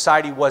way the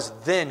society was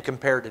then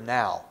compared to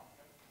now?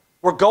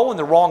 We're going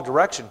the wrong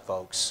direction,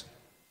 folks.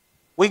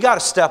 We got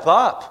to step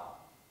up.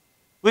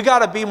 We got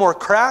to be more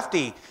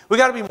crafty. We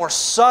got to be more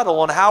subtle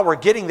on how we're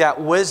getting that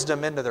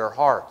wisdom into their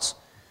hearts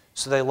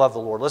so they love the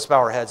Lord. Let's bow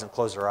our heads and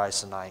close our eyes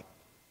tonight.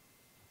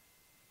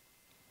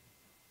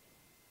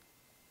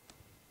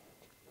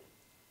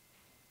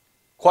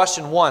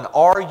 Question 1,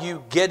 are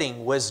you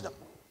getting wisdom?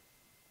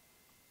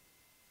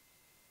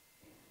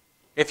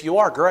 If you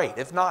are, great.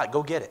 If not,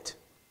 go get it.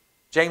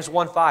 James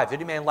 1:5, if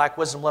any man lack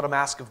wisdom, let him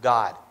ask of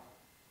God.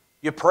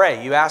 You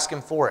pray, you ask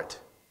Him for it.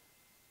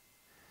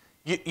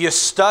 You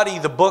study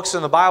the books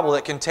in the Bible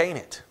that contain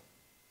it.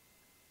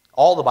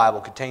 All the Bible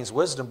contains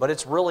wisdom, but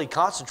it's really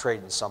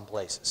concentrated in some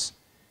places.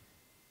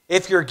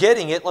 If you're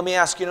getting it, let me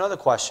ask you another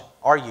question.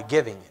 Are you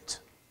giving it?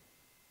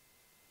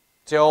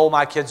 Say, oh,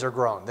 my kids are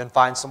grown. Then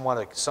find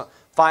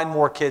find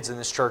more kids in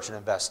this church and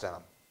invest in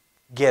them.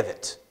 Give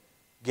it.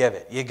 Give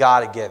it. You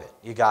got to give it.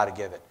 You got to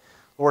give it.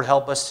 Lord,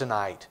 help us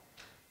tonight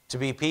to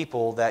be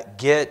people that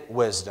get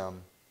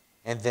wisdom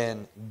and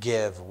then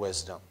give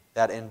wisdom,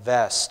 that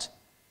invest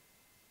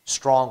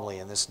strongly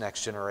in this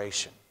next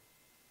generation.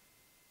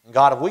 And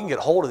God, if we can get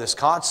hold of this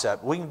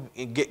concept, we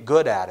can get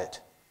good at it,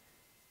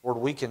 Lord,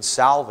 we can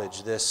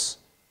salvage this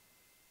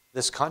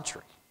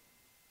country.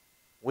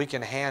 We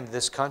can hand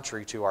this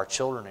country to our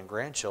children and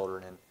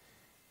grandchildren,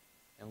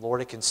 and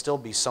Lord, it can still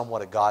be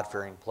somewhat a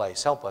God-fearing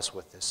place. Help us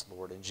with this,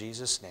 Lord, in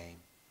Jesus' name.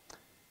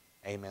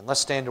 Amen. Let's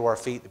stand to our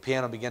feet. The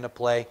piano begin to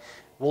play.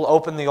 We'll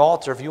open the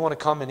altar. If you want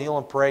to come and kneel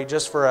and pray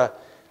just for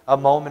a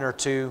moment or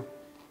two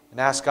and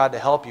ask God to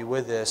help you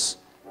with this,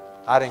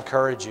 I'd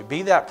encourage you.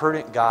 Be that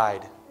prudent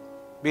guide.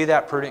 Be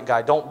that prudent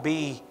guide. Don't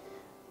be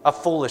a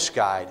foolish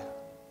guide.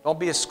 Don't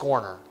be a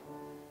scorner.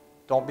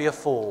 Don't be a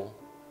fool.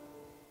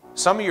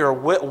 Some of you are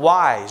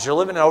wise. You're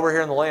living over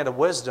here in the land of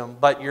wisdom,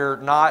 but you're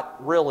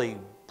not really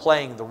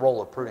playing the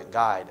role of prudent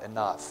guide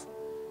enough.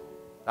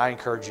 I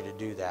encourage you to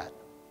do that.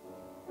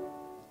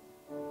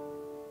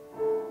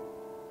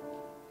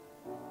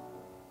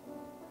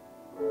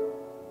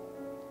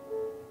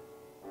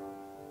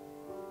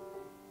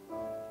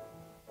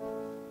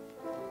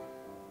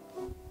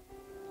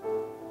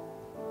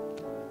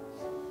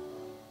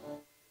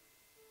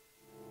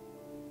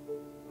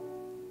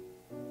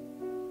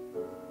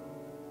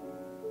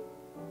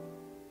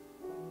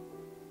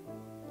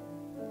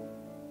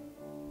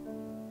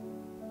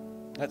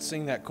 Let's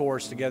sing that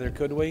chorus together,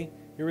 could we?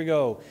 Here we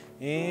go.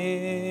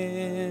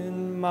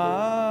 In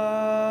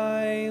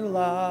my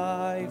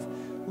life,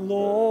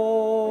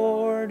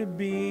 Lord,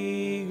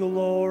 be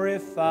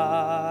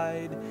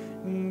glorified,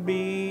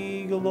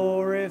 be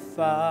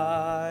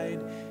glorified.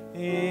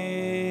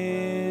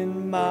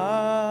 In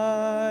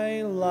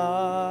my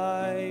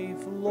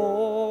life,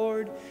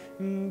 Lord,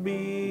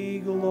 be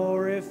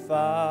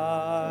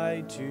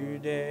glorified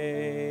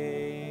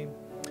today.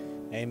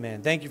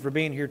 Amen. Thank you for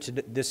being here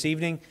this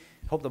evening.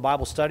 Hope the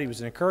Bible study was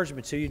an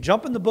encouragement to you.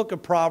 Jump in the book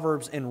of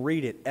Proverbs and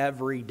read it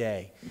every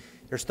day.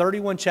 There's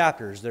 31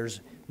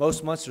 chapters.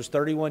 Most months there's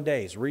 31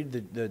 days. Read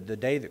the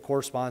day that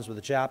corresponds with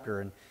the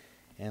chapter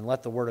and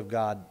let the Word of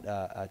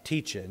God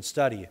teach you and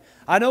study you.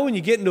 I know when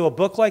you get into a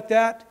book like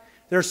that,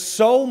 there's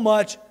so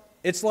much.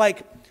 It's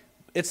like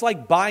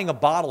buying a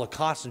bottle of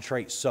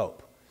concentrate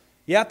soap.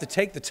 You have to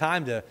take the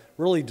time to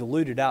really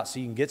dilute it out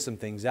so you can get some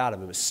things out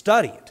of it. But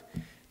study it.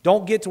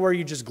 Don't get to where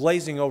you're just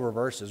glazing over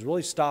verses.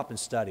 Really stop and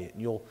study it,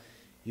 and you'll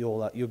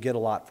get a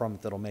lot from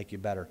it that'll make you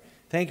better.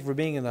 Thank you for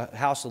being in the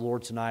house of the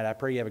Lord tonight. I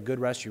pray you have a good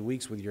rest of your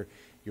weeks with your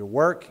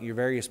work, your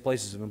various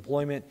places of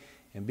employment,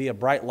 and be a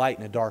bright light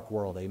in a dark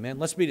world. Amen.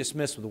 Let's be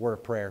dismissed with a word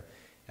of prayer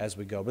as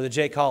we go. Brother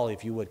Jake Hawley,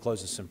 if you would,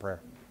 close us in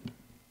prayer.